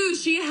 dude,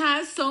 she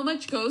has so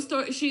much ghost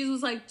story. She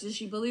was like, does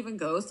she believe in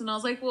ghosts? And I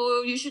was like,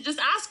 well, you should just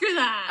ask her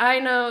that. I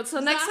know.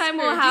 So next time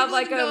we'll have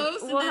like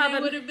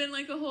it would have been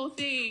like a whole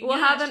thing. We'll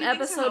have an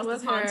episode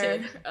with her.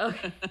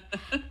 Okay.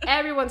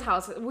 Everyone's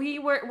house. We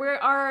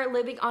are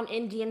living on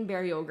Indian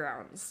burial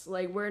grounds.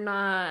 Like, we're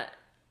not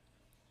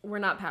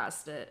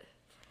past it.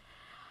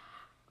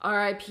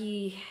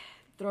 R.I.P.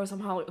 Throw some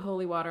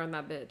holy water on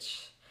that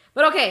bitch.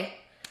 But okay,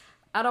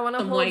 I don't want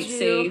to hold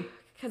you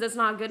because it's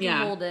not good to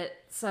hold it.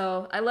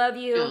 So I love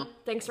you. No.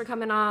 Thanks for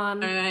coming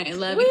on. All right, I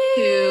love you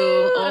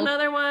too.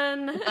 Another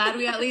one. Glad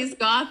we at least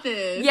got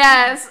this.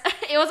 Yes,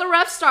 it was a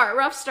rough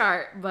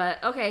start,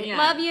 but okay.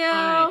 Love you.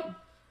 All right.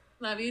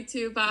 Love you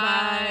too.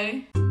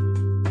 Bye.